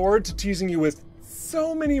looking forward to teasing you with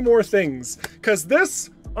so many more things, because this,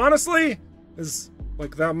 honestly, is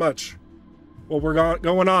like that much what we're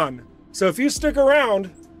going on. So if you stick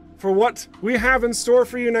around for what we have in store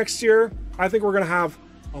for you next year, I think we're gonna have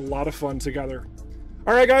a lot of fun together.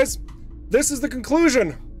 All right, guys, this is the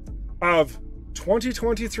conclusion of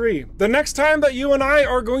 2023. The next time that you and I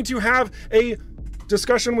are going to have a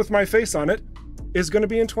discussion with my face on it is going to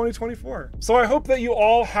be in 2024. So I hope that you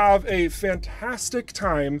all have a fantastic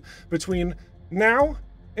time between now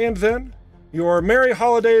and then. Your merry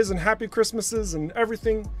holidays and happy Christmases and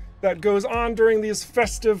everything that goes on during these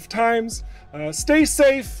festive times. Stay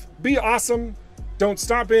safe, be awesome, don't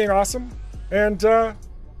stop being awesome, and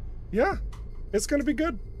yeah, it's going to be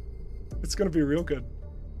good. It's going to be real good.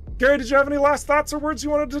 Gary, did you have any last thoughts or words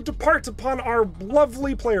you wanted to depart upon our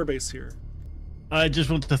lovely player base here? I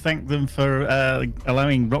just want to thank them for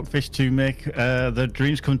allowing ROCKFISH to make their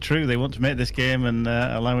dreams come true. They want to make this game and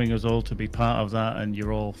allowing us all to be part of that. And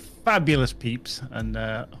you're all fabulous peeps. And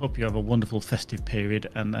hope you have a wonderful festive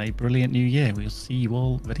period and a brilliant new year. We'll see you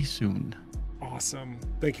all very soon. Awesome.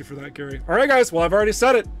 Thank you for that, Gary. All right, guys. Well, I've already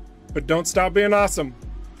said it, but don't stop being awesome.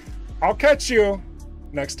 I'll catch you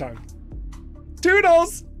next time.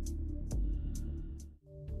 Toodles!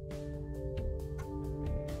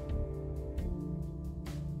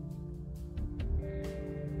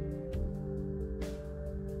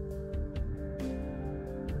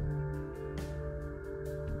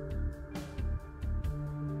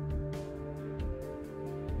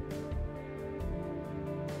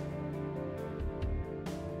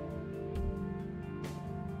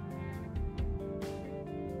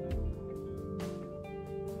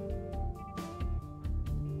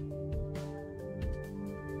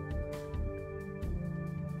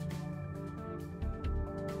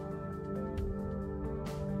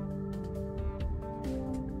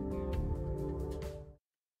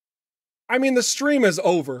 I mean, the stream is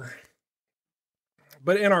over,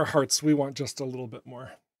 but in our hearts, we want just a little bit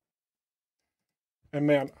more. And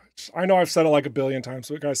man, I know I've said it like a billion times,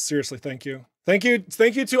 but guys, seriously, thank you. Thank you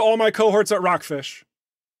to all my cohorts at ROCKFISH.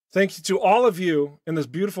 Thank you to all of you in this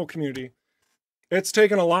beautiful community. It's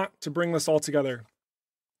taken a lot to bring this all together.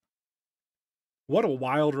 What a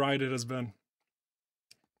wild ride it has been.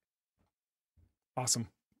 Awesome.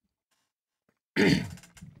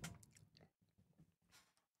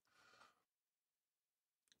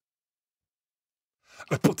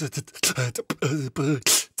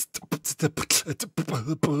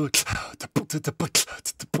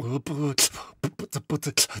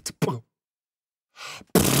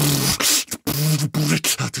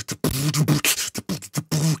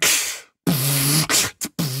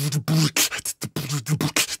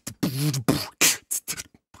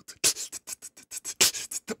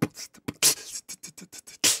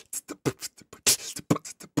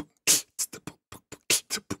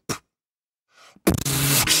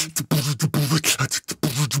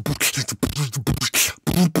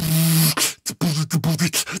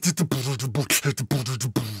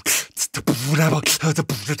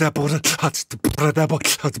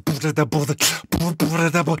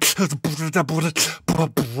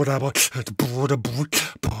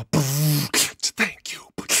 Thank you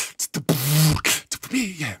for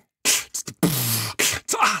being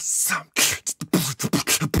it's awesome.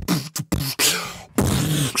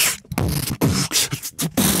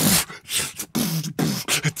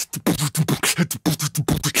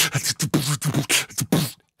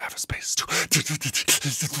 EVERSPACE.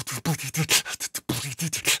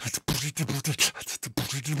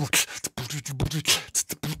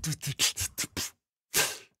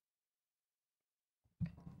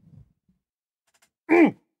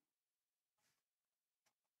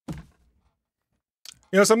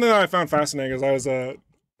 You know, something that I found fascinating is I was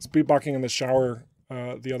beatboxing in the shower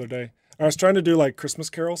the other day. I was trying to do like Christmas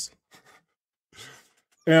carols.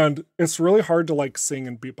 And it's really hard to like sing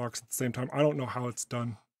and beatbox at the same time. I don't know how it's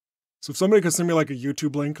done. So if somebody could send me like a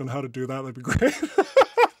YouTube link on how to do that, that'd be great.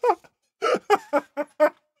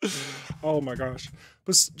 Oh my gosh.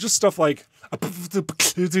 But just stuff like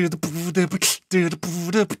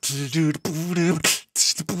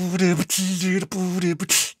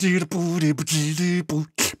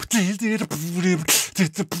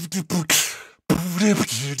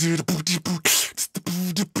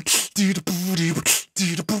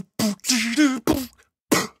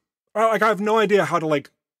like I have no idea how to like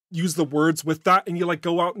use the words with that, and you like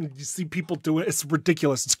go out and you see people do it. It's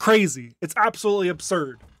ridiculous. It's crazy. It's absolutely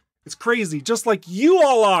absurd. It's crazy, just like you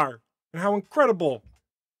all are, and how incredible.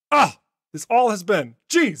 This all has been.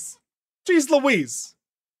 Jeez Louise.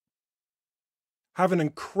 Have an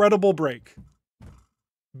incredible break.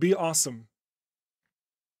 Be awesome.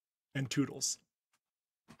 And toodles.